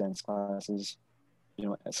your house dance classes.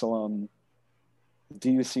 So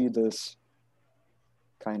do you see this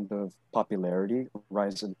kind of popularity,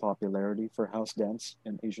 rise in popularity for house dance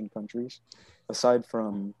in Asian countries, aside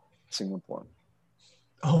from Singapore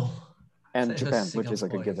Oh, and so Japan, which is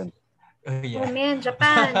like a Singapore is. given? Oh Oh yeah. man,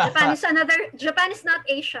 Japan. Japan is another. Japan is not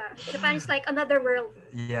Asia. Japan is like another world.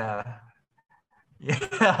 Yeah. Yeah.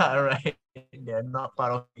 Right. they're not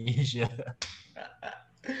part of Asia.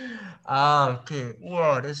 Okay.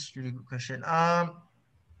 Wow, that's really good question.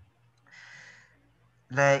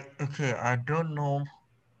 Like, okay, I don't know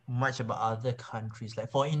much about other countries.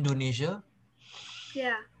 Like for Indonesia,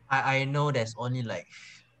 Yeah. I know there's only like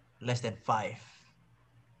less than five.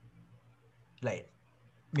 Like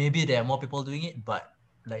maybe there are more people doing it, but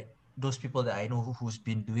like those people that I know who's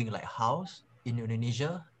been doing like house in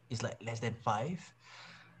Indonesia is like less than five.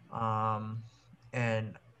 Um,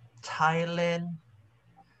 and Thailand,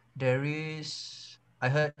 there is. I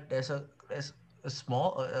heard there's a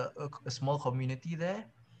small community there,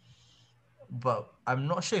 but I'm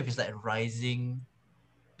not sure if it's like rising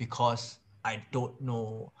because I don't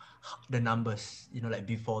know the numbers, like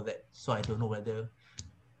before that. So I don't know whether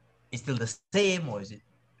it's still the same or is it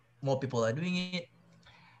more people are doing it.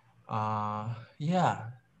 Yeah,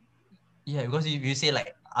 yeah. Because if you say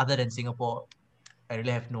like other than Singapore, I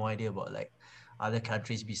really have no idea about like other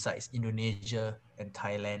countries besides Indonesia and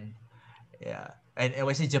Thailand. Yeah, and when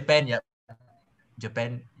I say Japan, yeah,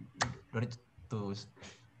 Japan don't need to,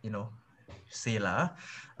 you know, say lah.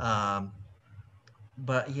 Um,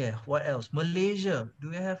 but yeah, what else? Malaysia. Do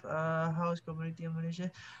we have a house community in Malaysia?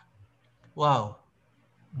 Wow,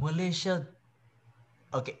 Malaysia.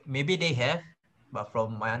 Okay, maybe they have, but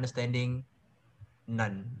from my understanding,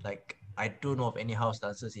 none. Like I don't know of any house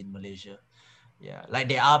dancers in Malaysia. Yeah, like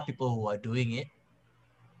there are people who are doing it,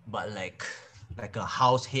 but like a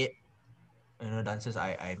house head, dancers.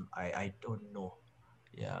 I don't know.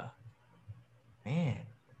 Yeah, man.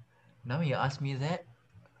 Now you ask me that,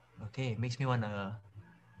 okay, it makes me wanna,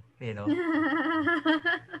 you know.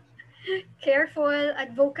 Careful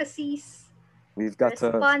advocacies, We've got to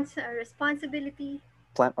responsibility.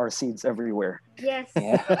 plant our seeds everywhere. Yes.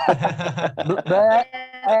 Yeah. But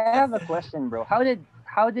Yes. I have a question, bro. How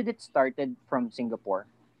did it started from Singapore?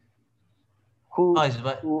 Oh, Who is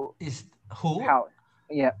what who is who? how?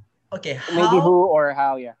 Yeah, Okay, maybe how? who or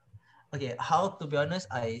how? Yeah. Okay, how? To be honest,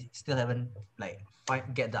 I still haven't like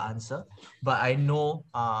get the answer, but I know.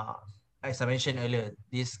 As I mentioned earlier,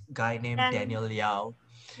 this guy named And Daniel Yao.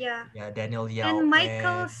 yeah. Yeah, Daniel Yao And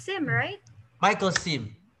Michael and Sim, right? Michael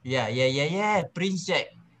Sim. Yeah. Prince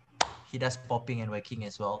Jack. He does popping and whacking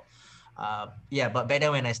as well. Yeah, but back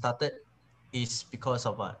then when I started, is because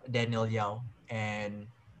of Daniel Yao. And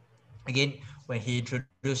again, when he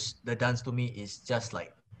introduced the dance to me, is just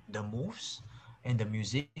like the moves and the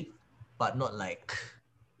music, but not like,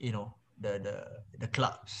 the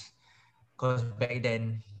clubs. Because back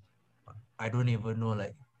then, I don't even know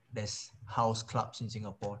like there's house clubs in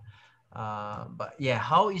Singapore. But yeah,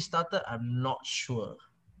 how it started, I'm not sure.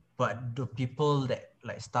 But the people that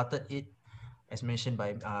like started it, as mentioned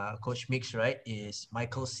by Coach Mix, right, is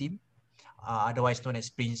Michael Sim, otherwise known as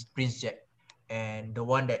Prince Jack, and the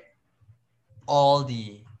one that all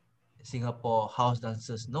the Singapore house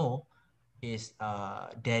dancers know is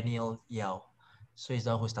Daniel Yao. So he's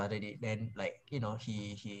the one who started it. Then like he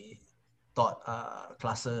taught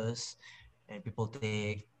classes and people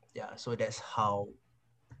take, yeah. So that's how,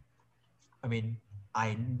 I mean,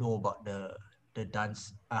 I know about the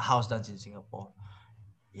dance, house dance in Singapore.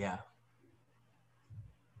 Yeah.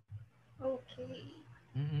 Okay.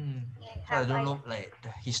 So I Have don't I? know like the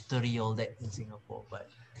history all that in Singapore, but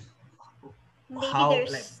Maybe how like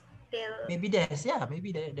there's still maybe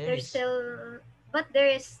there there's is. still but there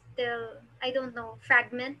is still, I don't know,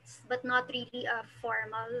 fragments, but not really a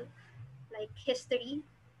formal like history.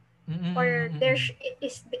 Or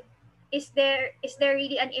is there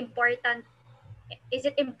really an important, is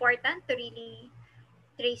it important to really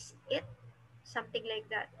trace it, something like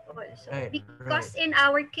that also, Right. because in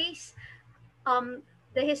our case,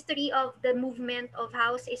 the history of the movement of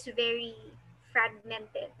house is very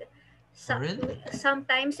fragmented. Oh, So really?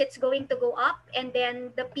 sometimes it's going to go up, and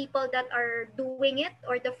then the people that are doing it,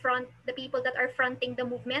 or the people that are fronting the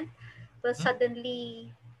movement, will Hmm?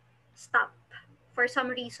 suddenly stop for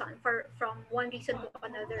some reason, from one reason to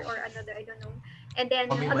another or another, I don't know. And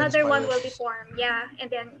then Commitments, another one will be priorities. formed, yeah.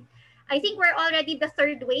 And then I think we're already the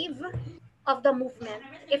third wave of the movement,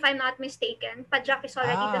 if I'm not mistaken. Pajak is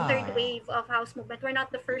already the third Ah. wave of house movement. We're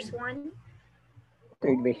not the first one.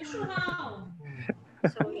 Third wave.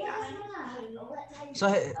 So yeah.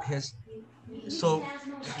 So has so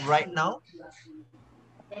right now,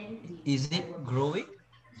 is it growing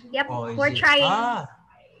Yep, or is we're it trying.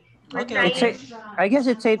 We're okay, It's okay. trying. I guess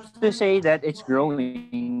it's safe to say that it's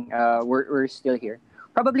growing. We're still here.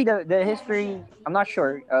 Probably the history. I'm not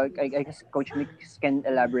sure. I guess Coach Mix can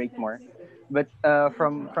elaborate more. But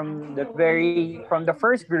from the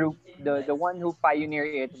first group, the one who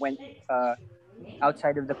pioneered it went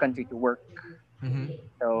outside of the country to work.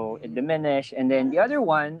 So it diminished. And then the other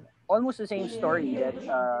one, almost the same story, that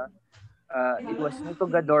it was Nico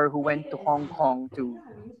Gador who went to Hong Kong to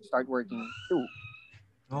start working too.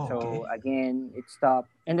 Oh, So okay. again, it stopped.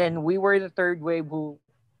 And then we were the third wave who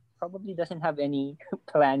probably doesn't have any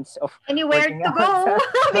plans of Anywhere working to out. go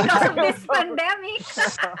because of this So, pandemic.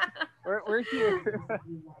 we're here.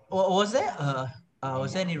 Was there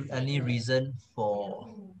any reason for,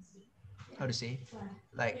 how to say,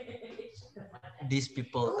 like, these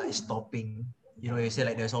people like stopping? You know, you say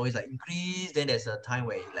like there's always like increase, then there's a time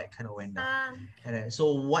where it like kind of went down. And then, so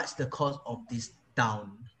what's the cause of this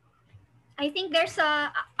down? I think there's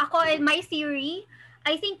ako in my theory,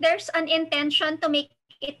 I think there's an intention to make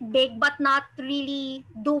it big but not really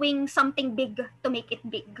doing something big to make it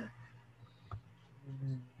big.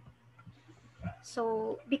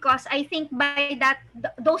 So because I think by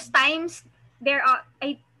those times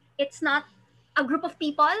it's not a group of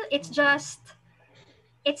people, it's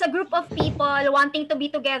a group of people wanting to be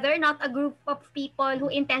together, not a group of people who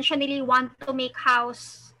intentionally want to make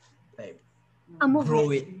house Like, a movement. grow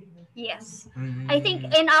it. Yes. I think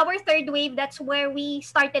in our third wave, that's where we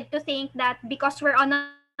started to think that because we're on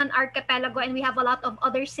an archipelago and we have a lot of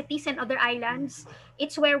other cities and other islands,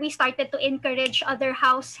 it's where we started to encourage other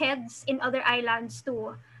house heads in other islands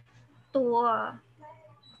to uh,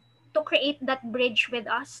 to create that bridge with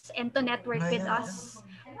us and to network with us.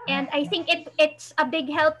 And I think it's a big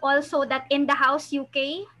help also that in the house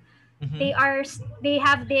UK, they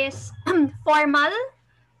have this formal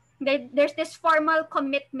there's this formal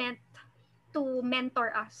commitment to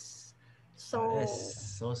mentor us. So That's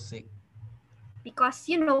so sick. because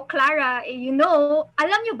Clara,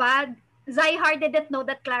 alam nyo ba, Zyhar didn't know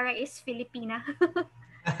that Clara is Filipina.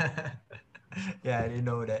 Yeah, I didn't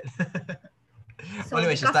know that. So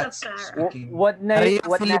Anyway, she because of starts Clara. speaking. What Are you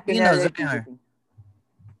what Filipino, nationality?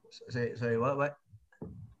 Zyhar? Sorry, what?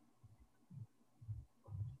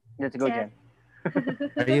 Let's go, Jen.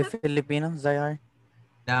 Are you Filipino, Zyhar?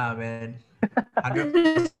 Nah, man.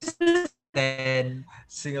 100%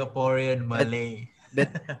 Singaporean Malay.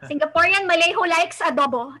 But Singaporean Malay who likes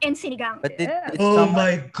adobo and sinigang. did Oh someone?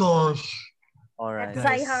 my gosh. All right. That's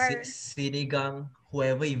Guys, Zyhar. sinigang,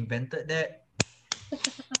 whoever invented that.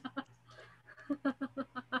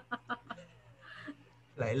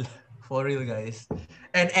 Like, for real, guys.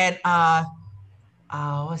 And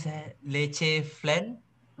what's that? Leche flan?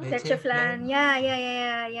 Leche flan.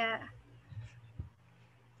 Yeah.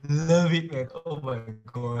 Love it, man. Oh my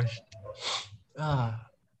gosh.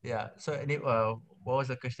 Yeah. So what was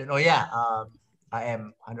the question? Oh yeah. I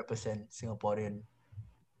am 100% Singaporean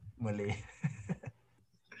Malay.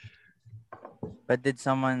 But did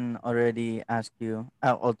someone already ask you,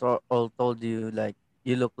 or told you like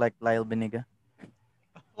you look like Lyle Beniga?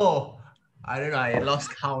 Oh, I don't know. I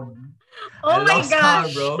lost count. Oh I my lost count,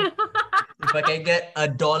 gosh. bro. If I can get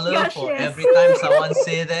 $1 Gosh, for yes. every time someone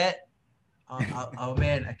say that, oh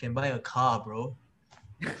man, I can buy a car, bro.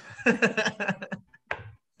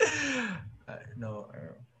 No,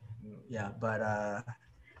 yeah, but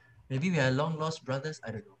maybe we are long lost brothers.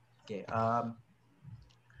 I don't know. Okay.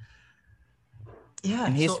 Yeah.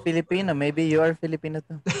 And he's So Filipino. Maybe you are Filipino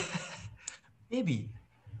too. maybe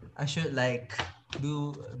I should like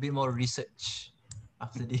do a bit more research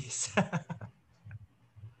after this.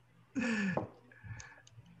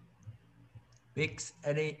 Mix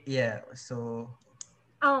so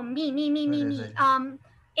Oh, me. what is it?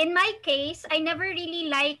 In my case, I never really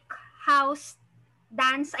like house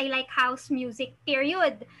dance. I like house music,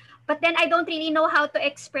 period. But then I don't really know how to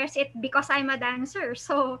express it because I'm a dancer.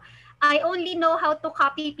 So I only know how to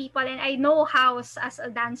copy people and I know house as a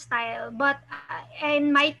dance style. But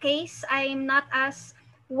in my case, I'm not as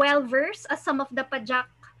well versed as some of the pajak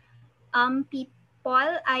people.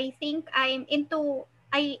 I think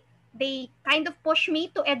they kind of push me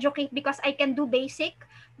to educate because I can do basic,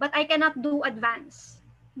 but I cannot do advanced.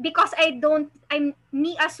 Because I'm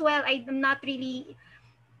me as well,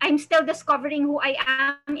 I'm still discovering who I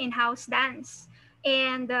am in house dance.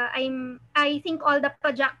 And I think all the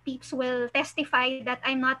pajak peeps will testify that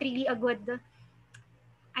I'm not really a good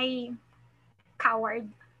I coward.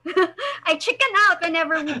 I chicken out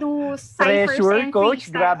whenever we do ciphers Pressure, and coach.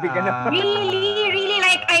 freestyle. Grabe ka na. Really,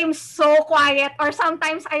 like I'm so quiet. Or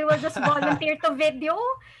sometimes I will just volunteer to video,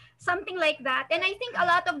 something like that. And I think a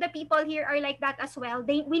lot of the people here are like that as well.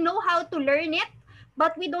 We know how to learn it,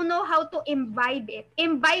 but we don't know how to imbibe it.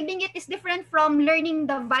 Imbibing it is different from learning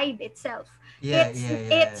the vibe itself.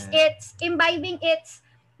 It's imbibing.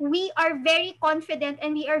 We are very confident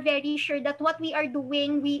and we are very sure that what we are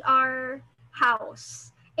doing, we are house.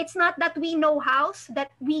 It's not that we know house,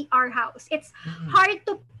 that we are house. It's hard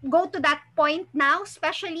to go to that point now,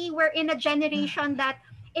 especially we're in a generation that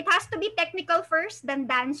it has to be technical first, then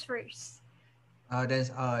dance first. Dance.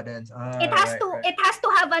 Right. It has to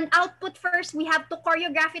have an output first. We have to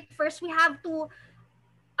choreograph it first. We have to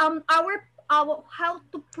our how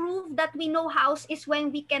to prove that we know house is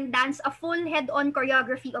when we can dance a full head-on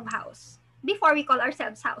choreography of house before we call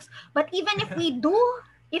ourselves house. But even if we do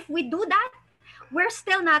that, we're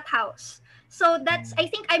still not house. So that's, I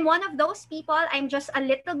think I'm one of those people. I'm just a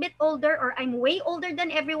little bit older, or I'm way older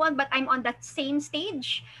than everyone, but I'm on that same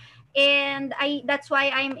stage. And I that's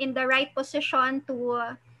why I'm in the right position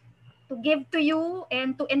to give to you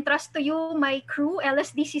and to entrust to you my crew,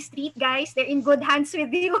 LSDC Street guys. They're in good hands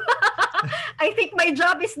with you. I think my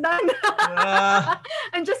job is done.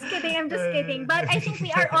 I'm just kidding. I'm just kidding. But I think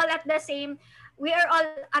we are all at the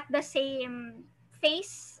same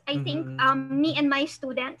phase. I think me and my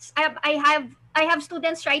students. I have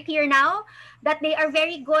students right here now that they are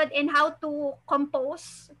very good in how to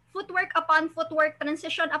compose footwork upon footwork,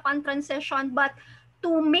 transition upon transition, but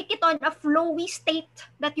to make it on a flowy state,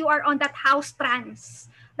 that you are on that house trance,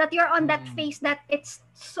 that you're on that phase, that it's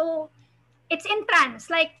in trance,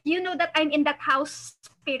 like you know that I'm in that house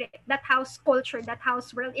spirit, that house culture, that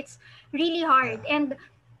house world. It's really hard, and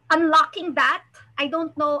unlocking that, I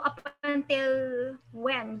don't know up until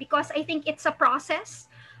when, because I think it's a process.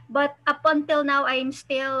 But up until now,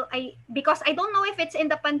 because I don't know if it's in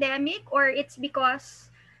the pandemic or it's because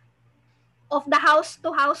of the house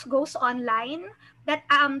to house goes online,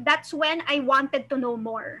 that's when I wanted to know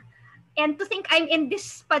more. And to think I'm in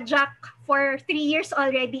this pajak for 3 years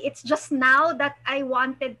already, it's just now that I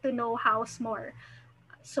wanted to know house more.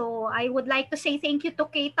 So I would like to say thank you to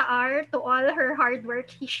Keita R, to all her hard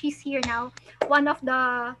work. She's here now, one of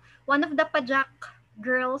the pajak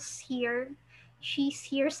girls here. She's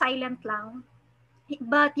here silent lang.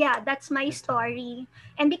 But yeah, that's my story.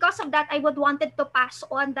 And because of that, I would wanted to pass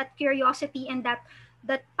on that curiosity and that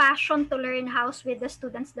passion to learn house with the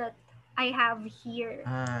students that I have here.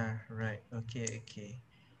 Right. Okay.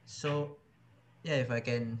 So yeah, if I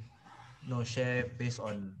can share based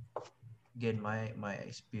on again my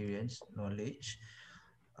experience, knowledge,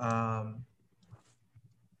 um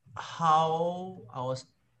how I was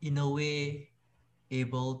in a way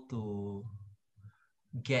able to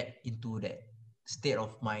get into that state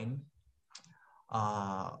of mind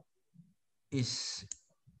uh is,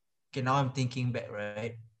 okay, now I'm thinking back,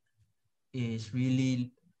 right, is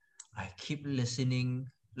really I keep listening,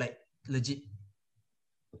 like legit,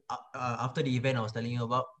 after the event I was telling you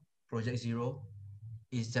about, Project Zero,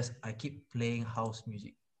 is just I keep playing house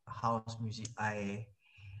music. I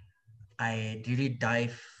really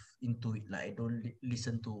dive into it. Like I don't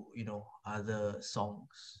listen to other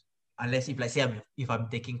songs, unless if, like, say, if I'm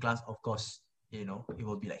taking class, of course, it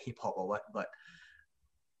will be like hip hop or what. But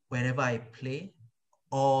whenever I play,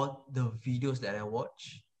 or the videos that I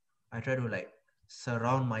watch, I try to like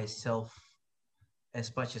surround myself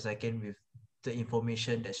as much as I can with the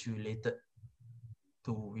information that's related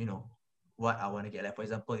to what I want to get. Like, for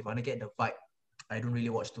example, if I want to get the vibe, I don't really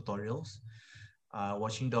watch tutorials.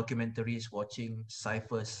 Watching documentaries, watching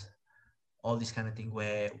ciphers, all this kind of thing,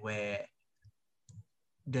 where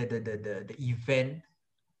the event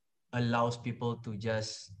allows people to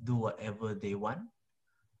just do whatever they want,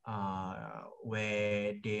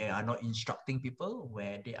 where they are not instructing people,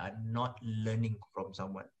 where they are not learning from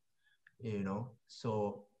someone,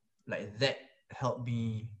 so like that helped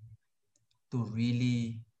me to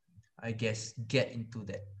really, I guess, get into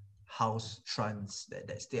that house trance,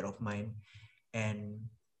 that state of mind. And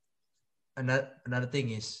another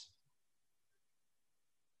thing is,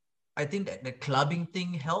 I think that the clubbing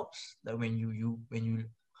thing helps. That when you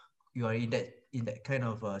are in that kind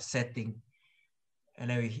of setting, and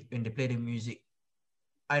then when they play the music,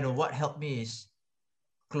 I know what helped me is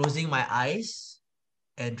closing my eyes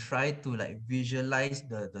and try to like visualize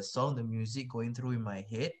the song, the music going through in my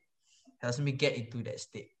head, helps me get into that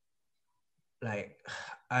state. Like,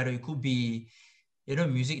 I don't know, it could be,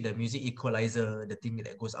 music, the music equalizer, the thing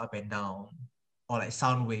that goes up and down, or like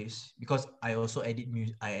sound waves, because I also edit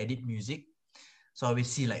music, so I will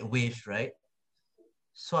see like waves, right?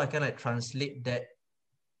 So I can like translate that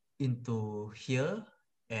into here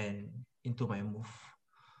and into my move,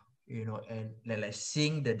 and like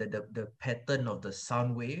seeing the pattern of the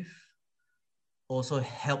sound wave also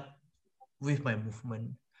help with my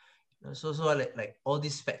movement. So like all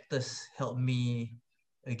these factors help me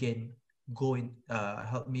again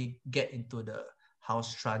help me get into the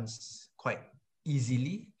house trance quite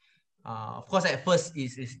easily. Of course, at first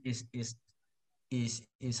is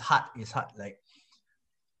hard. Like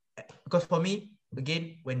because for me,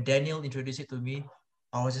 again, when Daniel introduced it to me,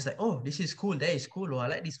 I was just like, oh, this is cool. That is cool. Oh, I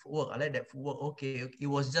like this footwork. I like that footwork. Okay. It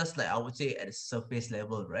was just like, I would say at a surface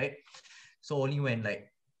level, right? So only when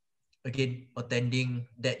like, again, attending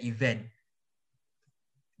that event,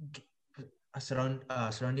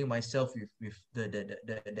 surrounding myself with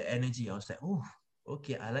the energy, I was like, oh,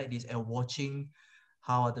 okay, I like this. And watching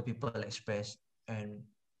how other people express. And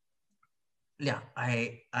yeah,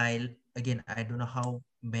 I don't know how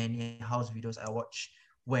many house videos I watch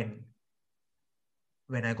when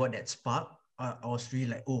I got that spark. I was really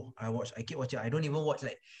like, oh, I keep watching. I don't even watch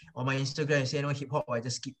like on my Instagram, see anyone hip hop, I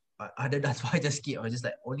just skip. Other dance, I just skip. I was just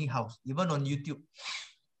like only house. Even on YouTube,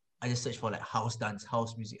 I just search for like house dance,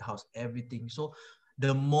 house music, house everything. So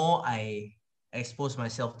the more I expose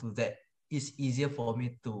myself to that, it's easier for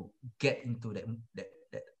me to get into that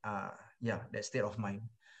state of mind.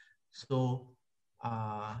 So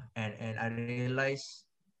and I realized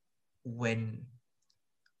when,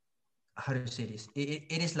 how to say this,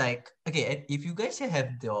 it is like, okay, if you guys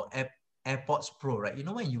have your AirPods Pro, right, you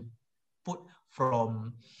know when you put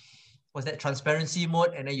from, what's that, transparency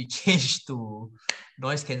mode, and then you change to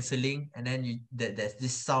noise cancelling, and then there's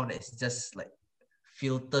this sound that's just like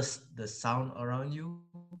filters the sound around you.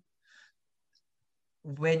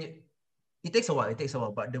 When it takes a while,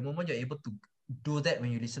 but the moment you're able to do that,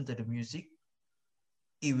 when you listen to the music,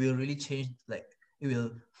 it will really change, like it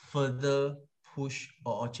will further push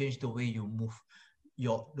or change the way you move,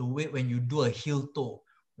 the way when you do a heel toe,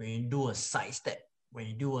 when you do a side step, when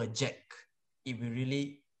you do a jack, it will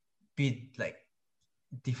really be like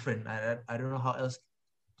different. I don't know how else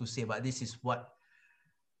to say, but this is what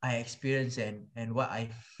I experience and what I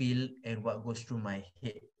feel and what goes through my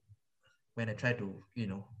head when I try to,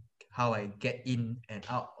 how I get in and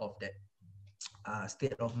out of that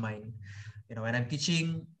state of mind. When I'm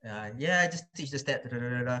teaching, I just teach the step,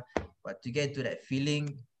 but to get into that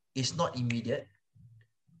feeling, it's not immediate.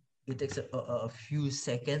 It takes a few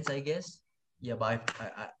seconds, I guess. Yeah, but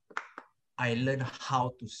I learned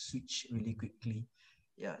how to switch really quickly.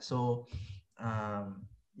 Yeah, so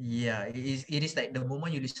it is like the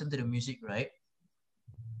moment you listen to the music, right?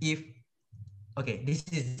 If okay, this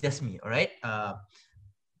is just me, all right.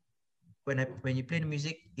 When you play the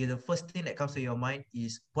music, if the first thing that comes to your mind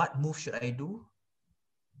is what move should I do?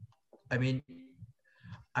 I mean,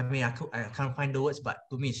 I can't find the words, but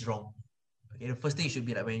to me it's wrong. Okay, the first thing should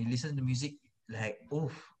be like when you listen to music, like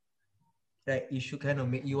oof, like it should kind of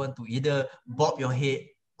make you want to either bob your head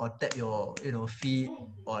or tap your feet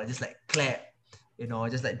or just like clap,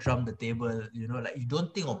 just like drum the table, like you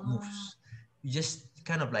don't think of moves. You just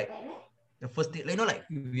kind of like the first thing, like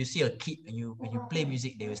you see a kid and when you play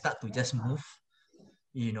music, they will start to just move.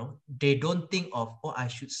 They don't think of, oh, I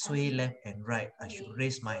should sway left and right, I should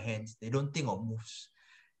raise my hands. They don't think of moves.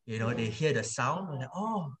 They hear the sound and like,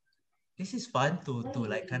 oh, this is fun to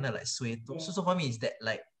like kind of like sway to. So for me, is that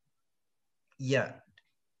like, yeah,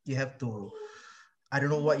 you have to, I don't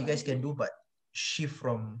know what you guys can do, but shift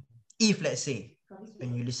from, if let's say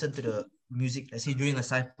when you listen to the music, let's say during a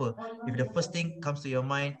cycle, if the first thing comes to your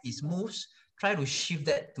mind is moves, try to shift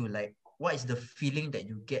that to like, what is the feeling that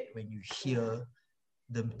you get when you hear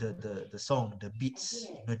the song, the beats,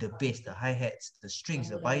 the bass, the hi-hats, the strings,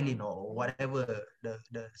 the violin, or whatever,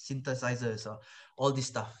 the synthesizers, or all this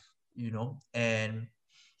stuff, and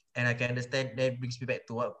I can understand. That brings me back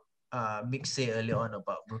to what Mick said earlier on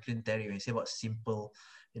about Brooklyn Terry, when he said about simple,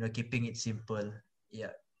 keeping it simple.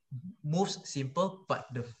 Yeah, moves simple, but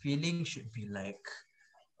the feeling should be like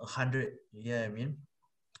 100. Yeah, I mean,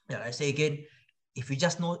 yeah, I say again, if you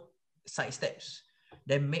just know side steps,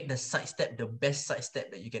 then make the side step the best side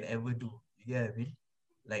step that you can ever do. Yeah, I mean,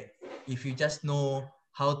 like if you just know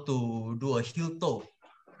how to do a heel toe,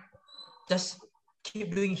 just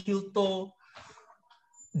keep doing heel toe,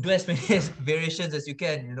 do as many variations as you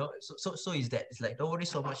can, so is that, it's like, don't worry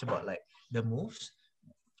so much about like the moves.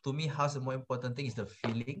 To me, how's the more important thing is the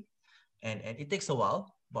feeling, and it takes a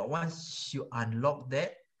while, but once you unlock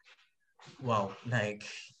that, wow, like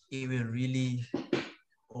it will really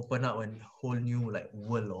open up a whole new like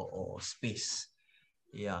world or space.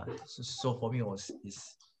 Yeah, so for me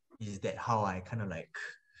is that how I kind of like,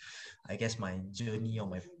 I guess, my journey or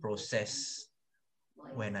my process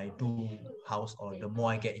when I do house, or the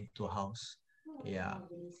more I get into house. Yeah.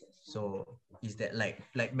 So is that like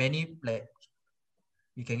many, like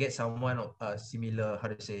you can get someone of similar, how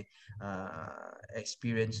to say,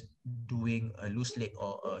 experience doing a loose leg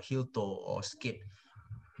or a heel toe or skate,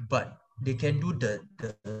 but they can do the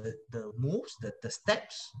moves, the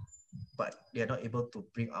steps, but they're not able to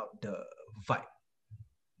bring out the vibe.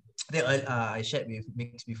 Then I shared with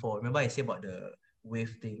Mix before. Remember I said about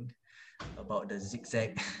wave thing about the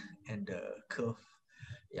zigzag and the curve.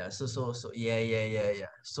 Yeah, so yeah.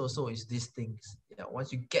 So it's these things. Yeah,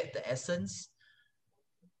 once you get the essence,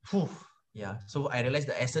 whew, yeah. So I realized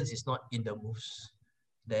the essence is not in the moves.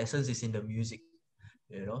 The essence is in the music,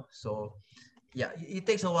 you know. So yeah, it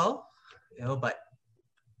takes a while, you know, but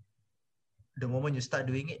the moment you start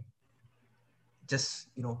doing it, just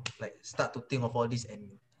like start to think of all this and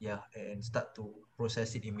start to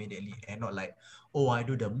process it immediately and not like, oh, I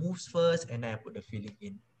do the moves first and then I put the feeling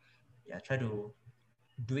in. Yeah, try to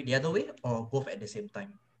do it the other way or both at the same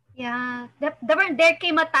time. Yeah, there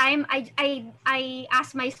came a time I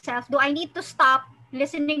asked myself, do I need to stop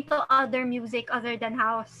listening to other music other than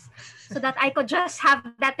house so that I could just have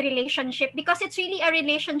that relationship, because it's really a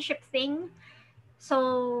relationship thing.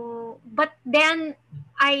 So, but then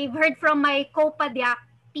I've heard from my co-padyak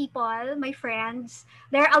people, my friends,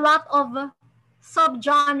 there are a lot of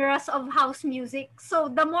subgenres of house music. So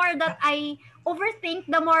the more that I overthink,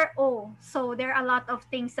 the more, so there are a lot of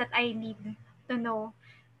things that I need to know.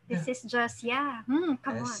 This is just, come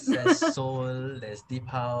on. There's soul, there's deep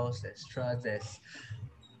house, there's trance, there's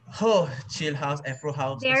chill house, Afro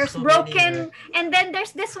house. There's There's so many, right? broken, and then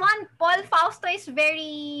there's this one. Paul Fausto is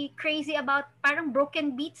very crazy about parang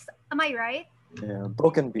broken beats. Am I right? Yeah,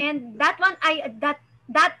 broken beat. And that one, that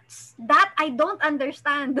I don't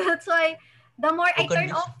understand. That's why the more I Broken turn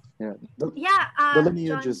beats. off. Yeah, Yeah. the lineage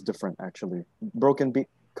John. is different actually. Broken beat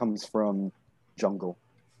comes from jungle,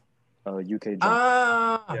 UK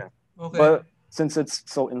jungle. Yeah. Okay. But since it's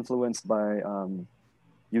so influenced by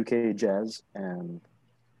UK jazz and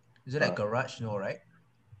is it like garage? No, right?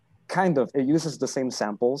 kind of, it uses the same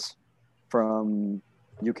samples from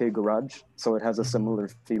UK garage, so it has a similar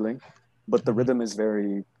feeling, but the rhythm is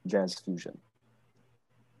very jazz fusion.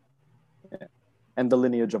 Yeah. And the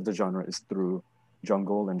lineage of the genre is through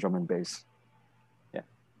jungle and drum and bass. Yeah.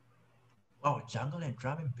 Wow, jungle and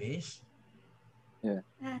drum and bass. Yeah.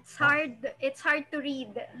 It's hard. It's hard to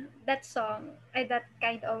read that song. That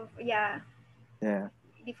kind of Yeah.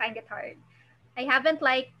 I find it hard. I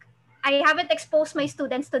haven't exposed my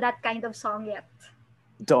students to that kind of song yet.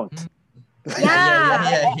 Don't.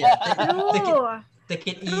 Yeah. True. Take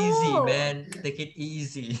it easy, man. Take it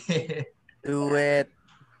easy. Do it.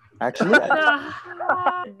 Actually,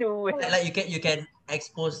 Do it. Like you can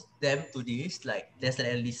expose them to this, like just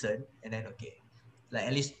let them listen, and then like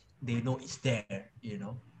at least they know it's there, you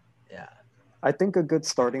know. Yeah. I think a good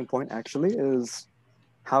starting point actually is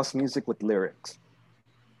house music with lyrics,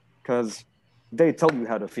 because they tell you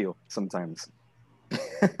how to feel sometimes.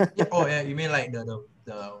 Yeah. You mean like the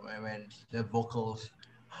when the vocals,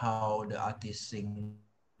 how the artist sing.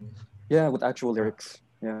 Yeah, with actual lyrics.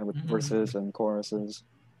 Yeah, with verses and choruses.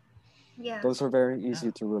 Yeah. Those are very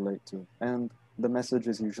easy to relate to, and the message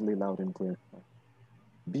is usually loud and clear.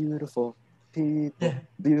 Beautiful people,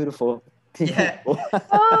 beautiful people. Yeah.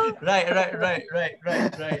 Right.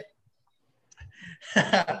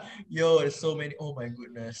 Yo, there's so many. Oh my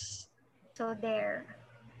goodness. So there.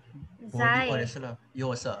 Zai. Yo,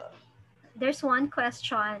 what's up? There's one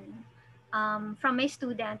question from my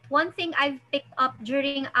student. One thing I've picked up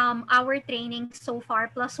during our training so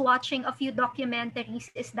far, plus watching a few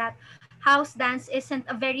documentaries, is that house dance isn't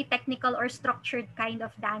a very technical or structured kind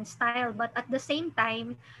of dance style, but at the same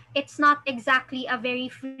time, it's not exactly a very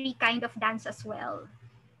free kind of dance as well.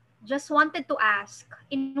 Just wanted to ask,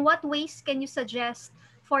 in what ways can you suggest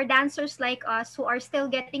for dancers like us who are still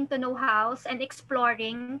getting to know house and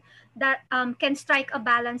exploring that can strike a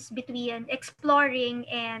balance between exploring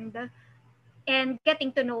and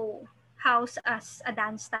getting to know house as a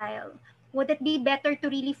dance style? Would it be better to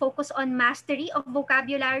really focus on mastery of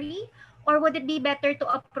vocabulary, or would it be better to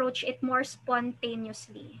approach it more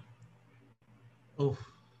spontaneously? Oh,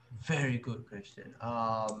 very good question.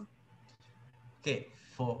 Okay,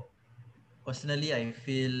 for personally, I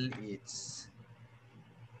feel it's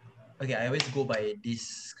okay. I always go by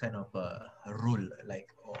this kind of rule,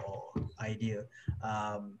 like or idea.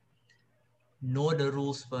 Know the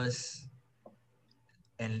rules first,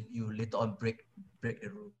 and you later on break the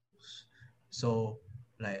rules. So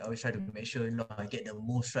like I always try to make sure I get the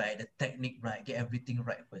moves right, the technique right, get everything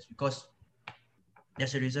right first, because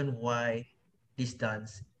there's a reason why this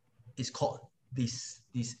dance is called this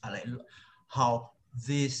like how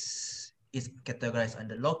this is categorized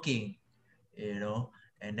under locking,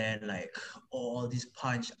 and then like all these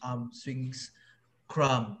punch, arm swings,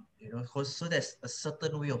 crumb, because so there's a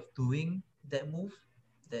certain way of doing that move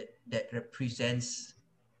that represents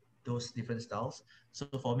those different styles. So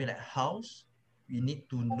for me, like house, we need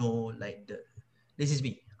to know like this is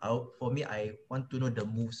me. For me, I want to know the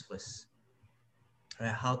moves first.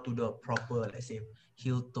 right? How to do a proper, let's say,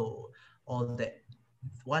 heel toe, all that.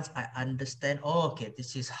 Once I understand, oh, okay,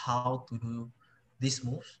 this is how to do this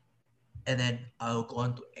moves, and then I'll go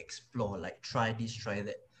on to explore, like try this, try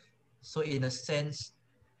that. So in a sense,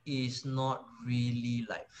 it's not really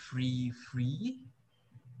like free,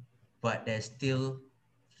 but there's still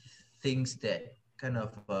things that kind of,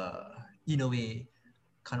 in a way,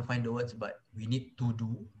 can't find the words, but we need to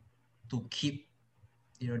do to keep,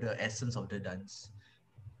 the essence of the dance.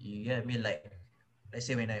 You get what I mean? Like, let's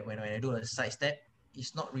say when I do a side step,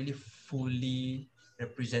 it's not really fully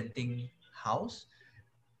representing house.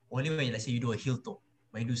 Only when, let's say, you do a heel toe,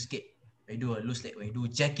 when you do skate, when you do a loose leg, when you do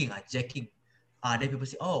jacking, then people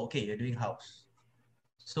say, oh, okay, you're doing house.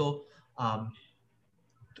 So,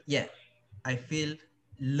 yeah, I feel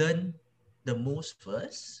learn the moves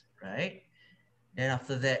first, right? Then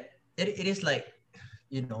after that, it is like,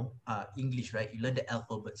 English, right? You learn the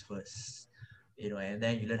alphabets first, and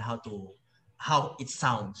then you learn how it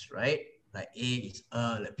sounds, right? Like A is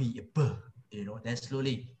like B, B, then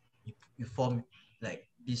slowly you form like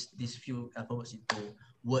these few alphabets into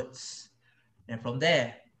words. And from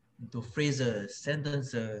there, into phrases,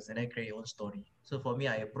 sentences, and then create your own story. So for me,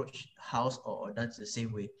 I approach house or dance the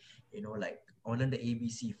same way. Like I learn the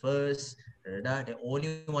ABC first, the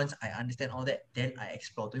only once I understand all that, then I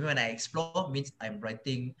explore. To me, when I explore means I'm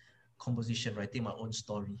writing composition, writing my own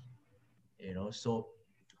story. So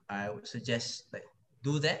I would suggest like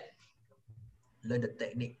do that, learn the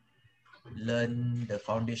technique, learn the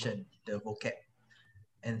foundation, the vocab,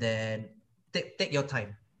 and then take your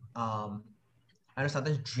time. I know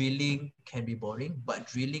sometimes drilling can be boring, but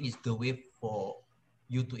drilling is the way for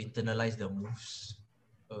you to internalize the moves.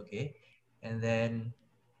 Okay. And then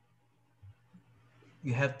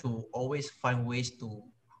you have to always find ways to,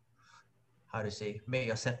 how to say, make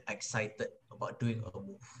yourself excited about doing a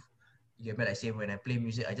move. You get me? Like say when I play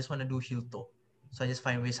music, I just want to do heel toe. So I just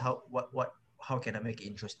find ways how can I make it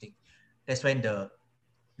interesting. That's when the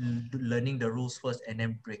learning the rules first and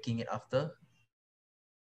then breaking it after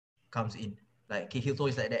comes in. Like, okay, heel toe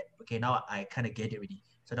is like that. Okay, now I kind of get it already.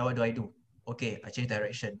 So now what do I do? Okay, I change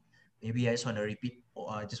direction. Maybe I just want to repeat, or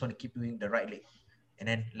I just want to keep doing the right leg and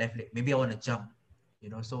then left leg. Maybe I want to jump,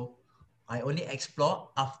 So I only explore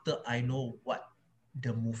after I know what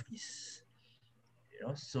the move is,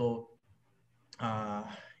 So,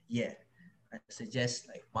 yeah, I suggest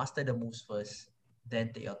like master the moves first, then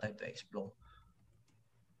take your time to explore.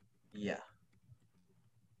 Yeah.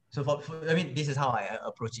 So I mean, this is how I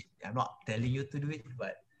approach it. I'm not telling you to do it,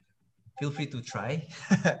 but feel free to try.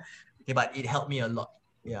 Okay, but it helped me a lot.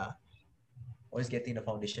 Yeah. Always getting the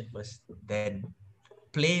foundation first, then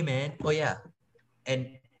play, man. Oh yeah.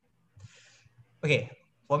 And okay,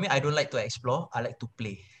 for me, I don't like to explore. I like to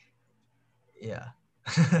play. Yeah.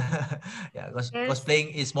 Yeah, because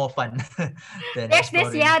playing is more fun than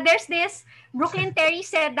exploring. There's this. Brooklyn Terry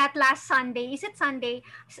said that last Sunday. Is it Sunday?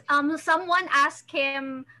 Someone asked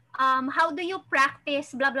him, how do you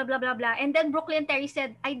practice? Blah blah blah blah blah. And then Brooklyn Terry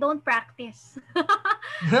said, I don't practice.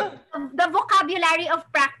 The vocabulary of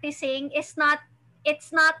practicing is not.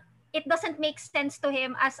 It's not. It doesn't make sense to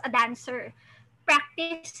him as a dancer.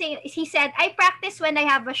 Practicing, he said, I practice when I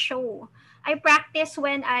have a show. I practice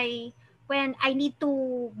when I need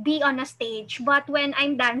to be on a stage. But when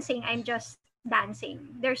I'm dancing, I'm just dancing.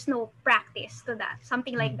 There's no practice to that.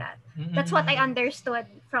 Something like that. That's what I understood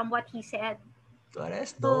from what he said. Oh,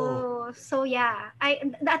 that's dope. So yeah,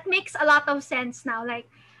 that makes a lot of sense now. Like,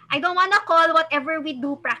 I don't want to call whatever we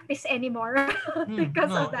do practice anymore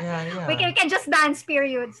because of that. Yeah. We can just dance,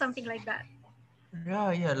 period. Something like that.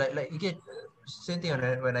 Yeah. Like again, same thing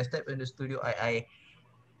when I step in the studio, I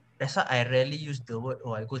that's why I rarely use the word,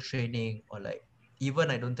 oh, I go training, or like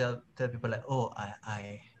even I don't tell people like, oh,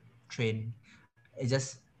 I train. I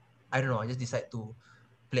just, I don't know, I just decide to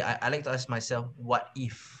play. I like to ask myself, what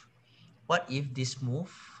if this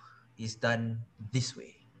move is done this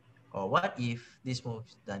way, or what if this move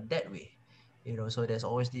is done that way, So there's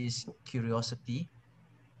always this curiosity,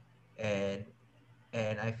 and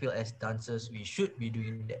I feel as dancers we should be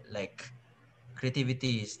doing that. Like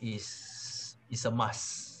creativity is a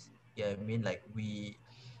must. Yeah, I mean, like we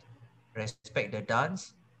respect the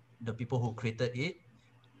dance, the people who created it.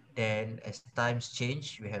 Then as times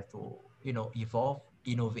change, we have to evolve,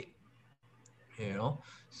 innovate.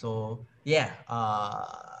 So yeah.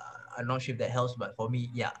 I'm not sure if that helps, but for me,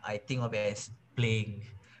 yeah, I think of it as playing.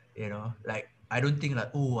 Like I don't think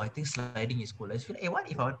like, oh, I think sliding is cool. I just feel like, hey,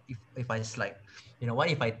 what if I slide? What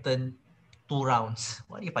if I turn 2 rounds?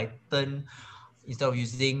 What if I turn, instead of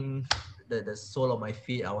using the sole of my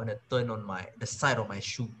feet, I want to turn on the side of my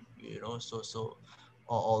shoe, So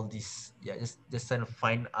all this. Yeah, just trying to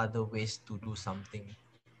find other ways to do something.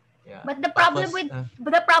 Yeah. But the But problem first, with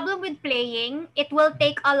the problem with playing, it will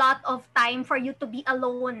take a lot of time for you to be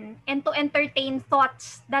alone and to entertain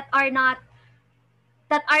thoughts that are not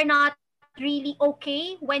really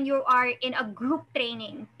okay when you are in a group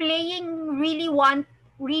training. Playing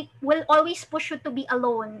will always push you to be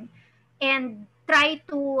alone and try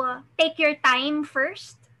to take your time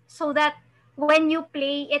first, so that when you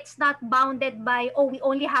play, it's not bounded by, oh, we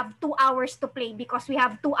only have 2 hours to play because we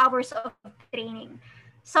have 2 hours of training.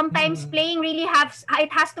 Sometimes playing it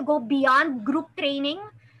has to go beyond group training,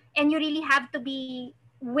 and you really have to be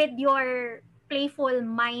with your playful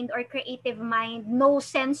mind or creative mind. No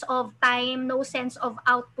sense of time, no sense of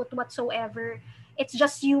output whatsoever. It's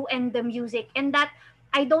just you and the music. And that,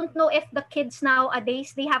 I don't know if the kids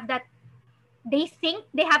nowadays, they think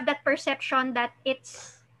they have that perception that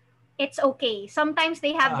it's okay. Sometimes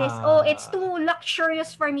they have this, oh, it's uh, too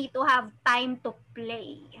luxurious for me to have time to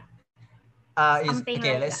play. is Something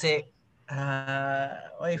okay. like Let's that. say,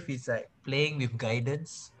 what if it's like playing with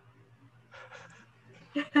guidance?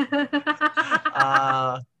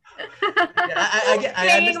 Uh, yeah, I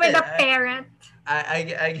Playing with understand. a parent.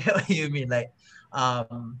 I get what you mean. Like,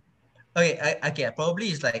 okay, okay, probably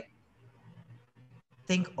it's like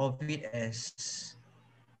think of it as,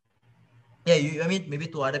 yeah. I mean, maybe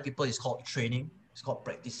to other people it's called training, it's called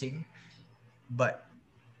practicing, but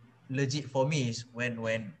legit for me is when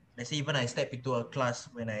let's say even I step into a class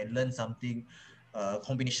when I learn something,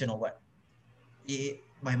 combination or what,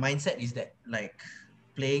 my mindset is that like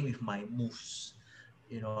playing with my moves.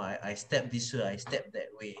 I step this way, I step that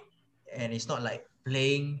way, and it's not like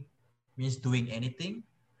playing means doing anything,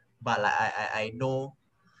 but like I know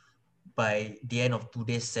by the end of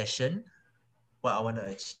today's session what I want to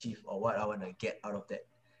achieve or what I want to get out of that.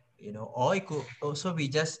 Or it could also be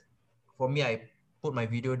just, for me, I put my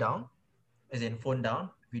video down, as in phone down,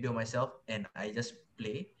 video myself, and I just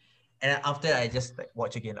play. And after I just like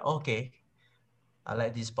watch again. Okay, I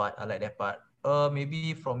like this part, I like that part.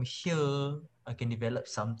 Maybe from here I can develop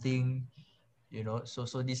something. So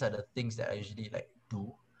these are the things that I usually like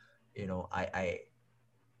do.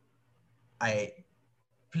 I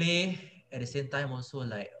play at the same time also,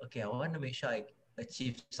 like, okay, I want to make sure I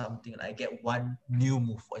achieve something, like I get one new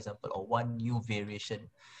move, for example, or one new variation.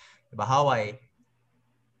 But how I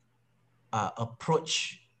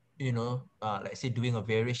approach, like say doing a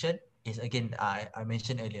variation is, again, I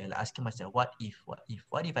mentioned earlier, like asking myself, what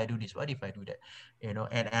if I do this, what if I do that,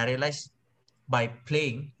 and I realized by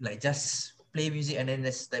playing, like just play music and then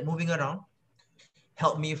just like moving around,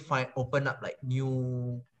 help me open up like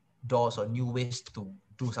new doors or new ways to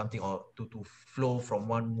do something, or to flow from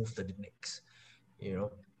one move to the next.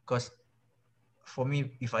 Because for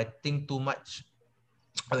me, if I think too much,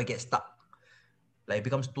 I will get stuck, like it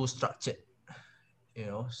becomes too structured.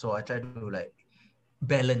 So I try to like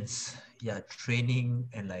balance, yeah, training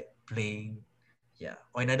and like playing. Yeah,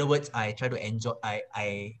 or in other words, I try to enjoy,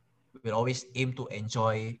 I will always aim to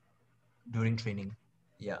enjoy during training.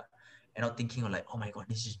 Yeah, and not thinking of like, oh my god,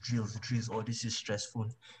 this is drills, or this is stressful.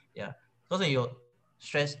 Yeah, because when you're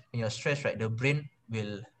stressed, right, the brain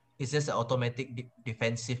will, it's just an automatic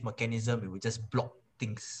defensive mechanism. It will just block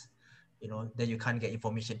things, then you can't get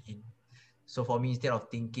information in. So for me, instead of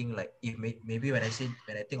thinking like, if maybe when I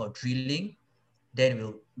think of drilling, then it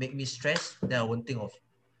will make me stress, then I won't think of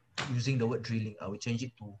using the word drilling. I will change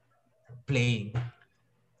it to playing,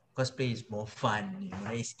 because play is more fun.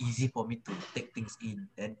 It's easy for me to take things in.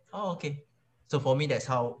 And okay. So for me, that's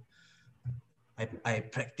how I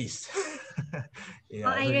practice. Oh, Yeah.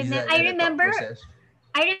 I So this is remember. that, I that thought remember. process.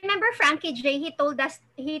 I remember Frankie J. He told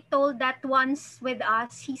that once with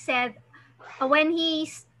us. He said, when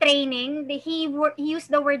he's training, he used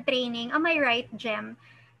the word training. Am I right, Jem?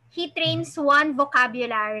 He trains one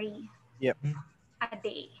vocabulary Yep. a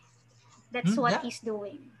day. That's what Yeah. he's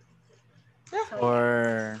doing. Yeah. So yeah.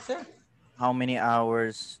 Or Yeah. how many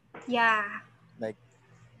hours, Yeah. like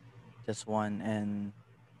just one, and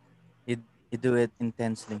you do it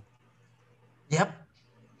intensely. Yep.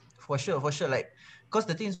 For sure. For sure. Like, because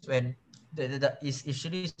the thing is, when it's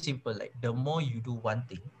usually simple. Like, the more you do one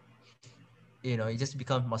thing, it just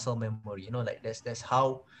becomes muscle memory. Like that's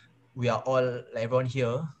how we are all, like everyone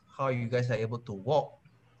here, how you guys are able to walk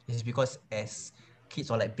is because as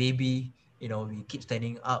kids or like baby, we keep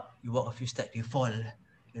standing up, you walk a few steps, you fall,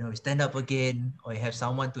 you stand up again, or you have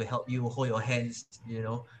someone to help you hold your hands,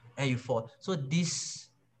 and you fall. So this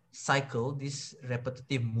cycle, this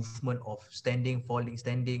repetitive movement of standing, falling,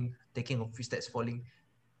 standing, taking a few steps, falling,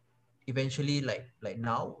 eventually, like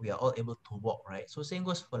now we are all able to walk, right? So same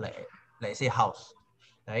goes for like say house,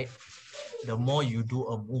 right? the more you do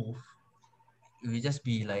a move, it will just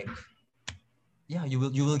be like, yeah, you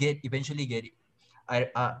will eventually get it.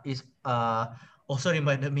 It's also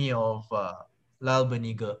reminded me of Lal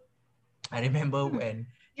Beniger. I remember when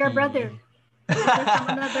Your he brother. Brother from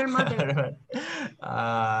another mother.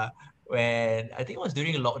 when I think it was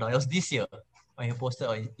during lockdown. It was this year when he posted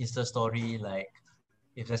on Insta story, like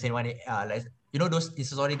if there's anyone like those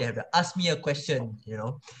Insta story, they have to ask me a question,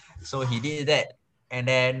 So he did that, and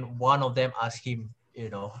then one of them asked him,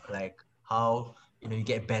 like how you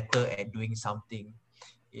get better at doing something,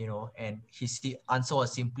 and his answer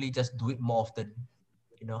was simply just do it more often.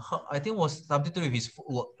 I think it was something to do with his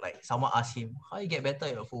footwork. Like someone asked him, how you get better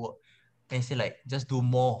at your footwork? And he said like, just do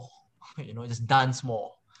more, just dance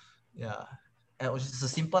more. Yeah. And it was just a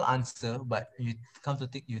simple answer, but you come to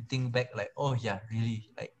think, you think back like, oh yeah, really,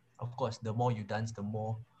 like, of course, the more you dance, the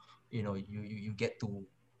more, you get to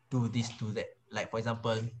do this, do that. Like, for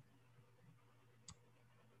example,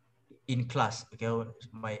 in class, okay,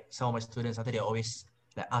 some of my students, after they always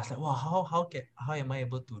like ask like, wow, how am I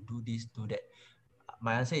able to do this, do that?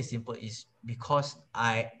 My answer is simple, is because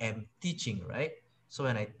I am teaching, right? So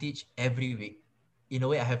when I teach every week, in a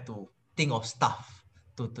way I have to think of stuff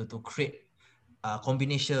to create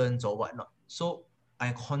combinations or whatnot. So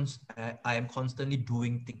I am constantly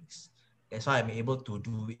doing things. That's why I'm able to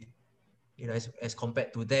do it. As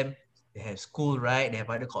compared to them, they have school, right? They have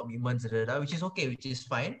other commitments, which is okay, which is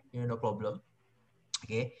fine, no problem.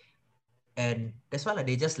 Okay. And that's why like,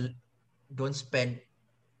 they just don't spend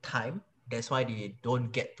time. That's why they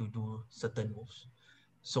don't get to do certain moves.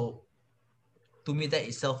 So to me, that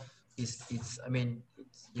itself it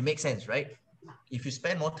makes sense, right? If you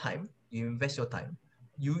spend more time, you invest your time,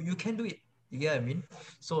 you can do it. You get what I mean?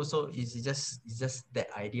 So it's just that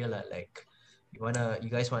idea like you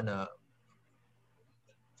guys wanna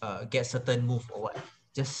get certain move or what?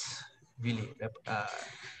 Just really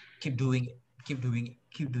keep doing it, keep doing it,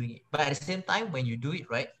 keep doing it. But at the same time, when you do it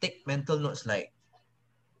right, take mental notes like,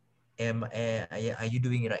 are you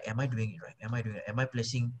doing it right? Am I doing it right? Am I doing it? Am I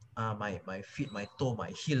placing my feet, my toe, my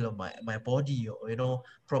heel, or my body,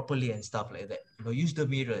 properly and stuff like that? Use the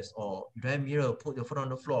mirrors, or you don't have mirror, put your foot on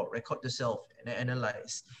the floor, record yourself, and then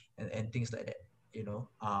analyze and things like that.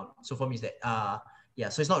 So for me, is that yeah.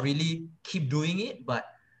 So it's not really keep doing it, but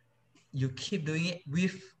you keep doing it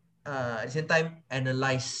with at the same time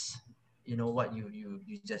analyze, what you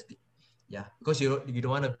just did. Yeah, because you don't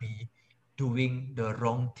want to be doing the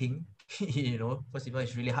wrong thing, because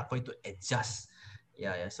it's really hard for you to adjust.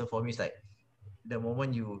 Yeah. So for me, it's like the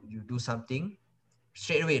moment you do something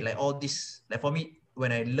straight away, like all this, like for me,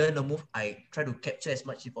 when I learn a move, I try to capture as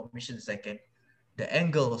much information as I can, the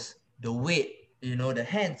angles, the weight, the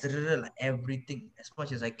hands, like everything as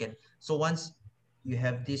much as I can. So once you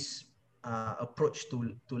have this approach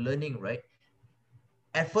to learning, right?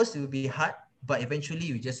 At first it will be hard, but eventually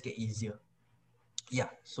you just get easier. Yeah.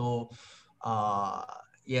 So uh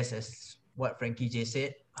yes, as what Frankie J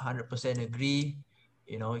said, 100% agree.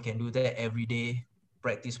 You can do that every day,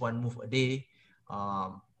 practice one move a day,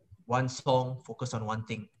 one song, focus on one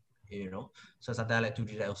thing. So sometimes I like to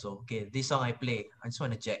do that also. Okay, this song I play, I just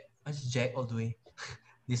want to jack, all the way.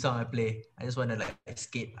 This song I play, I just want to like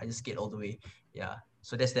skate, I just skate all the way. Yeah.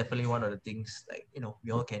 So that's definitely one of the things, like,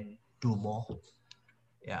 we all can do more.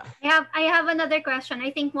 Yeah. I have another question. I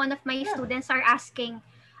think one of my students are asking,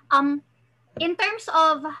 in terms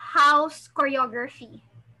of house choreography,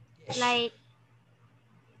 like,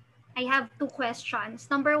 I have two questions.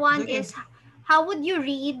 Number one is, how would you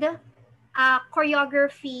read a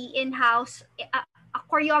choreography in house, a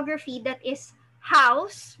choreography that is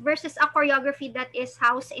house versus a choreography that is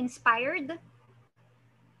house inspired?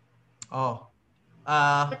 Oh,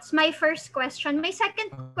 that's my first question. My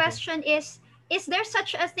second question is there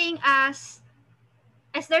such a thing as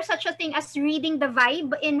reading the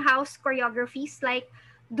vibe in house choreographies? Like,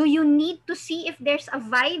 do you need to see if there's a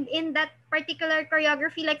vibe in that particular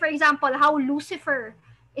choreography? Like, for example, how Lucifer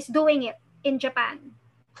is doing it in Japan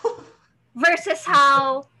versus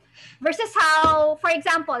how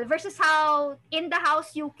in the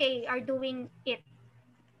house UK are doing it.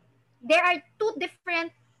 There are two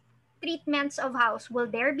different treatments of house. Will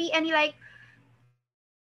there be any like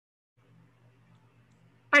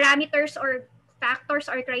parameters or factors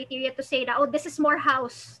or criteria to say that, oh, this is more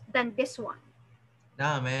house than this one?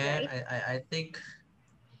 Nah, man. Right? I think,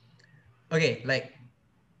 okay, like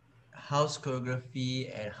house choreography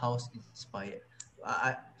and house inspired.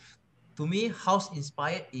 To me, house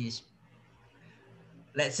inspired is,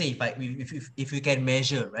 let's say if you can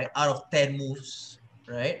measure, right, out of 10 moves,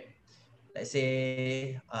 right? Let's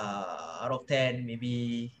say out of 10,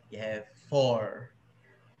 maybe you have 4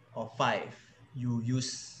 or 5, you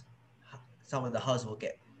use some of the house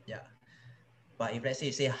vocab. Yeah. But if let's say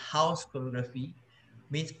you say house choreography,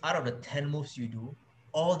 means out of the 10 moves you do,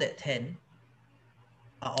 all that 10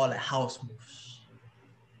 are all like house moves.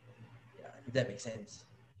 Yeah, if that makes sense.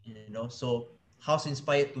 You know, so house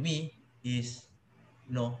inspired to me is,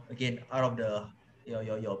 you know, again, out of the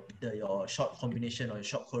your short combination or your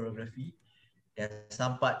short choreography, there's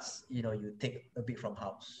some parts, you know, you take a bit from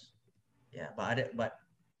house. Yeah, but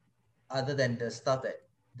other than the stuff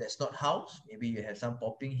that's not house, maybe you have some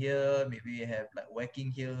popping here, maybe you have like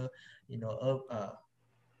whacking here, you know,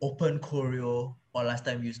 open choreo, or last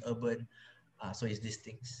time use urban. So it's these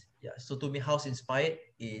things. Yeah. So to me, house inspired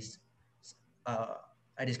is, uh,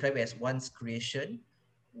 I describe it as one's creation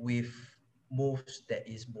with moves that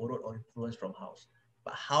is borrowed or influenced from house.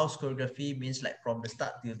 But house choreography means like from the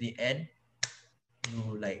start till the end,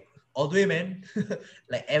 you like all the way, man.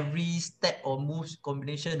 Like every step or moves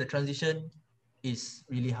combination, the transition is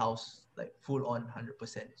really house, like full on 100%.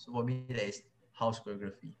 So for me, that is house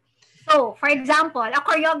choreography. So, for example, a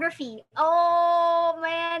choreography. Oh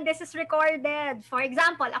man, this is recorded. For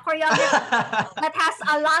example, a choreography that has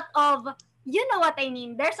a lot of, you know what I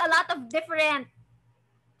mean? There's a lot of different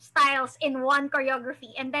styles in one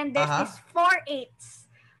choreography. And then there's this 4/8s.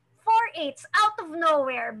 4/8s out of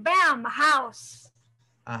nowhere. Bam, house.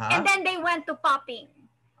 And then they went to popping.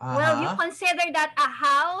 Will you consider that a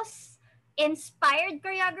house inspired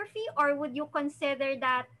choreography, or would you consider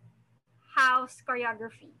that house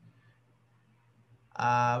choreography?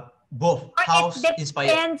 Both Or house it inspired.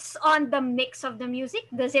 depends on the mix of the music.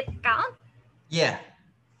 Does it count? Yeah,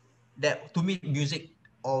 that to me, music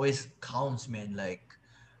always counts, man. Like,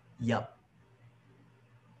 yup.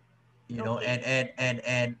 You know, Okay.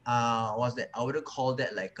 and what's that? I wouldn't call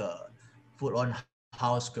that like a full on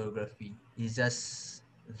house choreography. It's just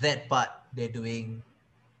that part they're doing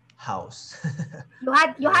house. You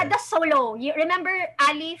Yeah. had the solo. You remember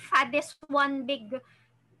Alif had this one big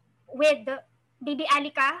with Baby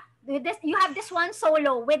Alika. You have this one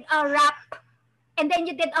solo with a rap, and then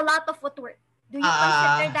you did a lot of footwork. Do you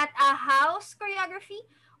consider Uh, that a house choreography,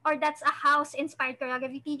 or that's a house inspired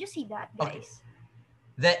choreography? Did you see that, okay. guys?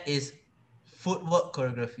 That is footwork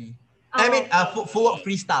choreography. I mean, Okay. footwork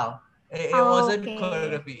freestyle. It wasn't Okay.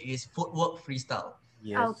 choreography. It's footwork freestyle,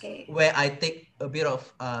 Yes. Okay. where I take a bit of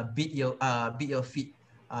beat your feet,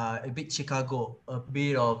 a bit Chicago, a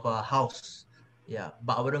bit of house. Yeah,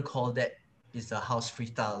 but I wouldn't call that is a house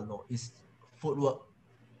freestyle. No, it's footwork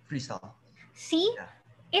freestyle. See, Yeah.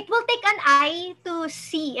 it will take an eye to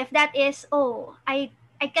see if that is, oh, I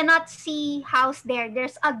cannot see house there.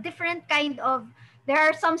 There's a different kind of, there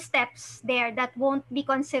are some steps there that won't be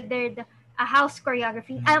considered a house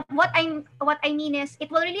choreography. What I mean is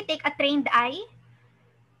it will really take a trained eye,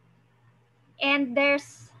 and there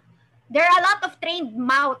are a lot of trained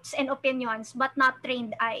mouths and opinions but not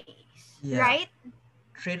trained eyes, Yeah. right?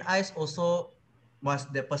 Trained eyes also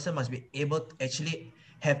the person must be able to actually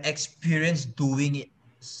have experience doing it,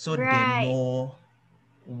 so they Right. know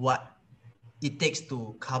what it takes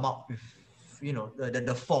to come up with, you know,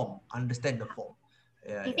 the form, understand the form.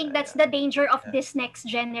 Yeah, I think yeah, that's yeah, the danger of yeah, this next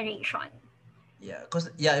generation. because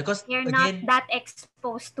They're not again, that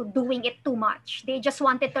exposed to doing it too much. They just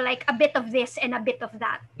wanted to like a bit of this and a bit of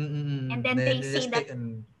that. And then then they they say just that,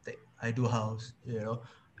 take, I do house, you know.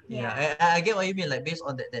 Yeah, yeah. I get what you mean, like based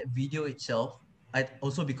on that video itself. I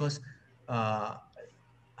also because uh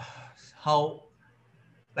how,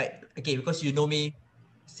 like, okay, because you know me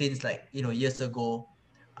since, like, you know, years ago.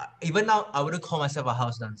 Even now I wouldn't call myself a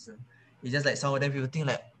house dancer. It's just like some of them people think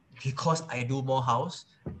like, because I do more house,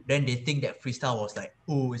 then they think that freestyle was like,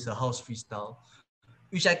 oh, it's a house freestyle,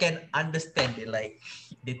 which I can understand. They like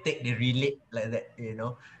they relate like that, you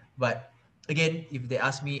know. But again, if they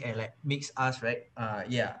ask me and like mix us, right,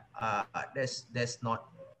 that's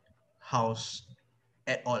not house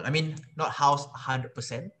at all. I mean, not house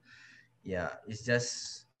 100%. Yeah, it's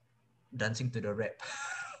just dancing to the rap.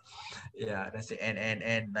 Yeah, that's it.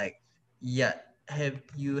 And like, yeah,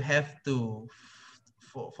 have to,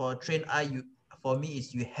 for a trained eye, you, for me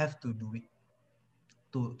is you have to do it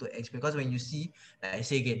to expect. Because when you see, like I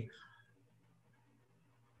say again,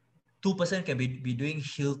 two-person can be doing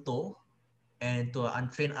heel toe, and to an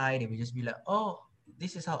untrained eye they will just be like, oh,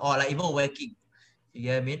 this is how, or like even working. You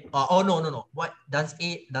get what I mean? Oh no, no, no. What dancer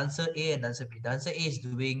A and dancer B. Dancer A is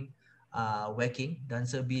doing whacking,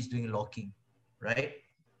 dancer B is doing locking, right?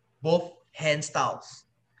 Both hand styles.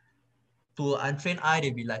 To untrained eye,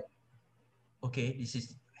 they'd be like, okay, this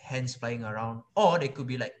is hands flying around. Or they could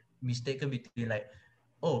be like mistaken between like,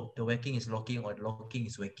 oh, the whacking is locking or the locking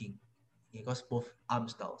is whacking. Because both arm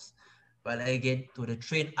styles. But again, to the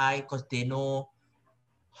trained eye, because they know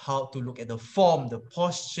how to look at the form, the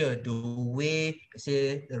posture, the way,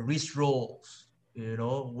 say, the wrist rolls,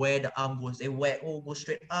 where the arm goes. They go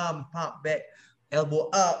straight arm, pump back, elbow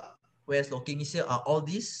up. Whereas locking is here, all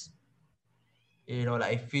these, like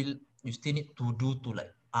I feel you still need to do to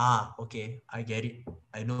like, okay, I get it.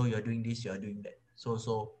 I know you're doing this, you're doing that.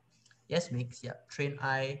 So yes, mix, yeah. Train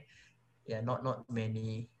eye, yeah, not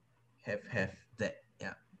many have that.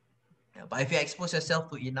 Yeah. Yeah. But if you expose yourself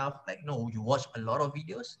to enough, like no, you watch a lot of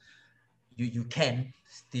videos, you can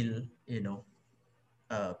still,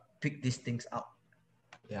 pick these things up.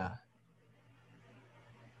 Yeah.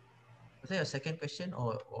 Was that your second question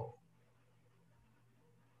or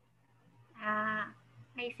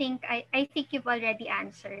I think you've already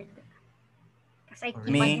answered. Because I keep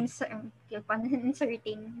on already? Me,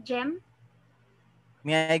 inserting. Gem?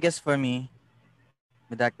 I guess for me,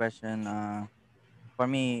 with that question, for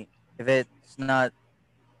me, if it's not,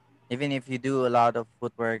 even if you do a lot of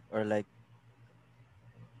footwork or like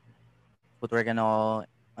footwork and all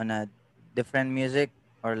on a different music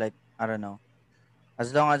or like I don't know,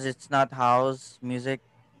 as long as it's not house music,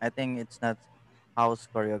 I think it's not house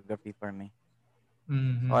choreography for me. So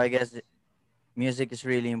Mm-hmm. I guess music is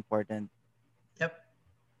really important. Yep.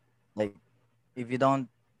 Like if you don't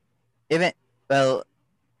even well,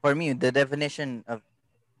 for me, the definition of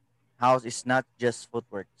house is not just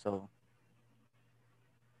footwork. So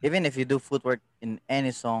even if you do footwork in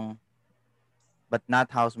any song, but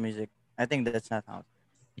not house music, I think that's not house.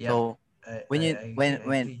 Yep. So I, when I, you I agree. I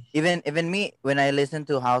when agree. even me when I listen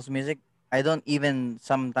to house music, I don't even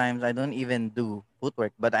sometimes I don't even do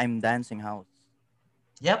footwork, but I'm dancing house.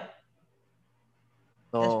 Yep.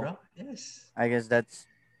 Yes, So bro. Yes. I guess that's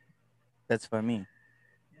for me.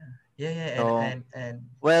 Yeah, yeah, So and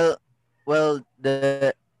well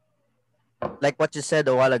the like what you said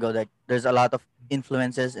a while ago, like there's a lot of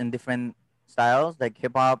influences in different styles, like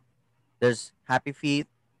hip hop. There's happy feet.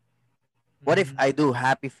 What if mm-hmm. I do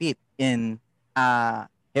happy feet in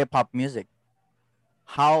hip hop music?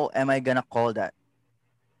 How am I gonna call that?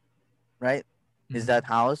 Right? Is Mm-hmm. that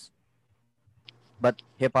house? But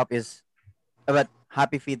hip hop is but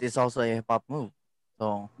happy feet is also a hip hop move.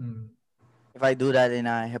 So Mm. if I do that in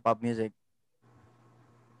a hip hop music,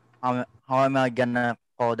 how am I gonna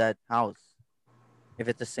call that house if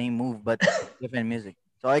it's the same move but different music?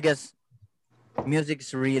 So I guess music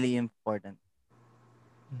is really important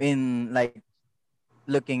in like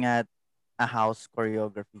looking at a house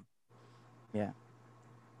choreography. Yeah.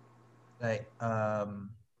 Like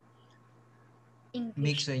English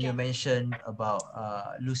mix when you gem. mentioned about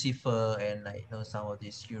Lucifer and like some of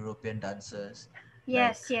these European dancers,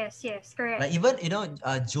 like Yes, correct. even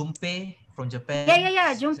Junpei from Japan.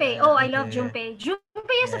 Yeah, Junpei. Oh, I love Okay, Junpei.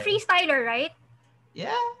 Junpei is a yeah, freestyler, right?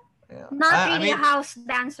 yeah, yeah. Not I really a mean, house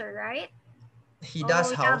dancer, right? he Oh, does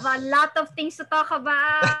we have a house. lot of things to talk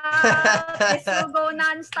about. This will go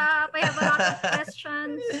non-stop. I have a lot of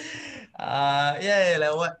questions. Yeah,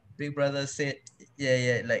 like what Big Brother said. Yeah,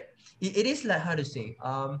 yeah, like it is like how to say.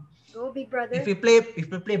 Go, Big If Brother. we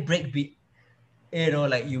play breakbeat,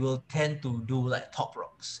 like you will tend to do like top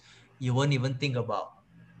rocks. You won't even think about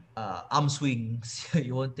arm swings.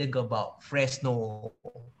 You won't think about Fresno.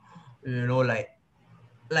 Like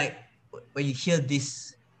when you hear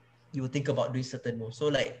this, you will think about doing certain moves. So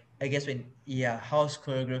like I guess when house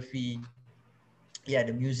choreography,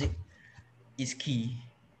 the music is key.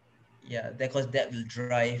 Yeah, because that will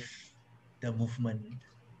drive the movement.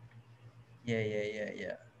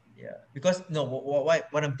 Yeah. Because no,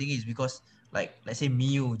 what I'm thinking is because like let's say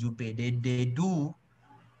Miu, Jupe, they do.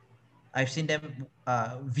 I've seen them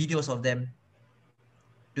videos of them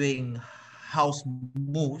doing house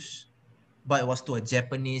moves, but it was to a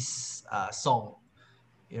Japanese song.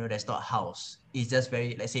 That's not house. It's just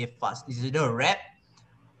very, let's say, fast. It's either a rap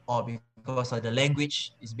or because of the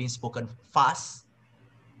language is being spoken fast,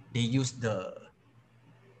 they use the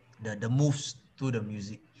moves to the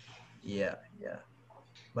music. Yeah.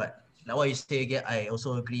 But like what you say again, I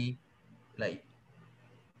also agree. Like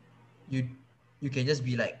you you can just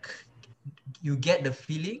be like you get the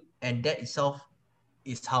feeling, and that itself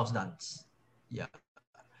is house dance. Yeah.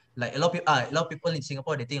 Like a lot of people in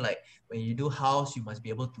Singapore, they think like when you do house, you must be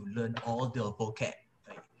able to learn all the vocab.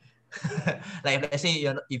 Like, like if let's say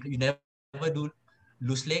if you never do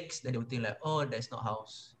loose legs, then they will think like, oh, that's not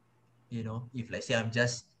house. If let's say I'm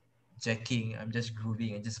just jacking, I'm just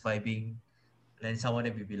grooving and just vibing, then someone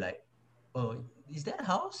will be like, oh, is that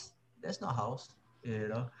house? That's not house.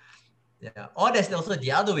 Yeah. Or there's also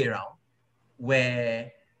the other way around,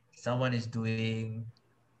 where someone is doing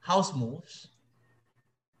house moves,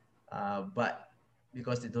 but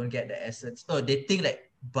because they don't get the essence. No, they think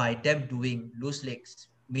like by them doing loose legs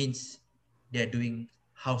means they're doing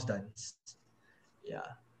house dance. Yeah,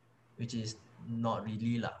 which is not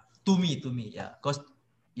really lah. To me, yeah, because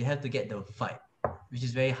you have to get the vibe, which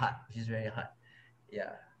is very hard.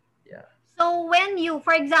 Yeah, yeah. So when you,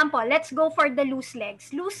 for example, let's go for the loose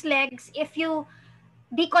legs. Loose legs, if you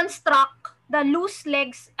deconstruct the loose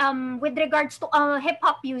legs with regards to hip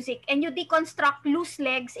hop music, and you deconstruct loose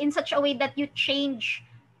legs in such a way that you change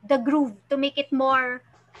the groove to make it more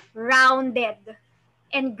rounded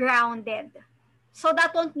and grounded, so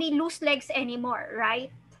that won't be loose legs anymore,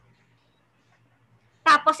 right?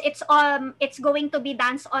 Tapos it's going to be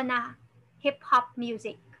dance on a hip hop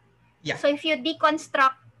music. Yeah. So if you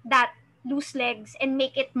deconstruct that loose legs and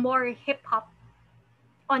make it more hip hop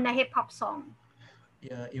on a hip hop song,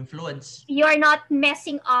 Yeah, influence. you're not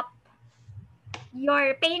messing up.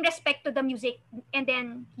 You're paying respect to the music, and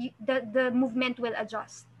then the movement will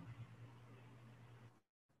adjust.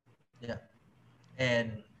 Yeah,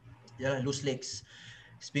 and yeah, loose legs.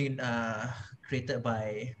 It's been created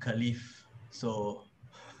by Khalif. So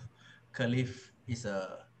Khalif is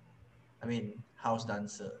house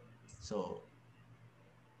dancer. So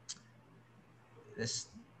this,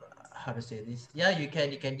 how to say this? Yeah, you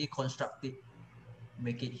can deconstruct it,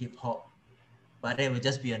 make it hip hop, but then it will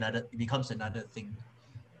just be it becomes another thing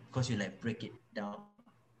because you like break it down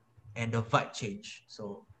and the vibe change.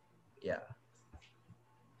 So yeah,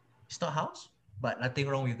 it's not house, but nothing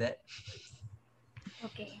wrong with that.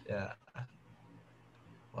 Okay. Yeah.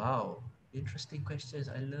 Wow. Interesting questions.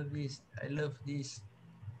 I love this.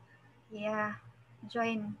 Yeah.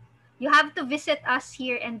 Join. You have to visit us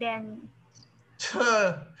here, and then You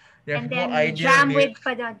have and no then idea, Nick.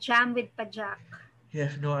 jam with Pajak. You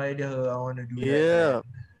have no idea how I want to do that. Yeah. Man.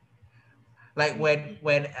 Like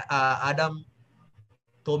when Adam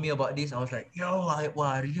told me about this, I was like, yo, I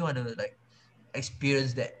really want to like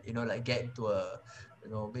experience that. Like get into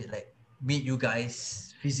bit like meet you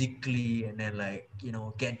guys physically and then like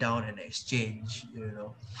get down and exchange.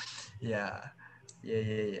 Yeah,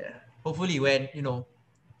 yeah. Hopefully when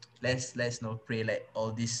let's pray like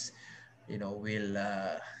all this will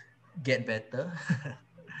get better.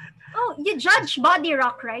 Oh, you judge Body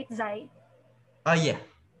Rock, right, Zai? Oh yeah.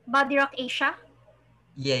 Body Rock Asia?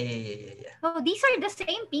 Yeah. Oh, these are the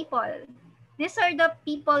same people. These are the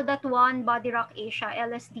people that won Body Rock Asia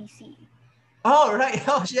LSDC. Oh right.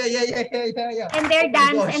 Oh yeah. And they're Oh my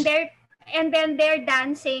dance gosh. and then they're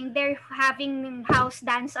dancing. They're having house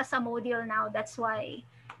dance as a model now. That's why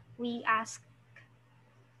we ask.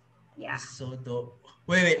 Yeah. It's so dope.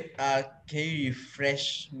 Wait. Can you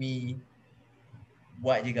refresh me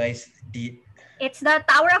what you guys did? It's the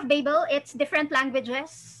Tower of Babel. It's different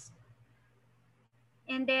languages.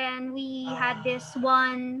 And then we had this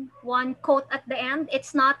one quote at the end.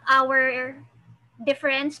 It's not our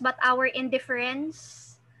difference, but our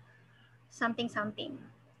indifference. Something.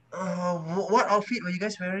 What outfit were you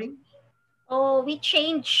guys wearing? Oh, we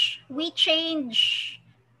change.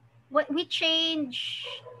 What we change?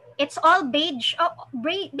 It's all beige. Oh,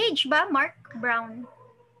 beige ba, Mark? Brown.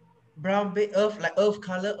 Brown, earth, like earth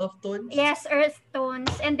color, earth tones. Yes, earth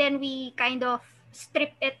tones, and then we kind of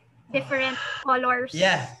strip it different colors.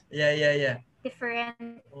 Yeah.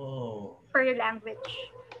 Different Oh. per language.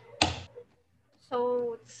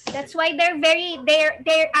 So that's why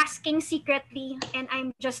they're asking secretly, and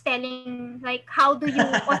I'm just telling like, how do you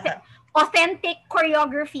authentic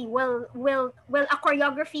choreography? Will a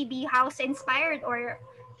choreography be house inspired, or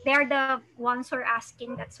they're the ones who are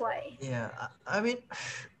asking? That's why. Yeah, I mean,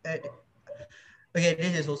 okay,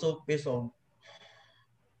 this is also based on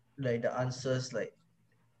like the answers like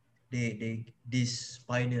these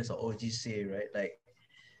pioneers or OGs say, right? Like,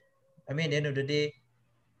 I mean, at the end of the day,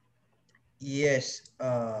 yes,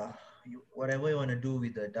 whatever you want to do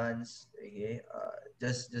with the dance, okay,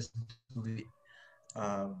 just do it.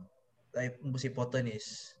 Like most important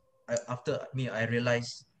is after me, I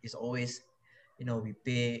realized it's always, we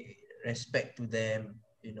pay respect to them,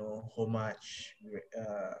 homage,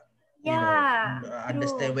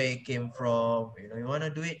 understand where it came from. You want to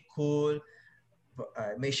do it cool.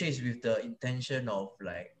 Make sure it's with the intention of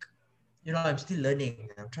like, I'm still learning.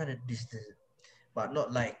 I'm trying to this, but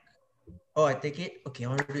not like, oh, I take it. Okay, I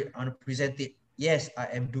want to do it. I want to present it. Yes, I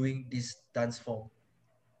am doing this dance form.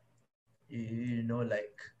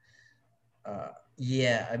 Like,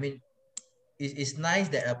 yeah. I mean, it's nice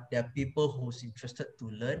that there are people who's interested to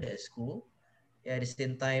learn at school. Yeah, at the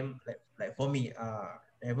same time, like for me,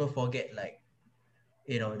 never forget like,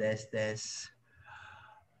 there's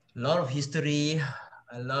a lot of history,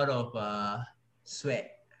 a lot of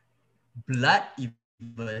sweat, blood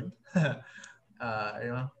even,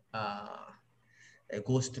 that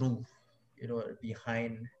goes through,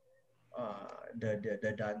 behind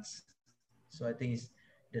the dance. So I think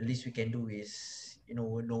the least we can do is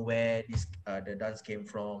know where the dance came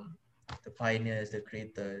from, the pioneers, the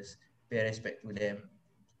creators, pay respect to them,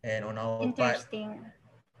 and Interesting.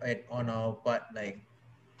 like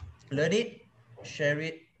learn it, share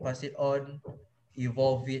it, pass it on,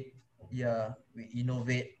 evolve it. Yeah, we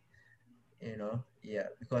innovate. Yeah,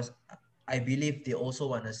 because I believe they also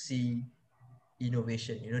want to see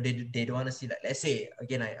innovation. They don't want to see, like, let's say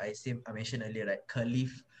again, I mentioned earlier, like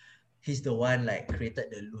Khalif, he's the one like created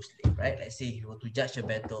the loose leg, right? Let's say he were to judge a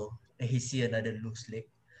battle and he see another loose leg,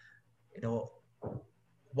 you know,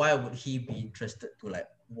 why would he be interested to like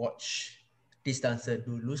watch this dancer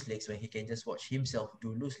do loose legs when he can just watch himself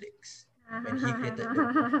do loose legs when he created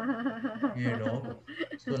them, you know?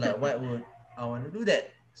 So like, why would I want to do that?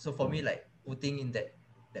 So for me, like putting in that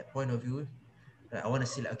point of view, like, I want to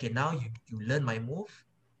see like, okay, now you learn my move.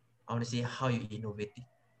 I want to see how you innovate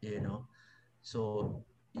it, So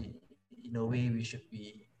in a way, we should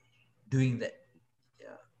be doing that.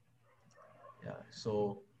 Yeah, yeah.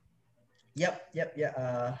 So yeah.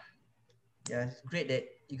 Yeah, it's great that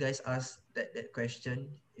you guys asked that question.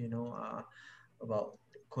 About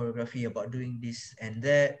choreography, about doing this and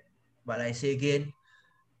that. But I say again,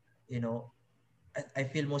 you know, I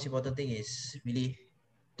feel most important thing is really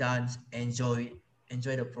dance, enjoy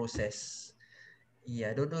the process.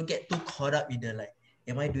 Yeah, don't get too caught up in the like,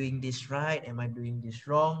 am I doing this right? Am I doing this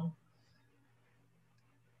wrong?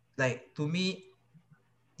 Like to me,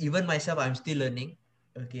 even myself, I'm still learning.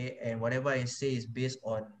 Okay, and whatever I say is based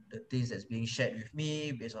on the things that's being shared with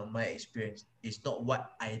me, based on my experience. It's not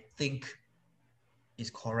what I think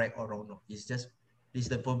is correct or wrong. No, it's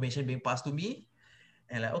the information being passed to me,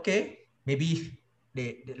 and like, okay, maybe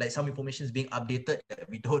they like some information is being updated that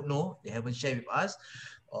we don't know, they haven't shared with us,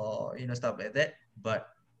 or stuff like that. But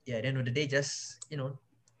yeah, at the end of the day, just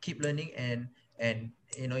keep learning, and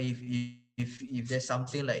if there's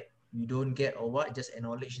something like you don't get or what, just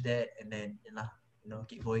acknowledge that, and then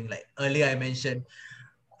keep going. Like earlier I mentioned,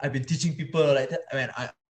 I've been teaching people like that. I mean, I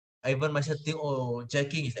even myself think, oh,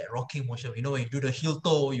 jacking is like rocking motion. When you do the heel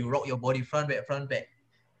toe, you rock your body front back,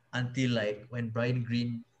 until like when Brian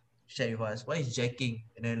Green shared with us, what is jacking?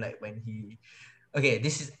 And then like when okay,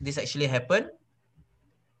 this actually happened.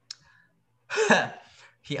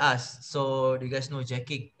 He asked, so do you guys know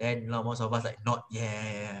jacking? And most of us like, not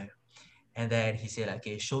yeah. And then he said, like,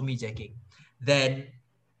 okay, show me jacking. Then,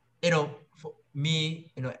 for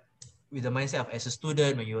me, with the mindset of as a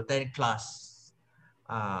student, when you attend class,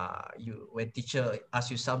 when teacher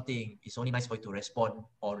asks you something, it's only nice for you to respond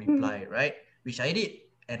or reply, right? Which I did.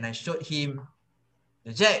 And I showed him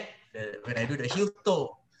the jack, when I do the heel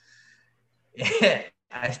toe. Yeah,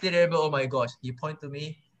 I still remember, oh my gosh, he pointed to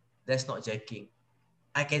me, that's not jacking.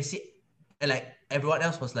 I can see, and like everyone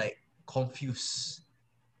else was like confused.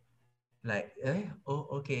 Like, oh,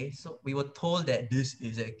 okay. So we were told that this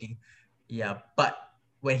is jacking. Yeah, but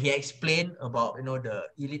when he explained about, the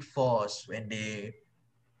elite force, when they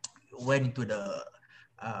went into the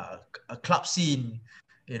club scene,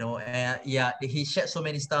 and yeah, he shared so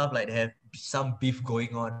many stuff, like they have some beef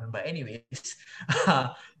going on. But anyways,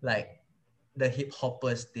 like the hip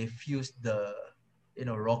hoppers, they fuse the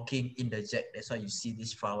rocking in the jack. That's why you see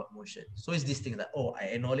this forward motion. So it's this thing that, oh, I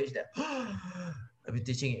acknowledge that I've been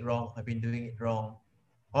teaching it wrong, I've been doing it wrong.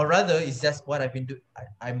 Or rather, it's just what I've been doing.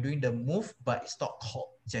 I'm doing the move, but it's not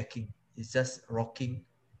called jacking. It's just rocking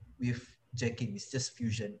with jacking. It's just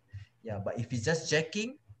fusion. Yeah, but if it's just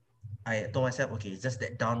jacking, I told myself, okay, it's just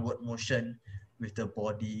that downward motion with the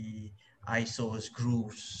body, isos,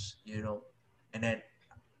 grooves, and then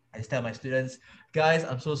I just tell my students, guys,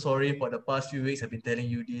 I'm so sorry for the past few weeks. I've been telling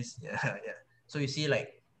you this. Yeah, yeah. So you see,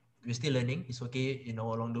 like, we're still learning. It's okay,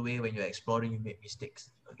 along the way when you're exploring, you make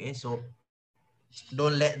mistakes. Okay, so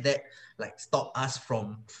don't let that like stop us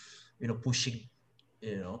from, pushing.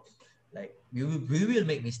 You know, like we will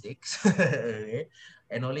make mistakes. Okay,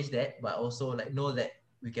 acknowledge that, but also like know that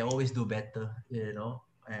we can always do better.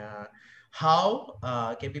 How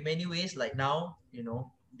can be many ways. Like now,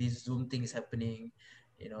 this Zoom thing is happening.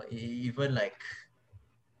 Even like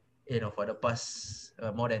for the past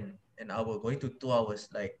more than an hour, going to 2 hours.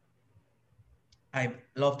 Like I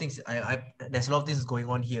a lot of things. I there's a lot of things going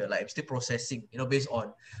on here. Like I'm still processing. Based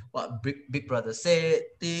on what Big Brother said,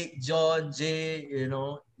 Tick, John, Jay.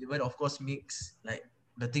 Even of course Mix. Like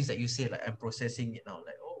the things that you say. Like I'm processing it now.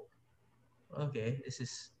 Like, oh, okay, this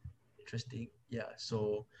is interesting. Yeah.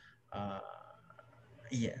 So, uh,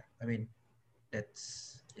 yeah. I mean,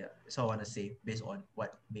 that's all I want to say based on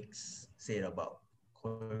what Mix said about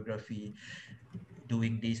choreography,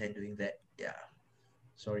 doing this and doing that. Yeah.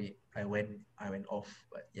 Sorry, I went off,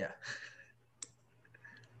 but yeah.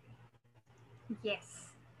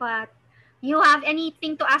 Yes. But you have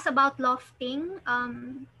anything to ask about lofting,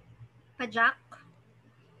 Pajak?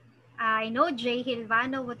 I know Jay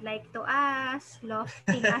Hilvano would like to ask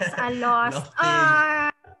lofting as a lost Lofting.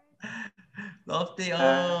 art. Lofting. Uh,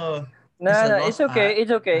 Oh, no, it's a no, it's lost okay. art.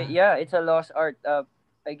 It's okay. Yeah, it's a lost art.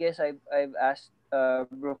 I guess I've asked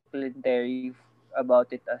Brooklyn Terry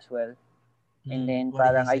about it as well, and then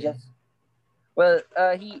What did he parang I say? just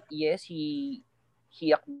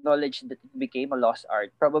he acknowledged that it became a lost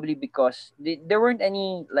art probably because there weren't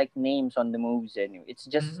any like names on the moves anyway. It's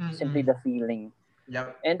just simply the feeling.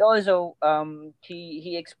 Yep. And also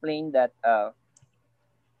he explained that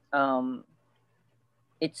um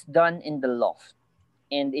it's done in the loft,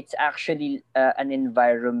 and it's actually an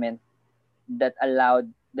environment that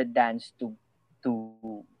allowed the dance to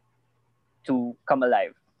come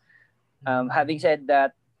alive. Having said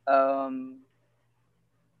that,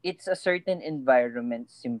 it's a certain environment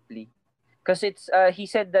simply because it's he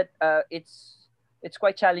said that it's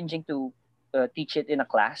quite challenging to teach it in a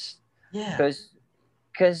class Yeah. because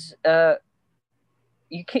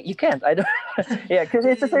you can't I don't yeah, because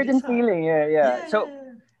it's a It certain is hard. feeling. Yeah. So Yeah.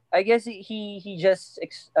 I guess he just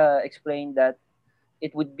explained that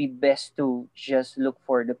it would be best to just look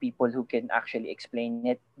for the people who can actually explain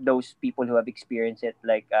it, those people who have experienced it,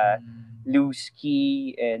 like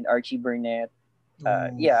Lusky and Archie Burnett.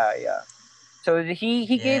 Ooh. Yeah. So he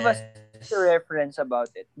gave us a Yes. reference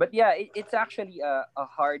about it. But yeah, it's actually a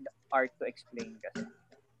hard art to explain. Kasi.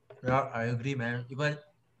 Yeah, I agree, man. Even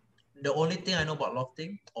the only thing I know about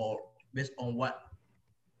lofting, or based on what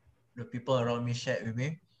the people around me shared with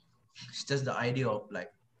me, it's just the idea of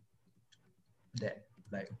like that,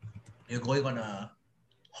 like you're going on a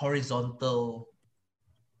horizontal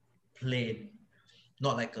plane,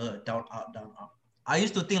 not like a down up down up. I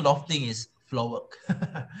used to think lofting is floor work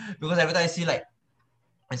because every time I see like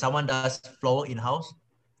when someone does floor work in house,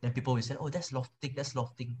 then people will say, "Oh, that's lofting, that's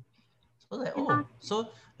lofting." So like, Yeah. oh, so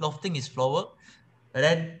lofting is floor work, but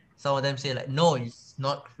then some of them say like, no, it's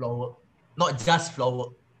not floor work, not just floor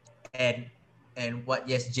work, and what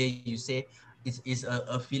yes, Jay, you say is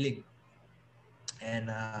a feeling, and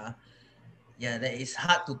yeah, that is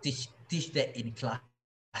hard to teach that in class.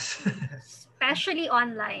 Especially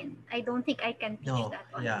online. I don't think I can teach No, that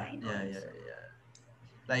yeah, online yeah, yeah, also. yeah.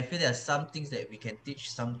 Like I feel there are some things that we can teach,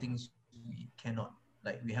 some things we cannot.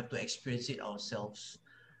 Like we have to experience it ourselves.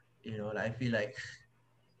 Like I feel like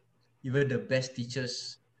even the best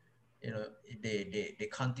teachers, they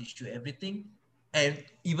can't teach you everything. And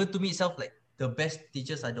even to me itself, like the best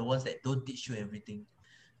teachers are the ones that don't teach you everything.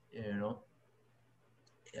 You know,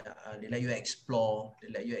 yeah, they let you explore,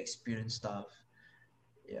 they let you experience stuff.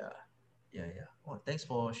 Yeah, yeah. Oh, thanks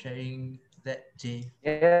for sharing that, Jay.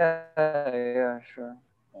 Yeah, sure.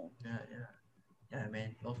 Yeah,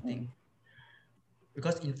 man, lofting.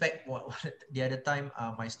 Because in fact, the other time,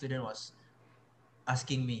 my student was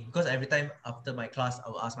asking me, because every time after my class, I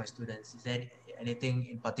will ask my students, is there anything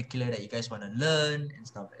in particular that you guys want to learn and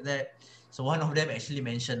stuff like that. So one of them actually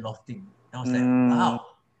mentioned lofting. And I was like, Mm, wow,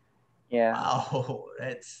 yeah, wow,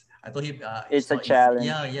 I told him, it's it's a not easy. challenge.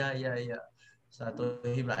 Yeah. So I told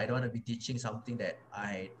him, like, I don't want to be teaching something that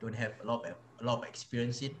I don't have a lot of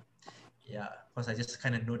experience in. Yeah, because I just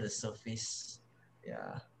kind of know the surface.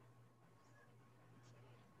 Yeah.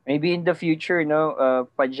 Maybe in the future, no,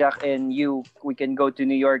 Pajak and you, we can go to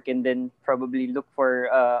New York and then probably look for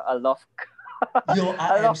a loft, Yo, I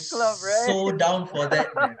a am loft club, right? so down for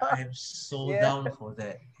that, man. I am so Yeah. down for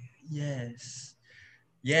that. Yes.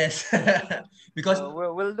 Yes. Because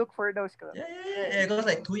We'll look for those clubs. yeah. Because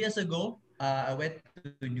like 2 years ago, I went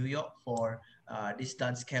to New York for this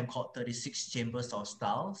dance camp called 36 Chambers of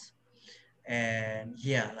Styles. And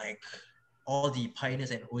yeah, like all the pioneers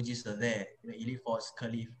and OGs are there. Elite Force,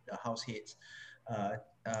 Khalif, the house heads, uh,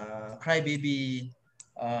 Crybaby,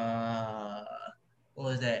 uh, what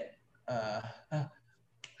was that? Uh, uh,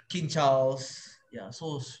 King Charles. Yeah,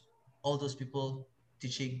 so all those people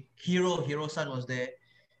teaching. Hero San was there.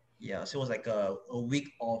 Yeah, so it was like a week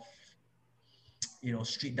of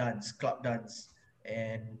street dance, club dance,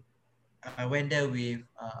 and I went there with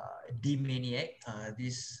D Maniac,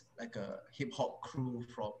 this like a hip hop crew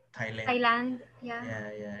from Thailand. Thailand, yeah.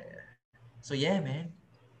 Yeah. So yeah, man,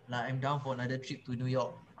 like I'm down for another trip to New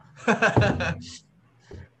York.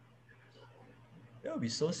 That would be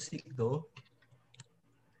so sick though.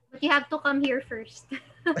 But you have to come here first.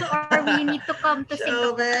 Or we need to come to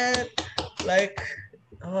Sure, Singapore. man. Like,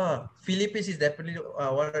 Philippines is definitely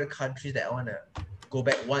one of the countries that I want to go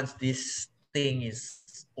back once this thing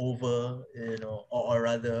is over, or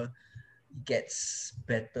rather gets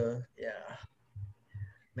better. Yeah,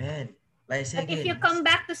 man. Like I say But if you again, come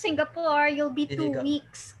back to Singapore, you'll be Did 2 you go-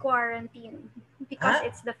 weeks quarantine because huh?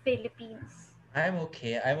 it's the Philippines. I'm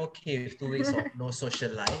okay. I'm okay with 2 weeks of no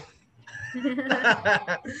social life.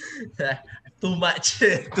 Too much,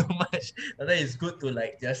 too much. I think it's good to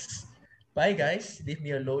like just bye guys, leave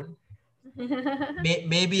me alone.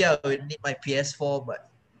 Maybe I would need my PS4, but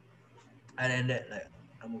other than that, like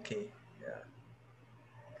I'm okay. Yeah,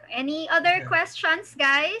 Any other yeah, questions,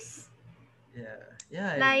 guys? yeah.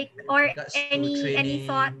 Like, In or regards to any training,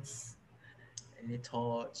 thoughts? any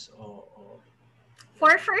thoughts or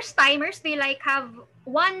For first timers, do you like have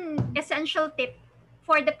one essential tip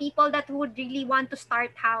for the people that would really want to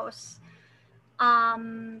start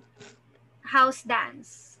um house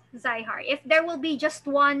dance, Zyhar? If there will be just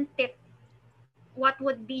one tip, what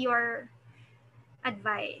would be your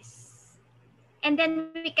advice? And then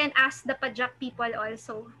we can ask the Pajak people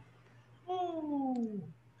also. Oh.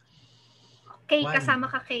 Kay, One, kasama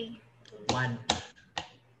ka Kay. one.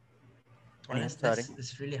 Oh, Ano yun? that's Sorry.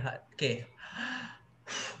 that's really hard. Okay.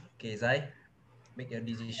 Okay, Zai, make your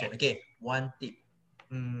decision. Okay, one tip.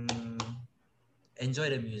 Enjoy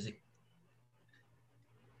the music.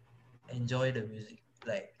 Enjoy the music.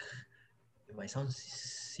 Like, it might sound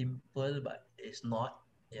simple, but it's not.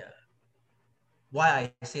 Yeah.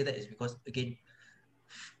 Why I say that is because, again,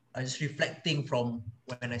 I was reflecting from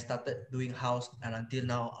when I started doing house and until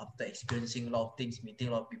now, after experiencing a lot of things, meeting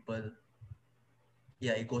a lot of people.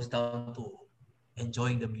 Yeah, it goes down to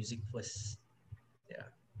enjoying the music first. Yeah.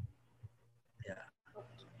 Yeah.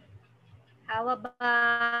 How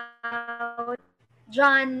about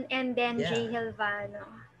John and then Yeah. Jay Hilvano?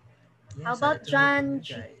 How Yes, I'd like about to hear from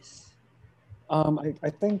John? you guys. I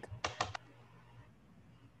think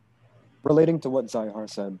relating to what Zyhar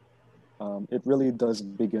said, it really does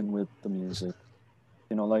begin with the music.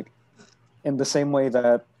 Like in the same way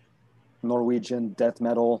that Norwegian death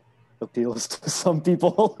metal appeals to some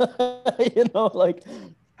people, like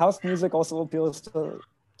house music also appeals to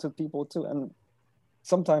people too. And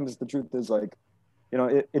sometimes the truth is like,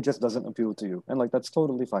 it just doesn't appeal to you. And like, that's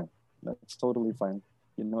totally fine. That's totally fine.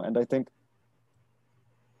 And I think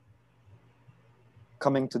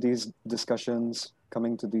coming to these discussions,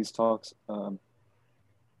 coming to these talks,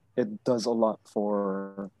 it does a lot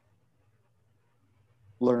for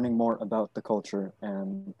learning more about the culture.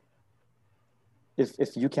 And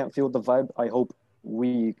if you can't feel the vibe, I hope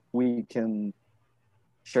we can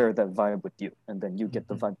share that vibe with you, and then you get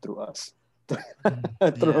the vibe through us.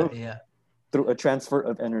 through Yeah. through a transfer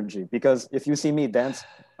of energy. Because if you see me dance,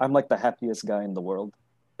 I'm like the happiest guy in the world.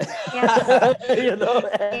 Yes. And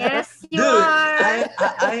Yes, you Dude, are.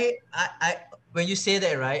 I when you say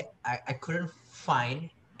that, right, I couldn't find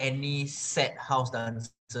any sad house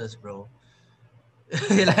dancers, bro.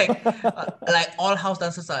 Like all house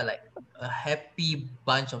dancers are like a happy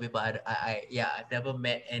bunch of people. I've never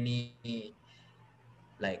met any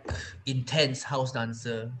like intense house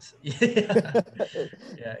dancers. Yeah.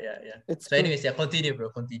 it's So, true. anyways, yeah, continue, bro.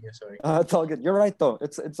 Continue. Sorry. It's all good. You're right though.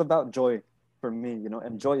 It's about joy for me,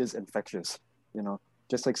 and joy is infectious,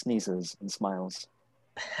 just like sneezes and smiles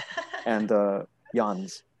and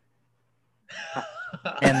yawns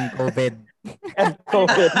And COVID. and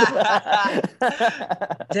COVID.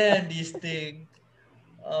 Damn this thing.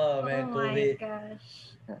 Oh man, Oh my COVID. gosh.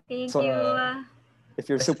 Thank So, you. if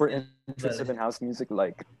you're super interested in house music,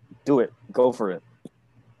 like, do it. Go for it.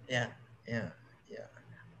 Yeah.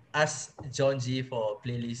 Ask John G for a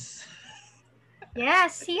playlist.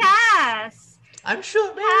 Yes, he has. I'm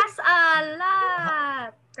sure, man. Has a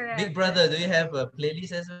lot. Correct. Big brother, do you have a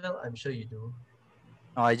playlist as well? I'm sure you do.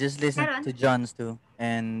 Oh, I just listen Meron. to John's too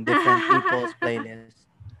and different people's playlists.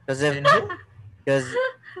 And who? Because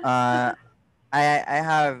uh I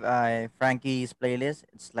have Frankie's playlist.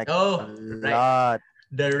 It's like Oh, a right. lot.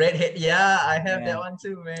 The redhead. Yeah, I have that Yeah. one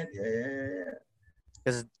too, man. Yeah.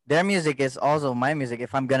 Because their music is also my music.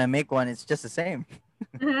 If I'm gonna make one, it's just the same.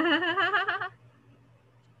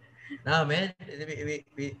 Nah, man.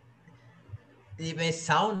 It may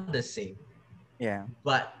sound the same, Yeah.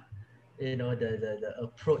 but the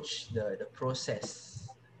approach, the process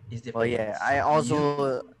is Well, different. yeah. I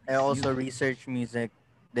also research music.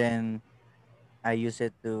 Then I use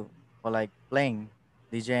it for like playing,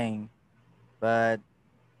 DJing. But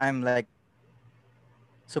I'm like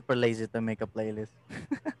super lazy to make a playlist.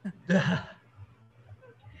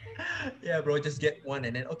 Yeah, bro. Just get one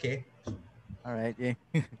and then okay. All right. Yeah.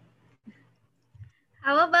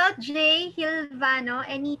 How about Jay Hilvano?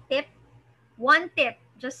 Any tip? One tip,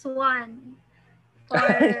 just one,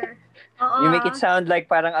 for You make it sound like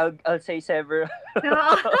parang I'll say several.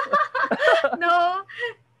 No.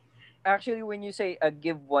 Actually, when you say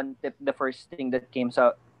give one tip, the first thing that came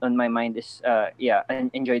out on my mind is and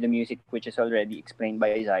enjoy the music, which is already explained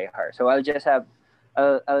by Zyhar. So I'll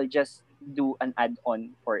just do an add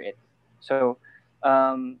on for it. So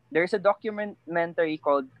there's a documentary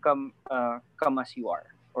called Come As You Are,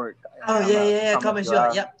 or Oh yeah. Come as you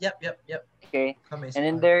are. Yep. Okay, Come as and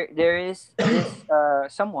you then are. there is this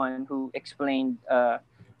someone who explained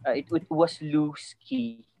it was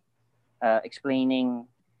Lusky explaining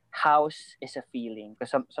house is a feeling,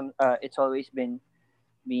 because it's always been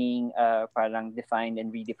being parang defined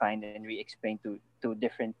and redefined and re-explained to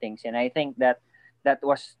different things, and I think that that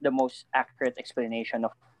was the most accurate explanation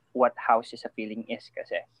of what house is a feeling is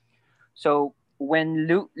kasi. So when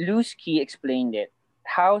Lusky explained it,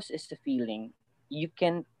 house is a feeling, you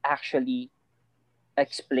can actually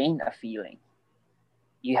explain a feeling.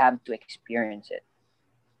 You have to experience it.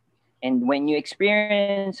 And when you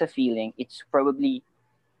experience a feeling, it's probably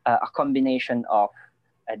a combination of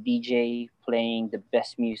a DJ playing the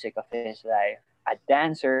best music of his life, a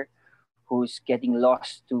dancer who's getting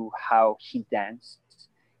lost to how he danced,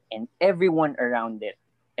 and everyone around it,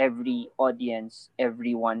 every audience,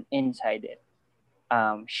 everyone inside it,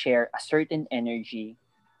 share a certain energy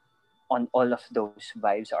on all of those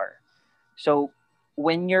vibes are. So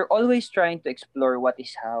when you're always trying to explore what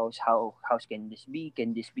is house, how house can this be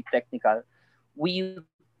technical, we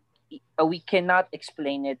we cannot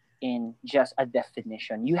explain it in just a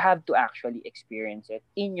definition. You have to actually experience it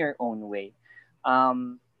in your own way.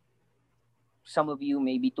 Um, some of you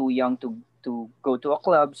may be too young to go to a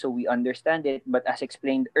club, so we understand it. But as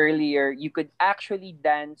explained earlier, you could actually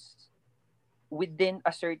dance within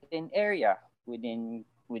a certain area, within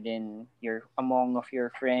your among of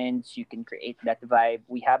your friends. You can create that vibe.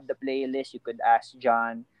 We have the playlist. You could ask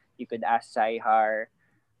John, you could ask Saihar.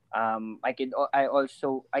 I can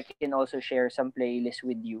also share some playlists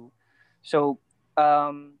with you. So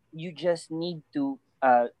you just need to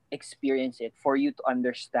experience it for you to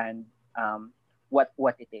understand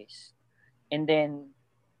what it is. And then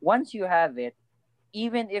once you have it,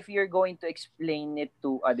 even if you're going to explain it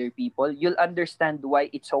to other people, you'll understand why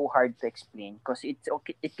it's so hard to explain, because it's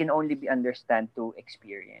okay, it can only be understand to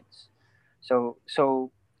experience. So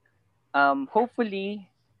hopefully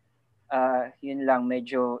yun lang,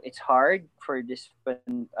 medyo it's hard for this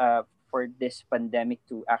pandemic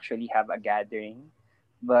to actually have a gathering.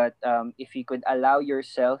 But if you could allow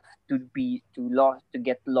yourself to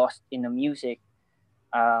get lost in the music,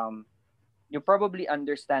 um, you probably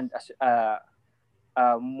understand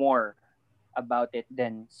more about it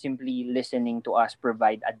than simply listening to us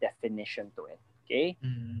provide a definition to it. Okay,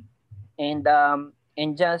 Mm.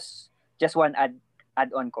 and just one add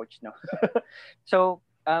on, coach, no. So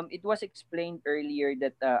it was explained earlier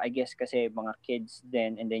that I guess kasi mga kids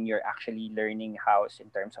then, and then you're actually learning house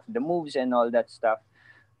in terms of the moves and all that stuff.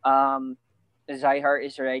 um Zyhar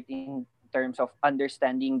is right in terms of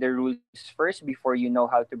understanding the rules first before you know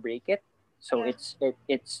how to break it. So Yeah.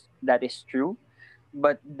 it's that is true.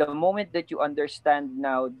 But the moment that you understand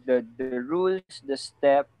now the rules, the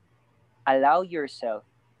step, allow yourself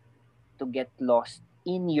to get lost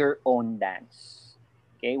in your own dance.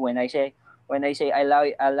 Okay, when I say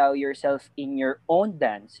allow yourself in your own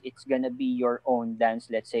dance, it's gonna be your own dance.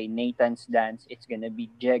 Let's say Nathan's dance, it's gonna be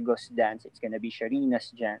Jego's dance, it's gonna be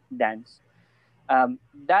Sharina's dance.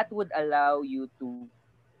 That would allow you to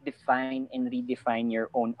define and redefine your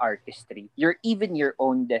own artistry, your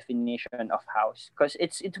own definition of house, because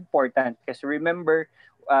it's important. Because remember,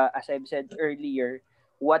 as I've said earlier,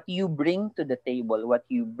 what you bring to the table, what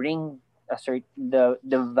you bring, the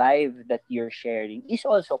vibe that you're sharing is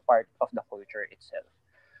also part of the culture itself.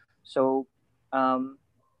 So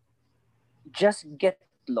just get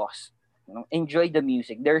lost, enjoy the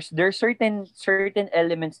music. There's certain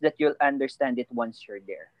elements that you'll understand it once you're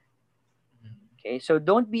there. Okay, so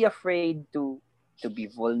don't be afraid to be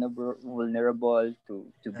vulnerable,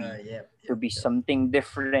 to be Yep. something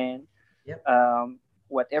different. Yep.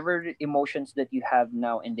 Whatever emotions that you have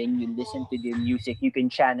now, and then you listen to the music, you can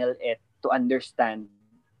channel it to understand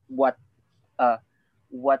uh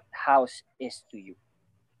what house is to you.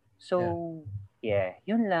 Yeah. So yeah,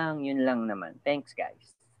 yun lang naman. Thanks,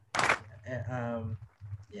 guys.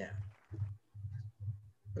 Yeah.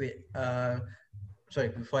 Wait. Sorry.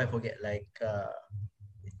 Before I forget, like,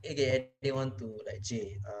 okay, anyone to like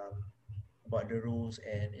Jay, about the rules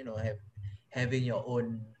and having your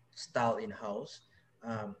own style in house.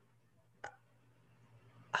 Um,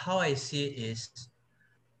 how I see it is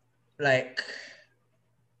like,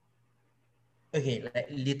 okay, like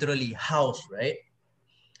literally house, right?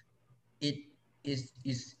 it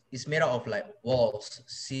is made out of like walls,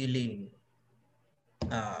 ceiling,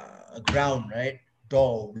 ground, right?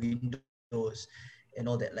 Door, windows, and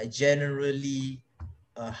all that. Like generally,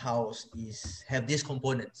 a house is have these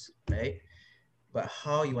components, right? But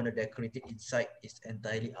how you want to decorate it inside is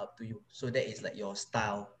entirely up to you. So that is like your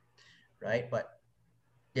style, right? But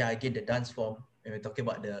yeah, again, the dance form, when we're talking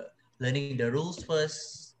about the learning the rules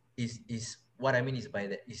first, is what I mean is by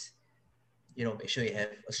that is, you know, make sure you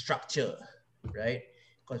have a structure, right?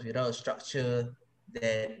 Because without a structure,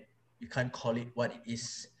 then you can't call it what it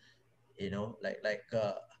is, you know,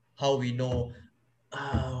 how we know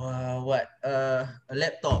a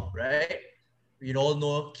laptop, right? We all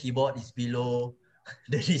know keyboard is below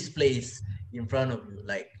the displays in front of you,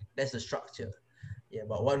 like that's the structure. Yeah,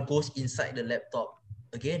 but what goes inside the laptop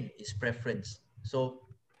again is preference. So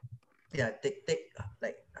yeah, take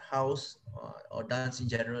like house or dance in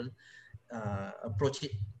general, approach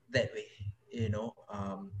it that way, you know.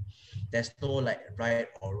 There's no like right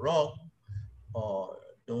or wrong, or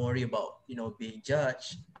don't worry about, you know, being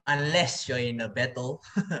judged unless you're in a battle.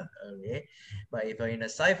 Okay, but if you're in a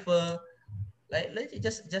cipher, like let you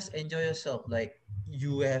just enjoy yourself. Like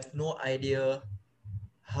you have no idea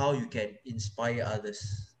how you can inspire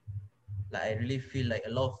others. Like I really feel like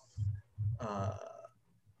a lot of uh,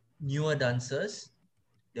 newer dancers,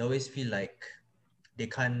 they always feel like they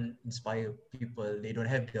can't inspire people. They don't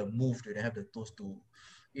have the move, they don't have the tools to,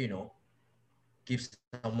 you know, give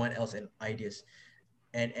someone else an ideas.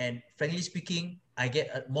 And frankly speaking, I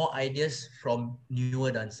get more ideas from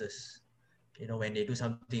newer dancers. You know, when they do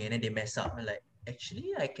something and then they mess up, I'm like,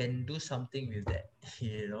 actually, I can do something with that.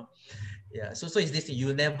 You know, yeah. So it's this thing.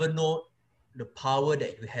 You'll never know the power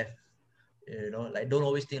that you have. You know, like don't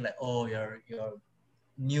always think like, oh, you're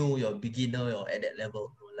new, you're beginner, you're at that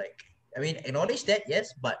level. Like, I mean, acknowledge that,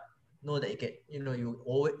 yes, but know that you can, you know,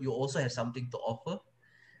 you also have something to offer,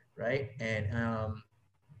 right? And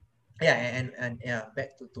yeah, and yeah,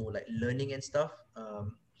 back to like learning and stuff.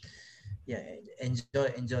 Yeah,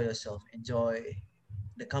 enjoy yourself, enjoy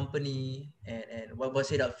the company, and what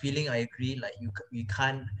was it, a feeling? I agree. Like we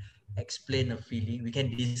can't explain a feeling, we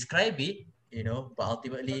can describe it, you know, but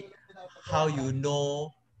ultimately, how you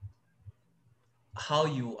know, how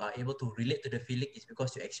you are able to relate to the feeling is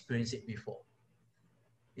because you experienced it before.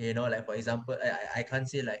 You know, like for example, I can't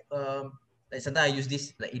say like sometimes I use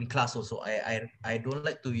this like in class also. I don't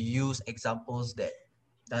like to use examples that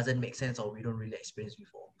doesn't make sense or we don't really experience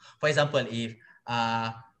before. For example, if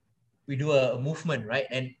we do a movement, right,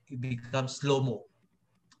 and it becomes slow-mo,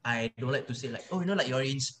 I don't like to say like, oh, you know, like you're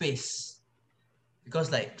in space.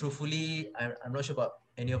 Because like truthfully, I'm not sure about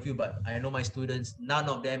any of you, but I know my students, none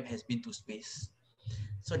of them has been to space.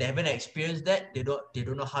 So they haven't experienced that. They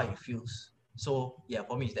don't know how it feels. So yeah,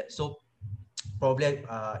 for me it's that. So probably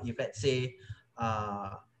if let's say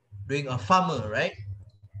doing a farmer, right?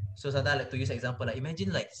 So sometimes I like to use example, like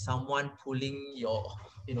imagine like someone pulling your,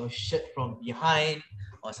 you know, shirt from behind,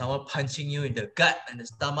 or someone punching you in the gut and the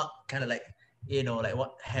stomach, kind of like, you know, like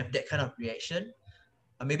what have that kind of reaction.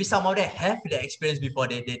 Maybe some of them have that experience before.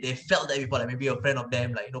 They felt that before, like maybe a friend of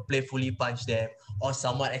them like, you know, playfully punched them, or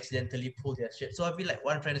someone accidentally pulled their shirt. So I feel like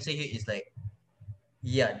what I'm trying to say here is like,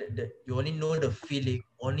 yeah, you only know the feeling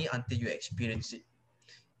only until you experience it.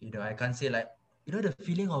 You know, I can't say like, you know, the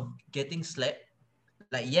feeling of getting slapped.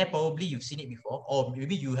 Like, yeah, probably you've seen it before, or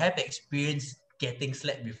maybe you have experienced getting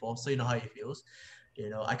slapped before, so you know how it feels. You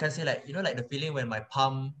know, I can't say like, you know, like the feeling when my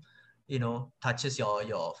palm, you know, touches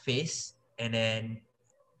your face, and then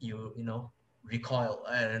you know, recoil.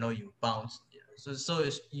 I don't know, you bounce. So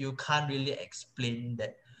you can't really explain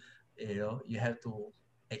that. You know, you have to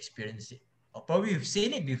experience it, or probably you've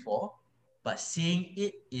seen it before, but seeing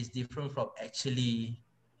it is different from actually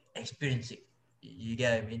experiencing. You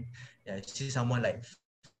get what I mean? Yeah, you see someone like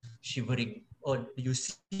shivering, or you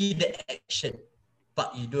see the action,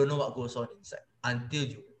 but you don't know what goes on inside until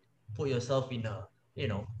you put yourself in a, you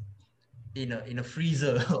know, in a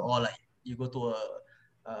freezer, or like you go to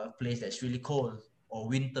a place that's really cold, or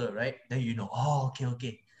winter, right? Then you know, oh,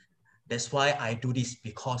 okay, that's why I do this,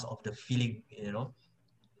 because of the feeling, you know.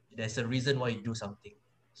 There's a reason why you do something.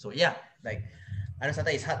 So yeah, like I know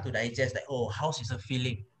sometimes it's hard to digest, like, oh, house is a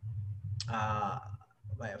feeling. uh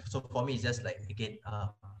so for me it's just like, again,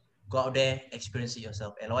 go out there, experience it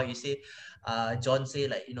yourself. And what you say, John say,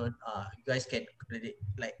 like, you know, you guys can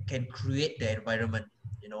like can create the environment.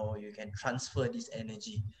 You know, you can transfer this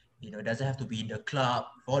energy. You know, it doesn't have to be in the club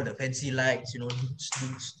with all the fancy lights, you know,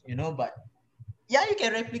 you know. But yeah, you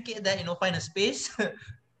can replicate that, you know, find a space.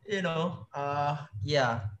 You know,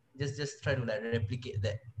 yeah, just try to like replicate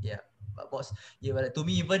that. Yeah, but boss, yeah, but to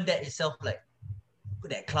me, even that itself, like,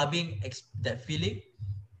 that clubbing that feeling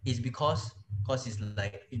is because it's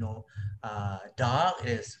like, dark,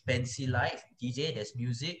 there's fancy lights, DJ, there's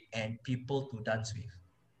music, and people to dance with.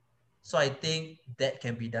 So I think that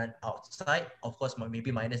can be done outside. Of course,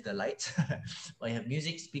 maybe minus the lights. But you have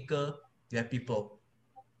music, speaker, you have people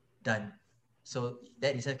done. So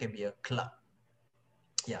that itself can be a club.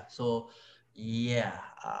 Yeah. So yeah,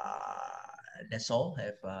 that's all. I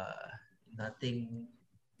have nothing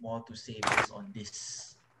more to say based on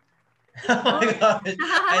this. Oh my gosh,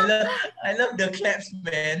 I love the claps,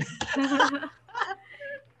 man.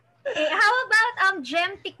 Okay, how about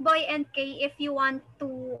Jem, Tickboy, and Kay if you want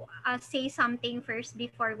to say something first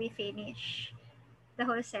before we finish the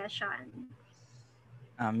whole session?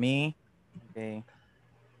 Me, okay.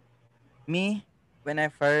 Me, when I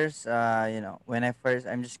first,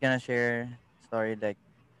 I'm just gonna share story like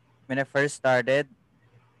when I first started.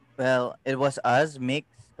 Well, it was us, Mix,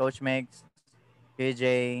 Coach Mix,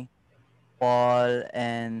 KJ, Paul,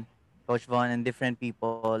 and Coach Vaughn, and different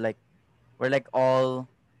people. Like we're like all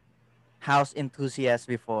house enthusiasts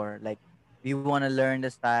before. Like we want to learn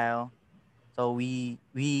the style, so we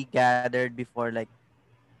gathered before like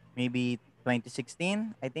maybe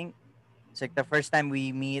 2016. I think it's like the first time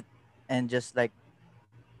we meet and just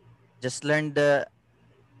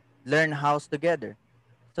learn house together.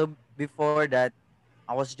 So before that,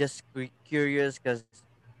 I was just curious because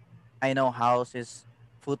I know house is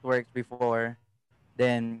footwork before.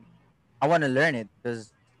 Then I want to learn it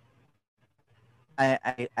because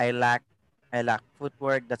I lack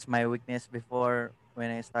footwork. That's my weakness before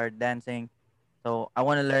when I started dancing. So I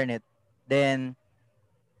want to learn it. Then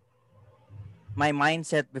my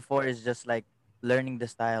mindset before is just like learning the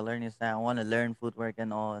style. I want to learn footwork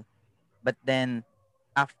and all. But then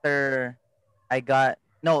after I got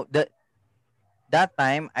no the that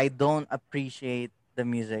time I don't appreciate the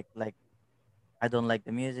music. Like I don't like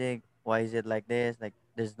the music. Why is it like this? Like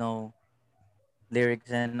there's no lyrics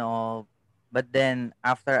and all. But then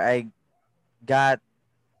after I got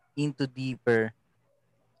into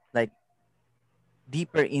like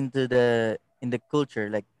deeper into the culture,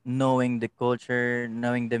 like knowing the culture,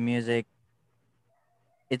 knowing the music,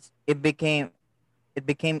 it became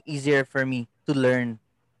easier for me to learn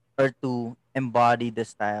or to embody the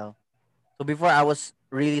style. So before I was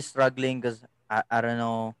really struggling because I don't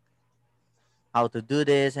know how to do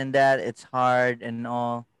this and that. It's hard and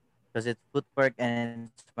all because it's footwork and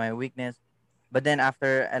it's my weakness. But then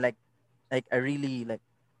after I really like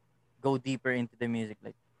go deeper into the music.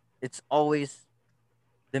 Like it's always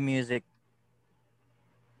the music.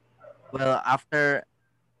 Well, after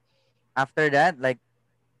that, like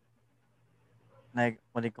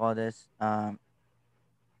what do you call this?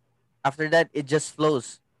 After that, it just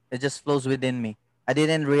flows. It just flows within me. I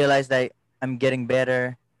didn't realize that I'm getting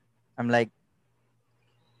better. I'm like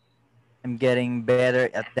I'm getting better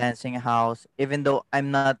at dancing house, even though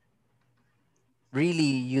I'm not really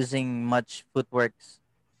using much footworks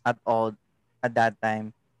at all at that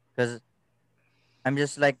time, because I'm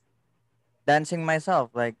just like dancing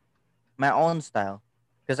myself, like my own style.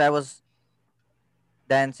 Because I was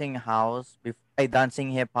dancing house, I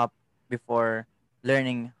dancing hip hop before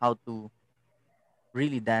learning how to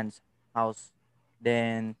really dance house.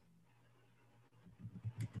 Then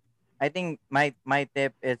I think my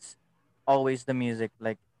tip is always the music,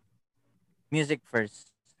 like music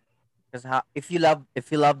first. Because if you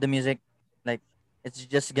love the music, like it's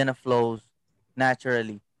just gonna flow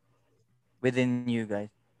naturally within you guys.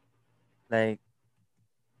 Like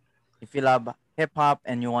if you love hip hop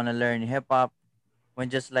and you want to learn hip hop, when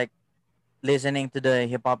just like listening to the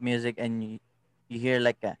hip hop music and you hear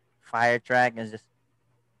like a fire track and just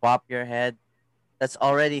pop your head, that's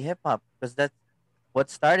already hip hop because that's what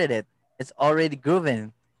started it. It's already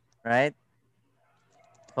grooving, right?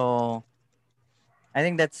 So I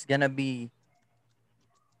think that's gonna be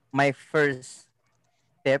my first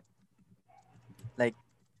tip, like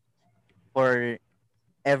for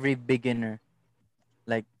every beginner.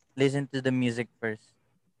 Like listen to the music first,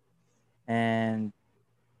 and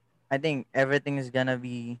I think everything is gonna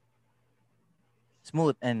be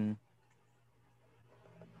smooth and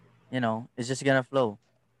it's just gonna flow.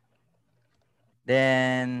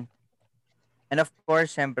 Then and of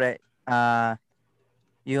course, syempre,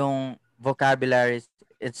 yung vocabularies,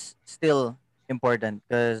 it's still important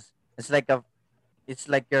because it's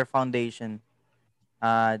like your foundation.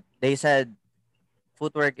 They said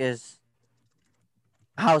footwork is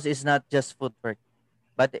house is not just footwork,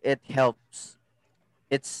 but it helps.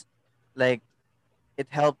 It's like it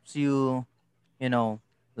helps you, you know,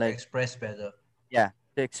 To like express better. yeah,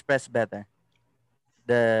 to express better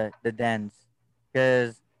the dance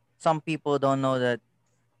because some people don't know that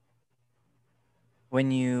when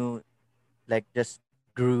you like just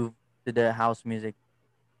groove to the house music,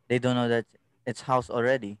 they don't know that it's house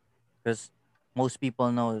already, because most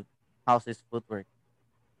people know house is footwork.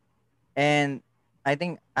 And I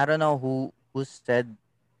think I don't know who said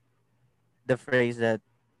the phrase that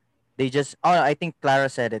they just, oh, I think Clara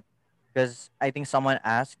said it, because I think someone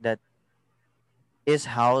asked that, is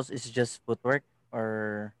house is just footwork,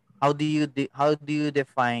 or how do you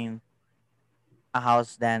define a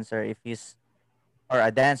house dancer if he's, or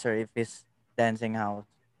a dancer if he's dancing house?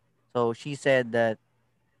 So she said that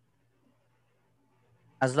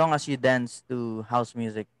as long as you dance to house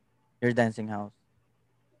music, you're dancing house.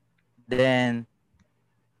 Then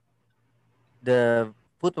the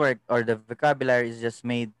footwork or the vocabulary is just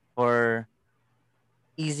made for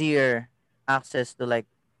easier access to, like,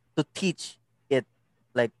 to teach it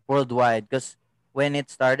like worldwide, because when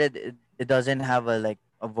it started, it doesn't have a like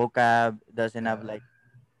a vocab, it doesn't have Yeah. like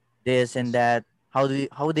this and Yes. that. How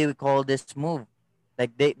do we call this move?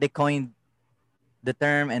 Like they coined the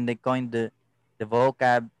term, and they coined the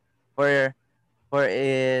vocab for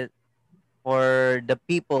it, for the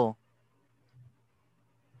people.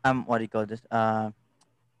 What do you call this? How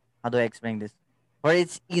do I explain this? For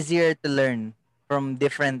it's easier to learn from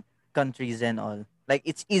different countries and all. Like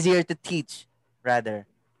it's easier to teach rather.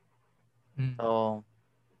 Mm.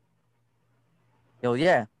 So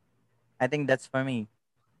yeah, I think that's for me.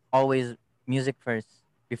 Always music first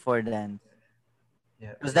before dance.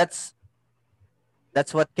 Yeah. Because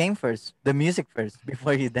that's what came first. The music first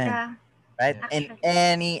before you dance, Yeah, right? Yeah. In actually.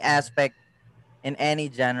 any aspect, in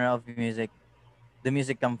any genre of music, the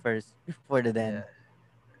music come first before the dance.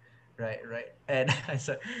 Yeah. Right. Right. And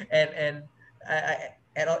so and I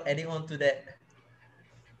adding on to that,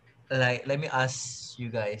 like let me ask you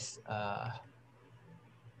guys,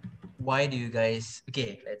 why do you guys,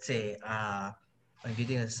 okay, let's say I'm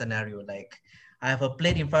getting a scenario like I have a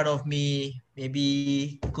plate in front of me,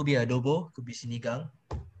 maybe it could be adobo, could be sinigang,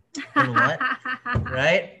 don't know what,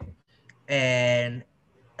 right? And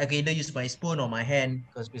I can either use my spoon or my hand,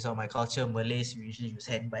 because based on my culture, Malays we usually use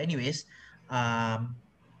hand. But anyways, um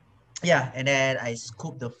yeah, and then I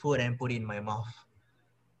scoop the food and put it in my mouth.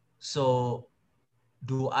 So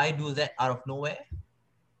do I do that out of nowhere,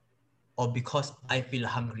 or because I feel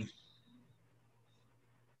hungry?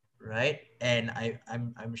 Right? And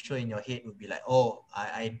I'm sure in your head would be like, oh,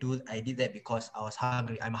 I did that because I was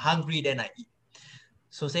hungry. I'm hungry, then I eat.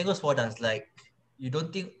 So same goes for dance. Like, you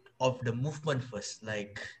don't think of the movement first.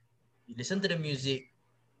 Like, you listen to the music,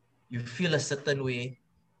 you feel a certain way,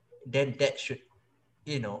 then that should,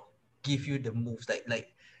 you know, give you the moves.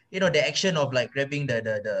 The action of like grabbing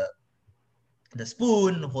the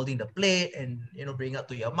spoon, holding the plate, and bring up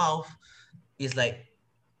to your mouth is like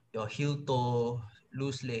your heel toe,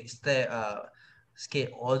 loose leg, skate,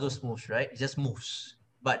 all those moves, right? It just moves.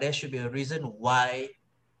 But there should be a reason why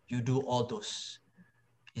you do all those.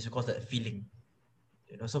 It's because of that feeling.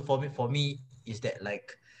 So for me, is that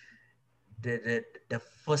like the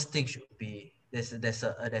first thing should be there's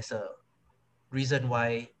a reason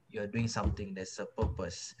why you're doing something. There's a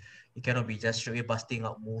purpose. You cannot be just straight away busting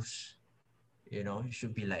out moves. You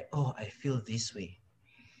should be like, oh, I feel this way.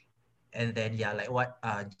 And then yeah, like what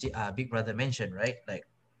Big Brother mentioned, right? Like,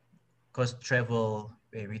 because travel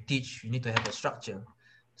where we teach, you need to have a structure.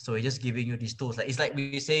 So we're just giving you these tools. Like, it's like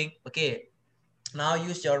we're saying, okay, now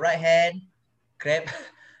use your right hand, grab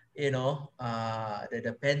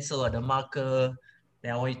the pencil or the marker.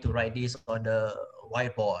 Then I want you to write this on the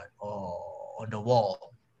whiteboard or on the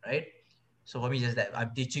wall, right? So for me, just that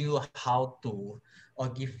I'm teaching you how to, or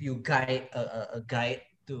give you a guide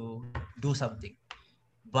to do something.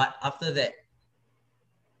 But after that,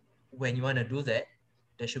 when you want to do that,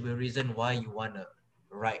 there should be a reason why you want to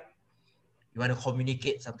write. You want to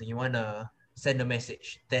communicate something. You want to send a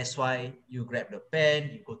message. That's why you grab the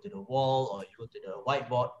pen, you go to the wall, or you go to the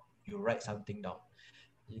whiteboard, you write something down.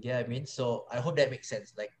 You get what I mean? So I hope that makes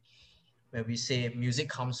sense. Like, when we say music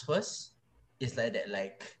comes first, it's like that.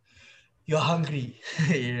 Like, you're hungry,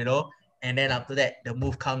 and then after that, the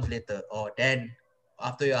move comes later. Or then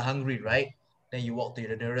after you're hungry, right? Then you walk to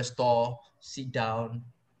the nearest store, sit down,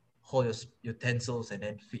 hold your utensils, and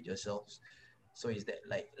then feed yourselves. So is that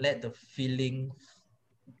like let the feeling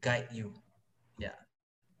guide you? Yeah.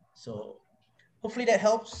 So hopefully that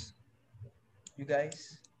helps you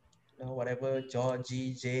guys. Whatever John,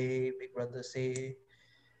 GJ, Big Brother say.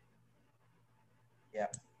 Yeah.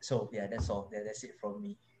 So yeah, that's all. That's it from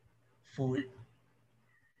me. Food.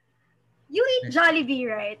 You eat Jollibee,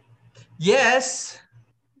 right? Yes,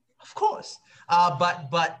 of course. But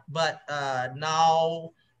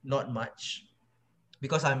now not much,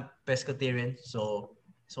 because I'm pescatarian, so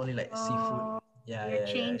it's only like seafood. Oh. You're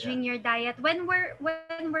changing your diet. When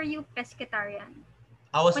were you pescatarian?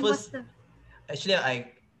 I was When was first the actually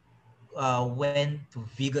I went to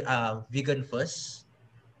vegan first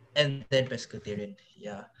and then pescatarian.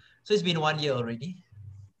 Yeah. So it's been 1 year already.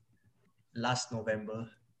 Last November.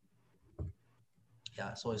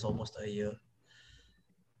 Yeah, so it's almost a year.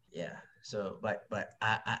 Yeah. So but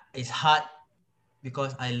it's hard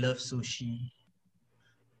because I love sushi.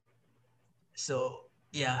 So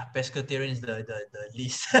yeah, pescatarian is the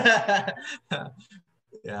least.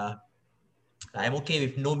 Yeah. I'm okay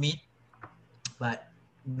with no meat, but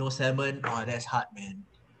no salmon. Oh, that's hard, man.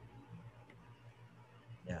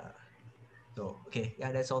 Yeah. So okay,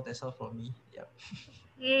 yeah, that's all. That's all for me. Yeah.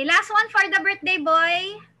 okay, last one for the birthday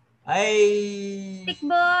boy? I. Tick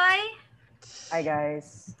boy. Hi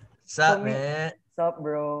guys. So Sup, me, man? sup,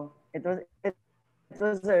 bro? It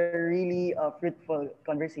was a really fruitful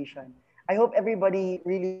conversation. I hope everybody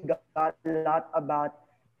really got a lot about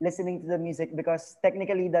listening to the music, because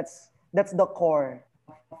technically that's the core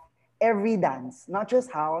of every dance, not just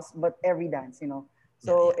house, but every dance. Yeah,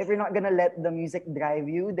 So yeah, if you're not gonna let the music drive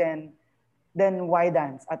you, then why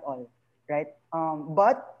dance at all, right?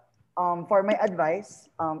 But for my advice,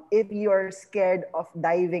 if you're scared of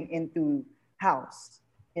diving into house,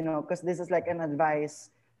 because this is like an advice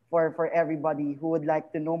for everybody who would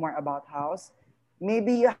like to know more about house.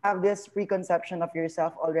 Maybe you have this preconception of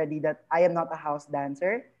yourself already that I am not a house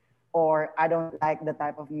dancer, or I don't like the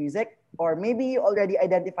type of music, or maybe you already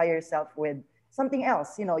identify yourself with something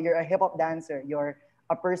else. You're a hip hop dancer, you're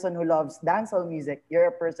a person who loves dancehall music, you're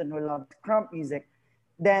a person who loves crump music.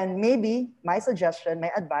 Then maybe my suggestion,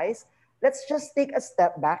 my advice, let's just take a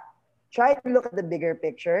step back, try to look at the bigger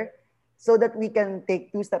picture so that we can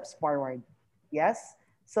take 2 steps forward. Yes?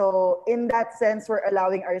 So in that sense, we're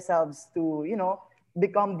allowing ourselves to,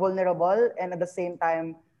 become vulnerable, and at the same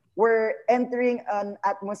time, we're entering an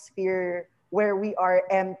atmosphere where we are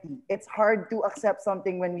empty. It's hard to accept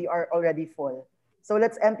something when we are already full. So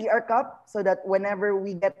let's empty our cup so that whenever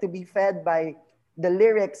we get to be fed by the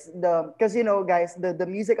lyrics, because guys, the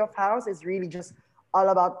music of house is really just all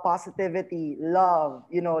about positivity, love,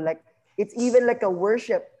 like it's even like a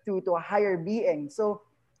worship to a higher being. So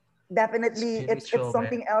definitely it's spiritual, man.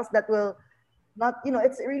 something else that will not,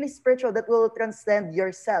 it's really spiritual, that will transcend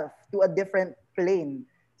yourself to a different plane.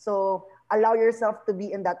 So allow yourself to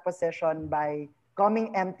be in that position by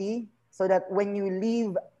coming empty, so that when you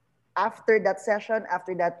leave after that session,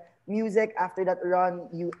 after that music, after that run,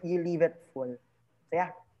 you leave it full. So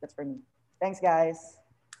yeah, that's for me. Thanks, guys.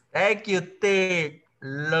 Thank you, Tick.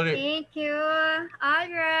 Love it. Thank you. All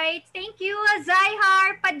right. Thank you,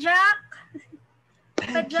 Zyhar, Pajak.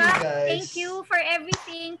 Thank you, Pajak, thank guys. you for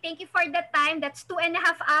everything. Thank you for the time. That's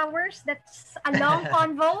 2.5 hours. That's a long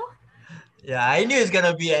convo. Yeah, I knew it's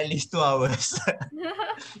gonna be at least 2 hours.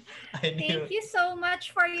 I knew. Thank you so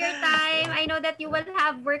much for your time. I know that you will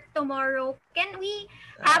have work tomorrow. Can we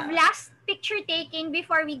have last picture taking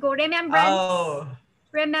before we go? Remembrance. Oh,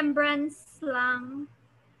 Remembrance lang.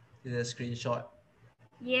 the screenshot.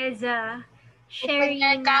 Yes, Open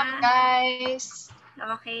your cam, Sherina. guys.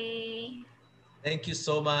 Okay. Thank you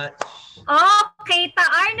so much. Okay,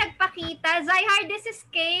 Taar nagpakita. Zyhar, this is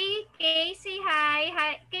Kay. Kay, say hi.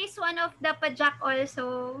 Hi. Kay's one of the Pajak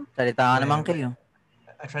also. Salita ka naman kayo.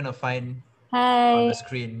 I'm trying to find on Hi. the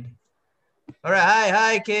screen. All right,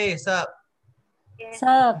 hi, Kay. What's up? What's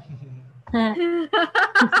up?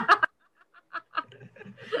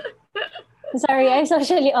 Sorry, I'm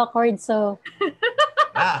socially awkward, so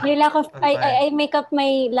my lack of I make up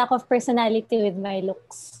my lack of personality with my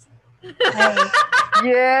looks. Hi.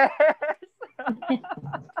 Yes.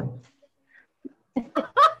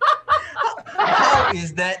 How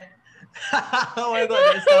is that? Oh my god,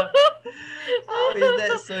 that's how is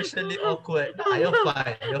that socially awkward? You're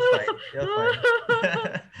fine. You're fine. You're fine.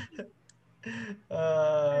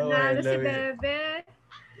 Oh, I Nalo si love it. Bebe.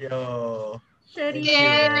 Yo. Thank you,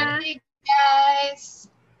 Sharina. man. Thank you, guys.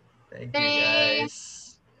 Thank you,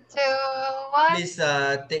 guys. 3, 2, 1. Please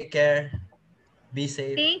take care. Be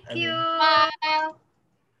safe. Thank you. Smile.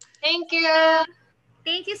 Thank you.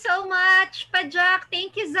 Thank you so much, Pajak.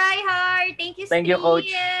 Thank you, Zyhar. Thank you, Thank you, Coach.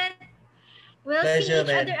 We'll Pleasure, see each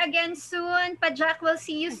man. other again soon. Pajak, we'll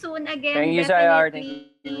see you soon again. Thank you, Zyhar.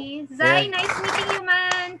 Thank you. Zay, nice meeting you,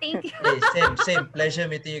 man. Thank you. Hey, same. Pleasure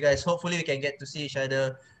meeting you guys. Hopefully we can get to see each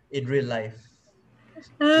other in real life.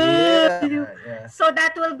 Yeah. So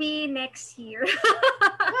that will be next year.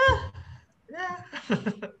 Yeah.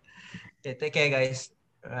 Okay, take care, guys.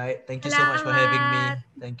 All right. Thank you so much for having me.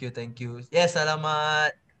 Thank you. Yes,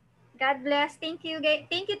 salamat. God bless. Thank you, guys.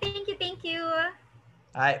 Thank you. All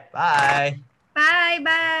right. Bye. Bye.